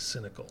going to be as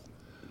cynical?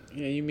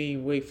 Yeah, you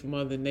mean wait for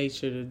Mother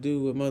Nature to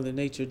do what Mother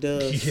Nature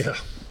does? Yeah.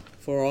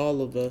 For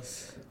all of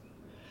us.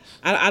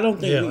 I don't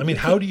think. Yeah, I mean,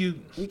 how do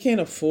you? We can't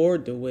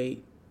afford to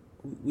wait.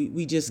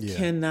 We just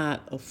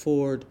cannot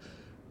afford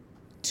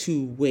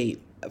to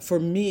wait. For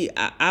me,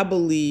 I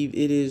believe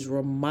it is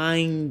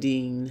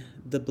reminding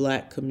the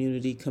Black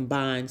community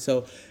combined.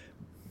 So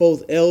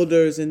both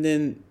elders and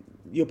then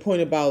your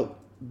point about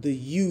the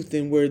youth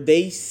and where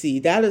they see.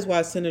 That is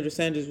why Senator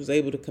Sanders was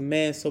able to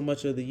command so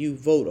much of the youth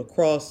vote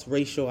across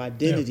racial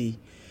identity,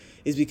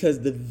 is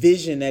because the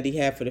vision that he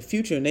had for the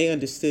future, and they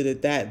understood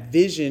that that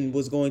vision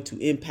was going to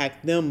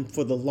impact them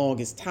for the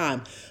longest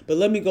time. But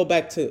let me go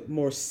back to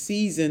more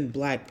seasoned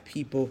Black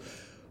people.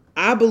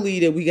 I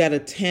believe that we got to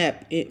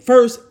tap in.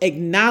 First,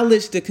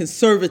 acknowledge the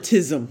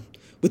conservatism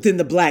within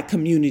the Black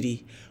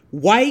community.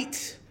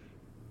 White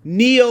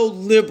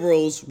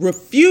neoliberals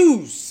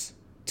refuse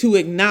to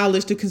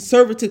acknowledge the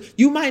conservative.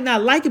 You might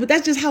not like it, but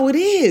that's just how it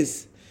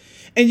is.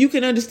 And you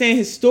can understand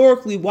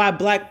historically why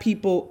Black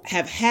people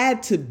have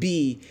had to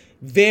be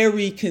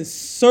very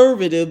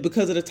conservative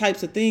because of the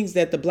types of things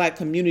that the Black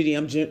community,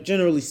 I'm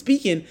generally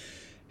speaking,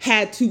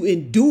 had to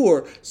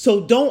endure.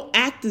 So don't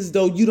act as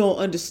though you don't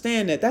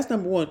understand that. That's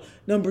number one.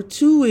 Number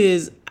two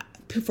is,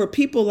 for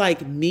people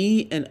like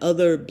me and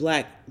other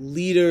Black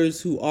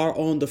leaders who are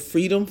on the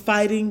freedom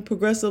fighting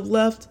progressive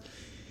left,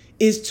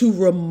 is to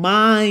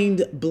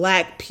remind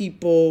Black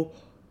people,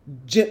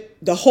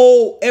 the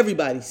whole,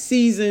 everybody,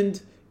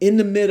 seasoned, in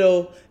the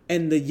middle,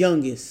 and the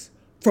youngest,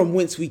 from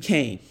whence we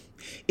came.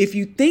 If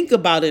you think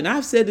about it, and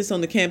I've said this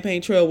on the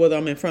campaign trail, whether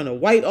I'm in front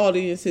of white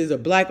audiences or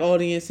Black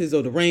audiences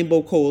or the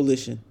Rainbow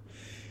Coalition,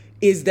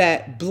 is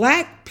that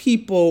Black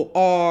people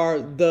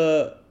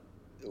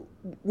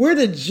we're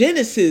the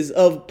genesis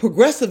of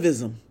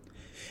progressivism.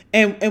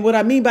 And what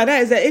I mean by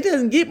that is that it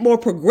doesn't get more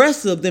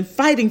progressive than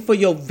fighting for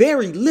your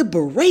very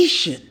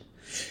liberation.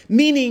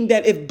 Meaning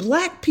that if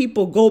Black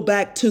people go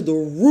back to the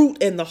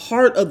root and the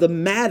heart of the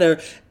matter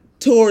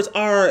towards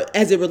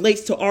as it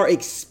relates to our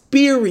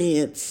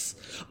experience,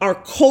 our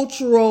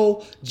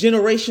cultural,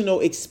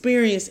 generational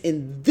experience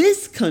in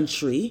this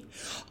country,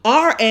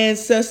 our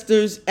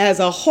ancestors as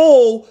a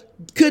whole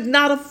could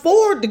not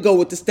afford to go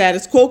with the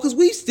status quo because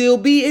we'd still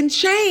be in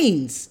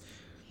chains.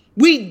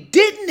 We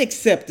didn't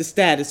accept the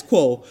status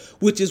quo,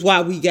 which is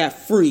why we got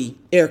free,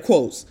 air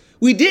quotes.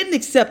 We didn't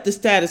accept the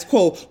status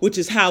quo, which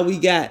is how we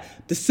got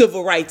the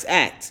Civil Rights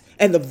Act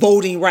and the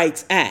Voting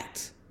Rights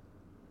Act.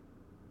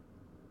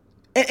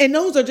 And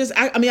those are just,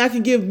 I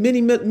can give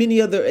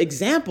many other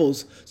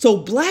examples. So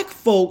Black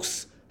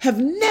folks have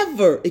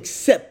never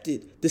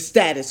accepted the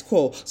status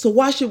quo. So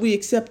why should we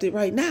accept it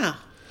right now?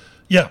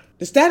 Yeah.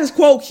 The status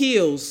quo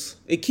kills.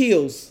 It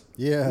kills.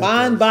 Yeah.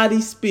 Mind,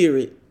 body,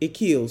 spirit. It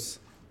kills.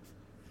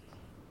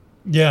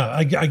 Yeah,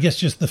 I guess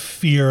just the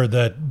fear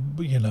that,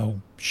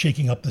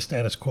 shaking up the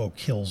status quo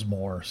kills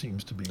more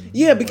seems to be.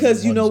 Yeah,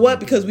 because you know what?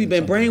 Because we've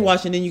been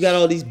brainwashing, and you got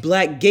all these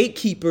Black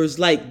gatekeepers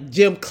like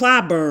Jim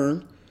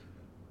Clyburn.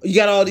 You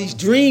got all these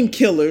dream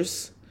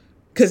killers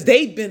because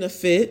they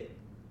benefit,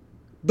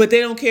 but they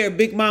don't care if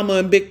Big Mama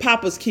and Big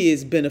Papa's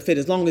kids benefit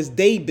as long as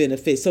they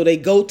benefit. So they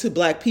go to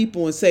Black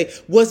people and say,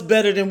 what's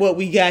better than what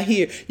we got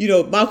here?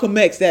 Malcolm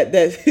X,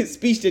 that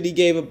speech that he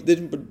gave, the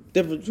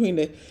difference between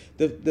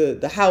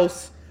the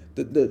house,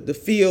 the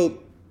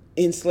field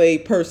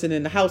enslaved person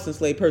and the house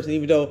enslaved person,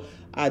 even though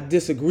I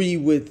disagree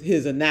with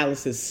his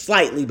analysis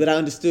slightly, but I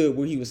understood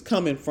where he was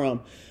coming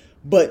from.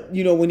 But,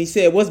 when he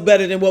said, what's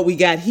better than what we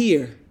got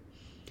here?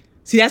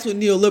 See, that's what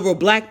neoliberal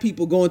Black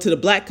people go into the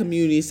Black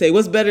community and say,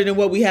 what's better than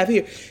what we have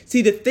here?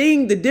 See, the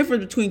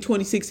difference between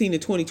 2016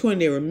 and 2020,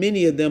 there were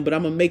many of them, but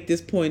I'm going to make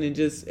this point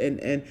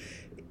and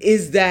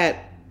is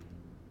that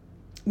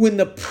when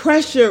the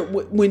pressure,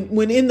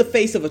 when in the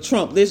face of a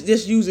Trump, let's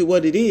just use it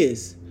what it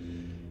is.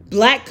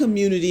 Black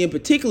community in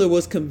particular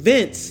was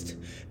convinced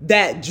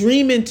that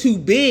dreaming too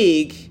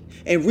big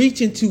and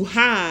reaching too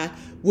high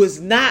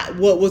was not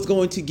what was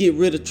going to get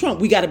rid of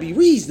Trump. We got to be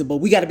reasonable.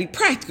 We got to be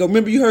practical.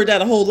 Remember, you heard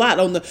that a whole lot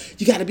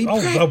you got to be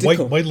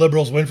practical. White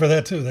liberals win for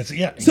that too.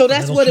 So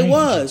that's what it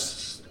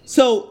was.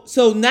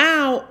 So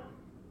now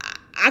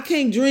I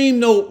can't dream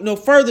no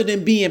further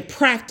than being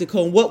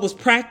practical. And what was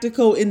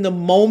practical in the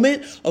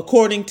moment,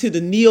 according to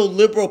the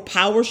neoliberal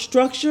power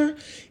structure,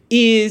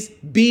 is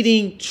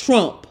beating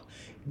Trump.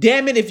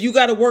 Damn it, if you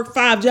got to work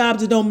 5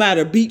 jobs, it don't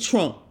matter. Beat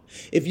Trump.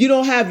 If you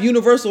don't have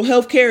universal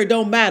health care, it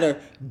don't matter.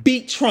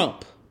 Beat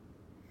Trump.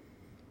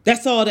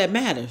 That's all that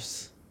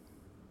matters.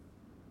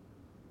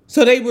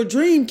 So they were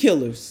dream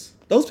killers.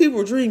 Those people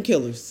were dream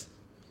killers.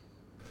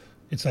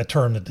 It's that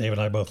term that Dave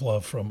and I both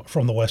love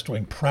from the West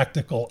Wing,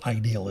 practical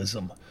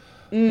idealism.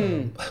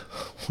 The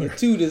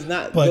two does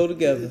not go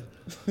together.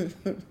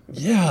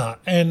 Yeah,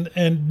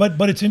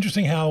 but it's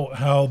interesting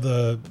how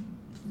the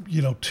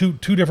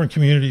two different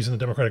communities in the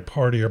Democratic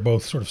Party are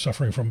both sort of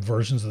suffering from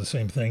versions of the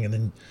same thing, and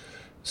then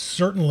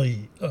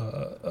certainly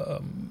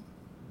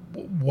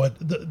what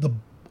the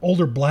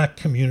older black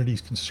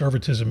community's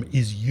conservatism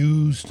is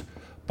used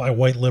by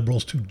white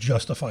liberals to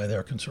justify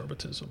their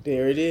conservatism.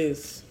 There it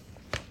is.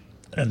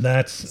 And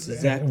that's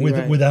exactly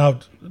right.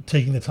 Without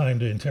taking the time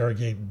to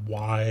interrogate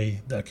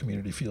why that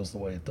community feels the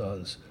way it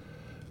does.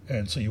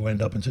 And so you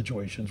end up in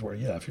situations where,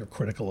 if you're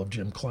critical of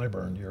Jim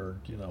Clyburn,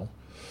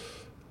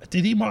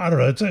 did he? I don't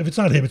know. If it's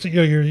not him, it's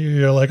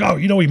you're like, oh,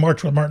 he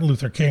marched with Martin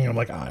Luther King. I'm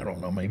like, I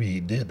don't know, maybe he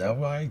did. That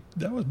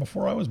was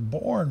before I was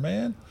born,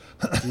 man.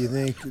 Do you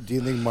think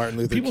Martin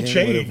Luther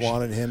King would have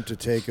wanted him to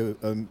take a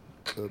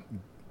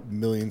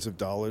millions of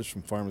dollars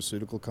from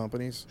pharmaceutical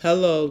companies?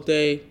 Hello,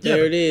 Dave.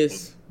 There it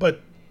is.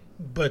 But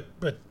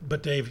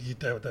Dave,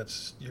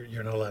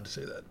 you're not allowed to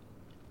say that.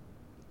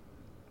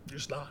 You're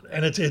just not.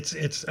 And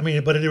it's. I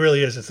mean, but it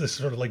really is. It's this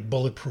sort of like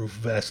bulletproof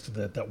vest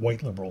that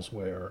white liberals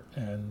wear,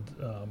 and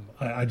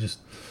I just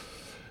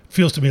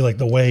feels to me like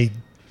the way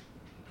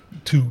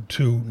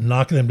to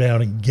knock them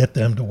down and get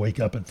them to wake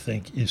up and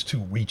think is to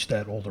reach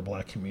that older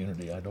black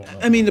community. I don't know.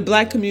 I mean, the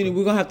black community,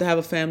 we're going to have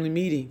a family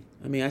meeting.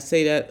 I mean, I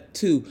say that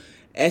too.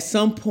 At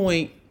some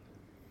point,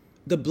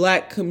 the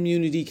black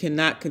community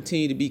cannot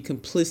continue to be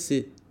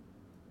complicit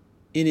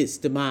in its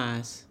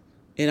demise,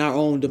 in our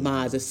own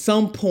demise. At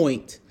some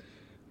point,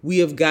 we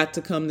have got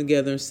to come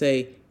together and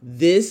say,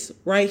 this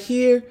right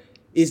here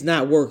is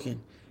not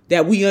working.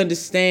 That we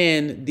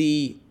understand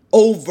the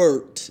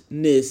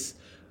overtness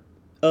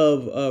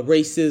of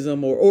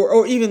racism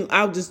or even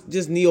I'll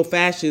just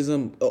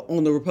neo-fascism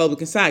on the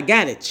Republican side.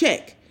 Got it,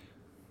 check.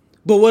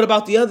 But what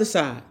about the other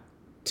side?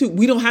 Too,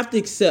 we don't have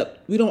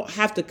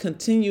to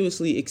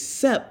continuously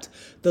accept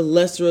the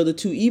lesser of the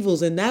two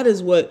evils. And that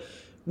is what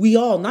we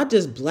all, not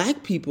just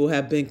black people,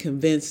 have been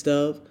convinced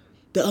of.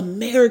 The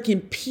American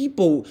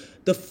people,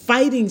 the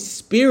fighting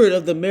spirit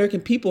of the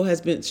American people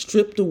has been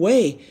stripped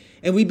away.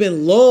 And we've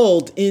been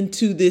lulled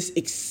into this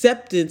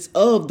acceptance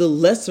of the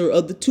lesser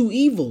of the two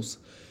evils.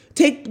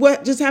 Take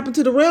what just happened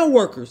to the rail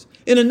workers.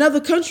 In another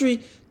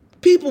country,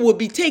 people would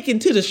be taken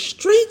to the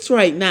streets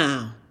right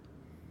now.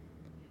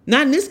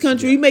 Not in this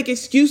country. We make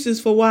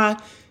excuses for why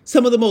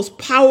some of the most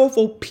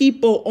powerful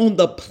people on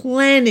the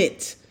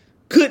planet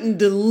couldn't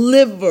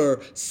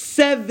deliver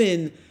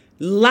 7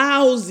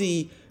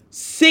 lousy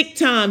sick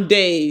time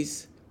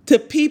days to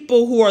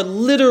people who are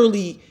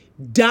literally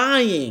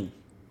dying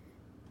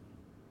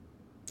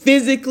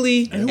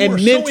physically and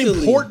mentally. So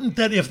important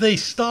that if they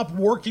stop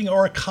working,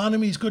 our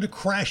economy is going to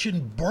crash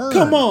and burn.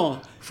 Come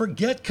on.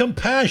 Forget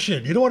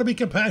compassion. You don't want to be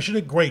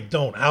compassionate? Great,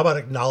 don't. How about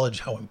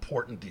acknowledge how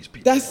important these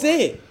people are? That's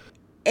it.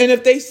 And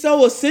if they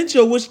so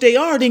essential, which they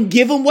are, then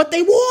give them what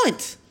they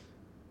want.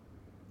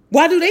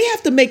 Why do they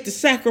have to make the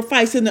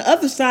sacrifice and the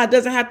other side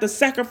doesn't have to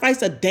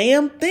sacrifice a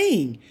damn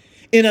thing?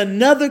 In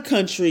another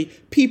country,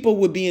 people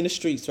would be in the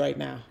streets right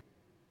now.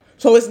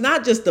 So it's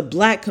not just the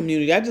black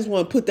community. I just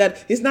want to put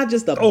that. It's not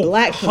just the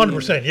black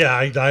community. 100%. Yeah,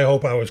 I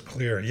hope I was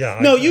clear. Yeah.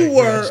 No, you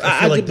were.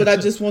 But I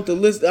just want to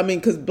list. I mean,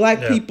 because black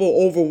people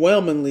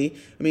overwhelmingly,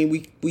 I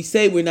mean, we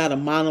say we're not a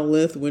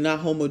monolith. We're not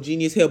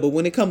homogeneous here. But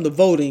when it comes to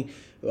voting,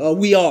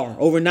 we are.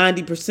 Over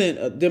 90%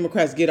 of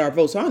Democrats get our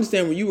votes. So I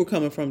understand where you were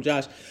coming from,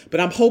 Josh. But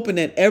I'm hoping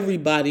that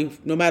everybody,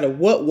 no matter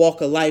what walk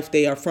of life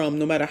they are from,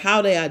 no matter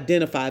how they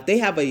identify, if they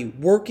have a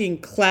working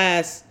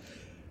class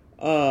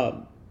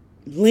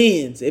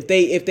lens, if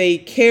they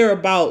care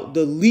about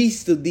the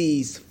least of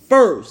these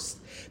first,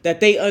 that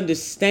they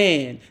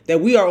understand that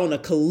we are on a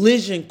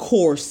collision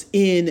course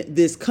in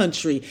this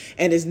country.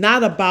 And it's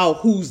not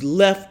about who's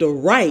left or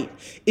right.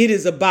 It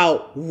is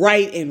about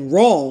right and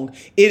wrong.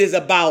 It is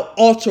about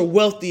ultra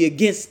wealthy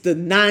against the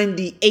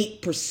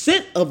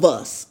 98% of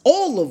us,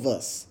 all of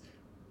us.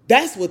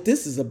 That's what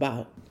this is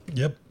about.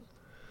 Yep.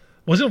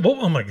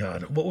 Oh my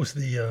God. What was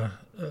the,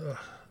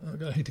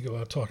 I hate to go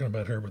out talking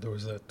about her, but there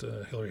was that,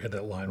 Hillary had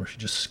that line where she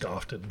just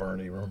scoffed at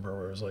Bernie. Remember,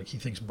 where it was like, he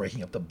thinks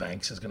breaking up the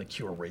banks is going to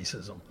cure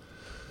racism.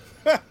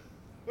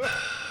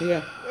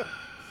 Yeah.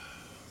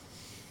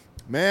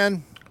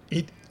 Man,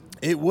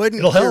 it wouldn't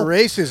It'll cure help.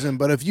 racism,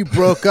 but if you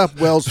broke up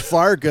Wells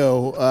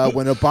Fargo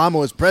when Obama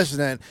was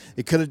president,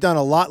 it could have done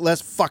a lot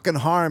less fucking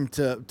harm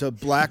to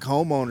black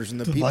homeowners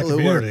and the people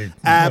who were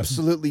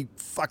absolutely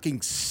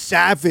fucking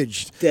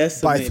savaged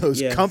by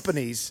those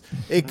companies.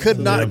 It could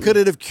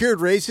it have cured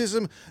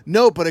racism?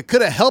 No, but it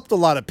could have helped a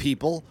lot of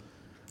people.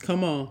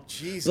 Come on.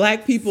 Jesus.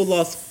 Black people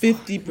lost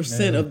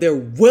 50% of their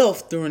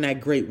wealth during that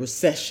Great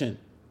Recession.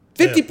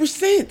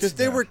 50%. Because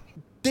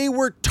they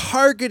were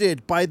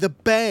targeted by the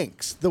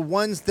banks, the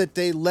ones that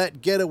they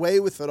let get away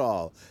with it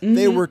all. Mm-hmm.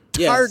 They were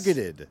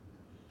targeted. Yes.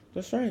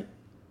 That's right.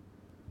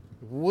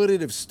 Would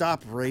it have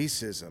stopped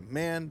racism?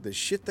 Man, the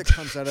shit that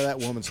comes out of that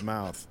woman's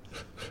mouth.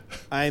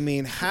 I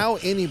mean, how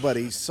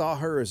anybody saw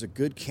her as a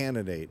good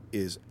candidate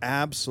is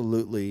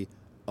absolutely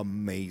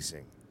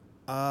amazing.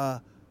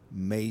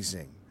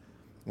 Amazing.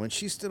 When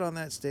she stood on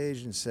that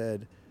stage and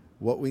said,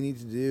 what we need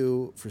to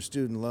do for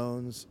student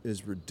loans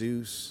is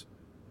reduce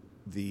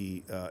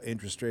the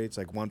interest rates,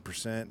 like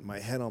 1%, my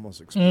head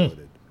almost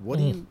exploded. What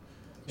do you?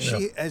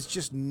 She has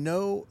just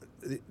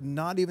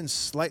not even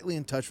slightly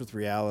in touch with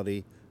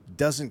reality,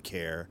 doesn't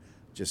care,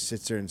 just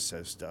sits there and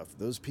says stuff.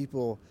 Those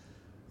people,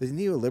 the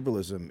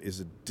neoliberalism is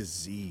a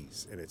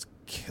disease, and it's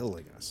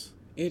killing us.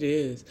 It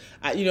is.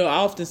 I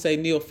often say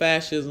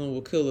neo-fascism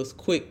will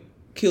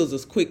kills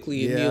us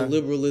quickly, and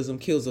neoliberalism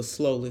kills us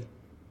slowly.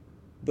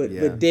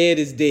 But dead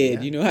is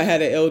dead. Yeah. I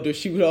had an elder.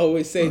 She would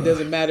always say, it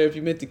doesn't matter if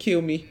you meant to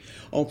kill me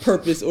on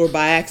purpose or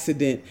by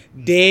accident.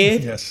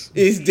 Dead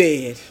is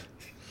dead.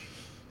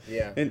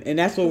 Yeah. And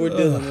that's what we're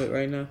dealing with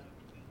right now.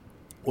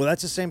 Well,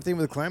 that's the same thing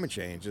with climate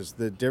change. Is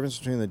the difference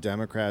between the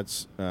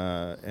Democrats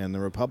and the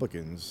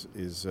Republicans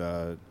is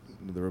the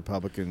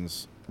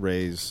Republicans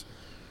raise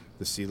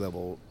the sea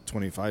level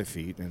 25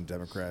 feet and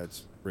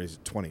Democrats raise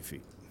it 20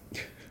 feet.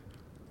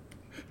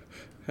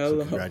 Hello.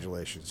 So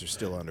congratulations, you're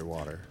still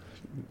underwater.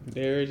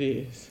 There it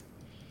is.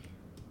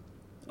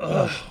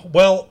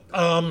 Well,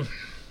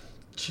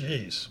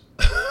 jeez.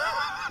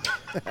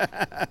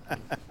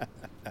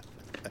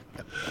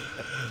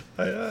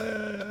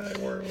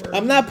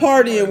 I'm not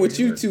partying with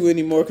you two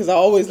anymore because I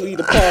always leave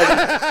the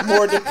party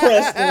more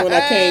depressed than when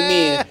I came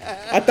in.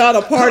 I thought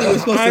a party was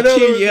supposed to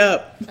cheer you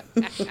up.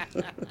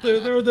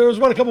 There was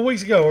one a couple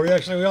weeks ago where we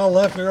all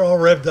left. We were all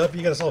revved up.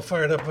 You got us all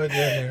fired up. But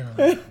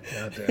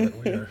God damn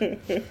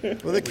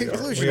it, Well, the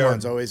conclusion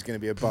one's always going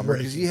to be a bummer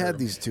because you had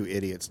these two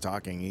idiots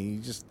talking, and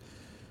you just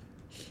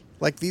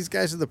like these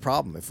guys are the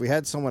problem. If we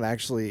had someone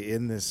actually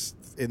in this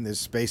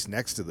space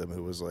next to them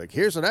who was like,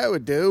 "Here's what I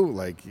would do,"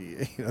 like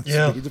it's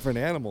a different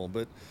animal.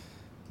 But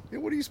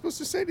what are you supposed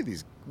to say to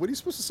these? What are you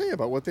supposed to say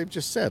about what they've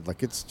just said?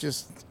 Like it's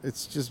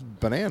just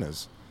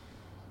bananas.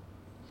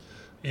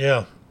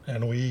 Yeah,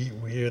 and we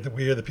are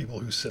the people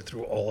who sit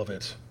through all of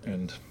it,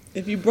 and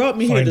if you brought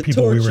me here to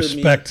torture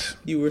me,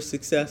 you were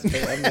successful.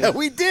 I mean,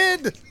 we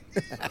did.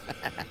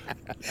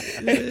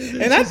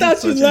 And I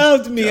thought you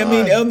loved me. I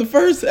mean, on the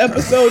first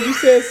episode, you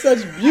said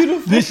such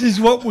beautiful. This is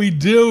what we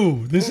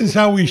do. This is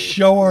how we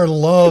show our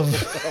love.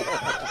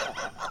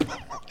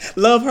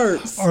 Love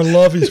hurts. Our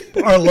love is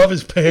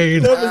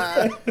pain.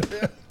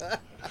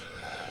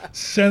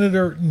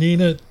 Senator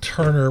Nina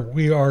Turner,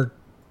 we are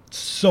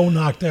so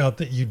knocked out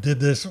that you did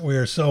this. We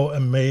are so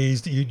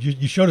amazed.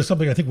 You showed us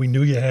something I think we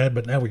knew you had,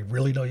 but now we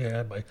really know you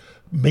had by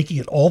making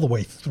it all the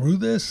way through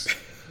this.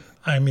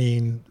 I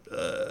mean,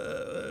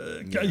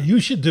 you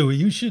should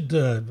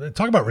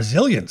talk about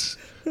resilience.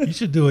 You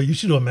should do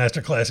a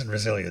master class in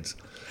resilience.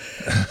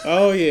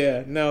 Oh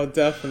yeah, no,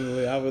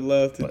 definitely. I would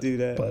love to do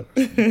that.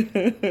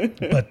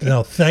 But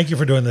no, thank you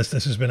for doing this.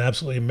 This has been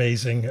absolutely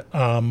amazing.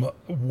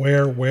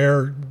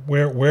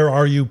 Where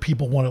are you?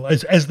 People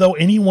want to, as though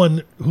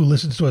anyone who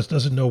listens to us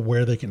doesn't know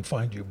where they can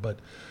find you, but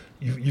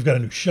you've got a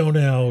new show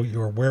now.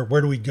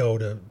 Where do we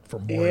go for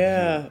more?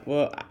 Yeah,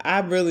 well, I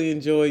really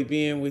enjoyed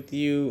being with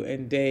you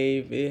and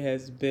Dave. It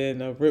has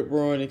been a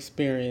rip-roaring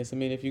experience. I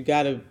mean, if you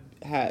got to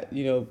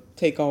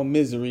take on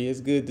misery,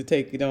 it's good to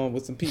take it on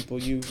with some people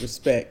you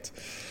respect.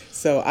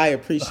 So I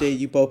appreciate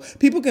you both.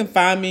 People can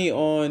find me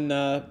on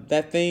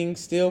that thing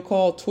still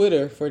called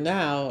Twitter for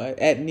now,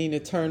 at Nina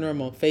Turner.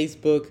 I'm on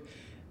Facebook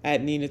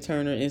at Nina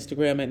Turner,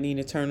 Instagram at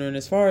Nina Turner. And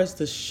as far as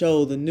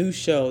the new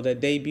show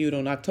that debuted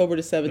on October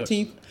the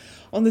 17th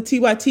on the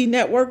TYT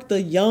Network,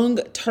 the Young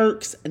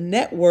Turks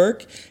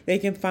Network, they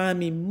can find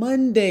me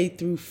Monday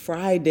through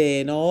Friday.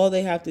 And all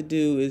they have to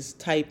do is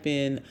type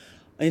into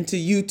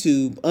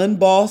YouTube,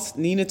 Unbossed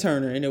Nina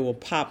Turner, and it will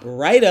pop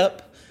right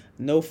up.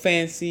 No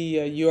fancy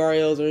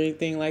URLs or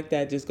anything like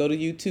that. Just go to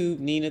YouTube,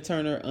 Nina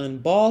Turner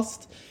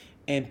Unbossed,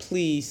 and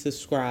please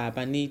subscribe.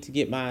 I need to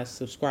get my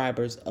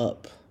subscribers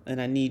up,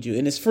 and I need you.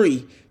 And it's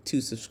free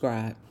to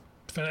subscribe.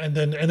 And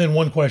then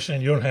one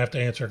question, you don't have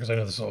to answer because I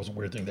know this is always a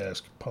weird thing to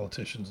ask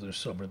politicians.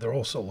 They're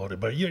all so loaded.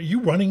 But are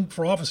you running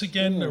for office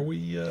again? Are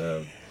we?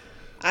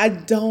 I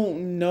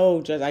don't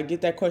know, Judge. I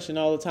get that question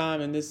all the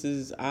time, and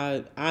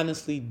I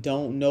honestly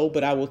don't know,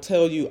 but I will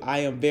tell you I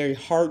am very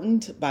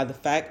heartened by the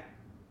fact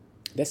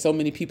that so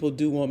many people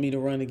do want me to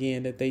run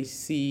again, that they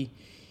see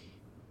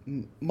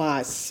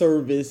my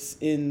service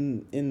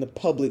in the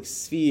public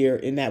sphere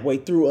in that way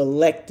through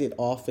elected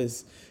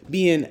office,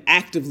 being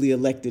actively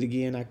elected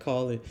again, I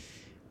call it.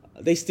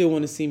 They still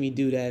want to see me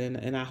do that,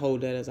 and I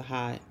hold that as a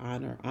high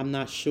honor. I'm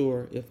not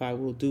sure if I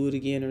will do it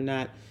again or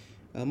not.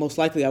 Most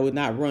likely I would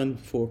not run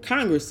for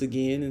Congress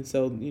again. And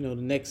so, the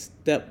next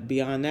step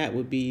beyond that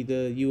would be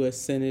the U.S.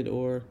 Senate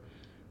or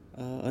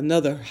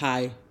another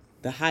highest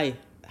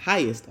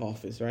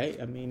office, right?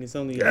 I mean, it's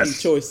only a few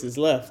choices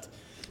left.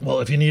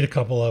 Well, if you need a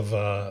couple of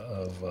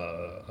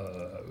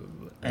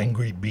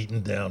angry,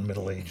 beaten down,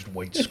 middle-aged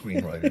white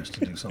screenwriters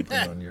to do something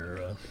on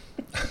your...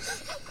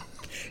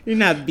 You're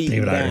not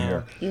beaten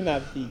down. You're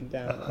not beaten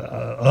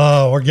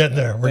down. We're getting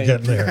there. We're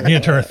getting there.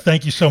 Nina Turner,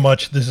 thank you so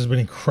much. This has been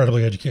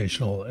incredibly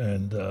educational,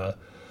 and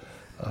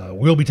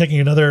we'll be taking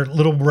another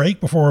little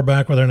break before we're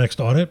back with our next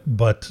audit,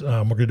 but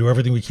we're going to do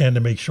everything we can to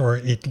make sure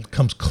it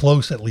comes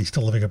close, at least, to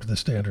living up to the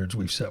standards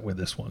we've set with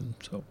this one.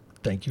 So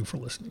thank you for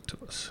listening to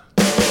us.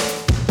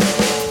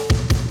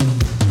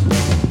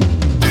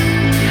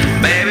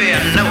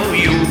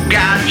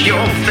 got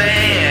your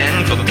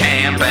thing for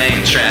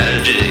campaign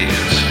strategies.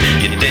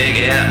 You dig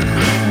it,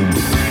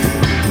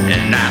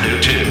 and I do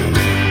too.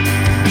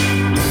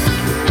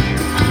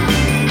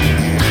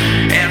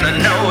 And I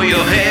know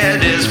your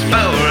head is full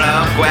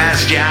of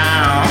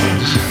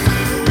questions,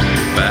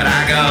 but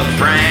I got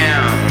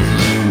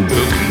friends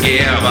who can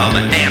give all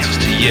the answers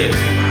to you.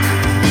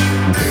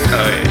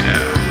 Oh yeah,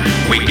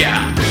 we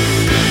got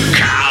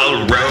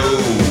Kyle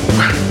Rowe,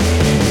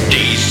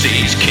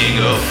 DC's king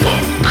of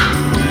funk.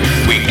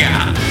 We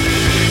got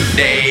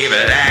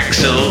David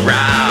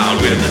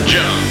Axelrod with the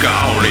junk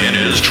all in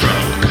his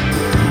trunk.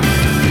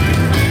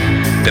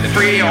 The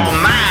free your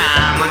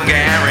mind with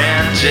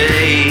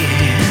guarantee,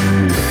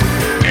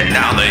 and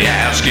all they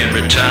ask in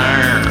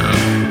return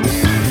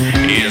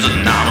is a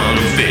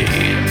nominal fee.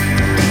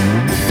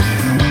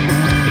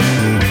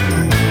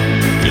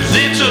 'Cause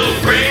it's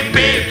a great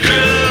big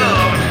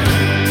club,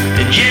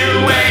 and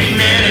you ain't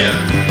in it.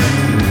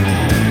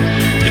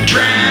 You're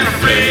trying to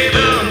play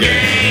the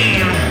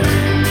game,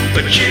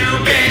 but you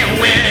can't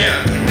win it.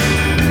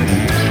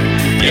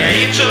 Yeah,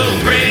 it's a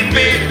great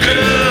big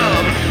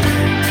club,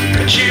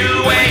 but you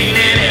ain't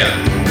in it.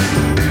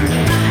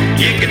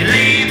 You can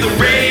lead the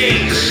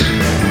race,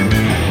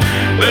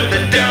 but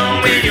that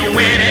don't mean you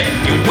win it.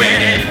 You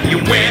win it, you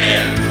win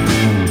it.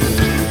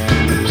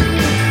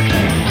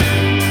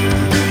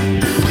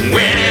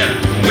 Win it,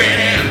 win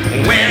it,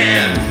 win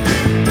it.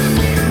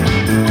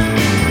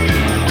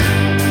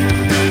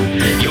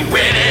 You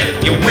win it,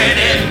 you win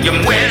it, you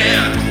win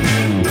it.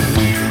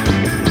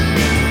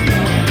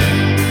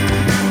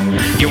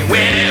 You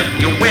win it,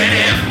 you win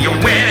it, you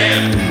win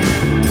it.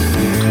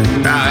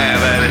 Oh yeah,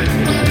 baby.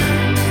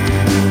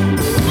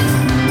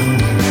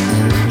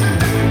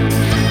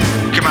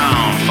 Come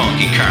on,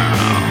 Funky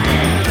Carl.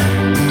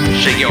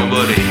 Shake your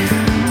booty.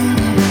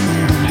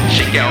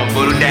 Shake your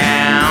booty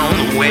down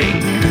the way,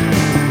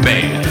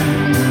 baby.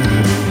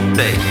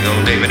 There you go,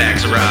 David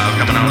Axelrod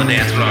coming on the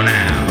dance floor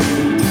now.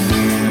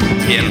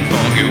 Getting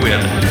funky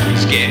with it.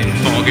 He's getting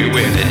funky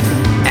with it.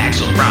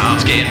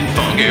 Axelrod's getting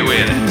funky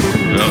with it.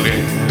 Okay.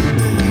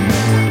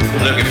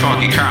 Look at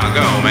Funky Carl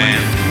go,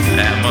 man.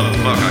 That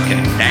motherfucker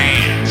can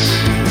dance.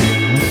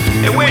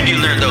 Hey, where'd you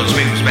learn those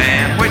moves,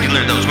 man? Where'd you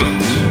learn those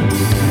moves?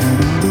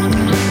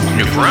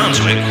 New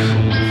Brunswick?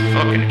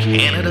 Fucking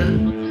Canada?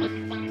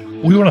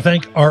 We want to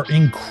thank our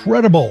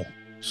incredible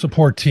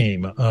support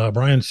team.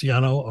 Brian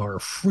Ciano, our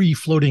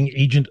free-floating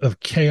agent of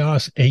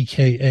chaos,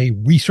 a.k.a.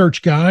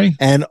 research guy.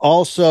 And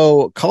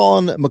also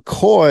Colin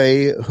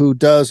McCoy, who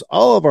does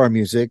all of our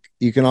music.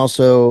 You can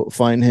also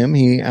find him.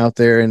 He out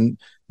there in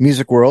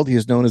music world. He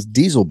is known as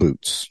Diesel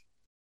Boots.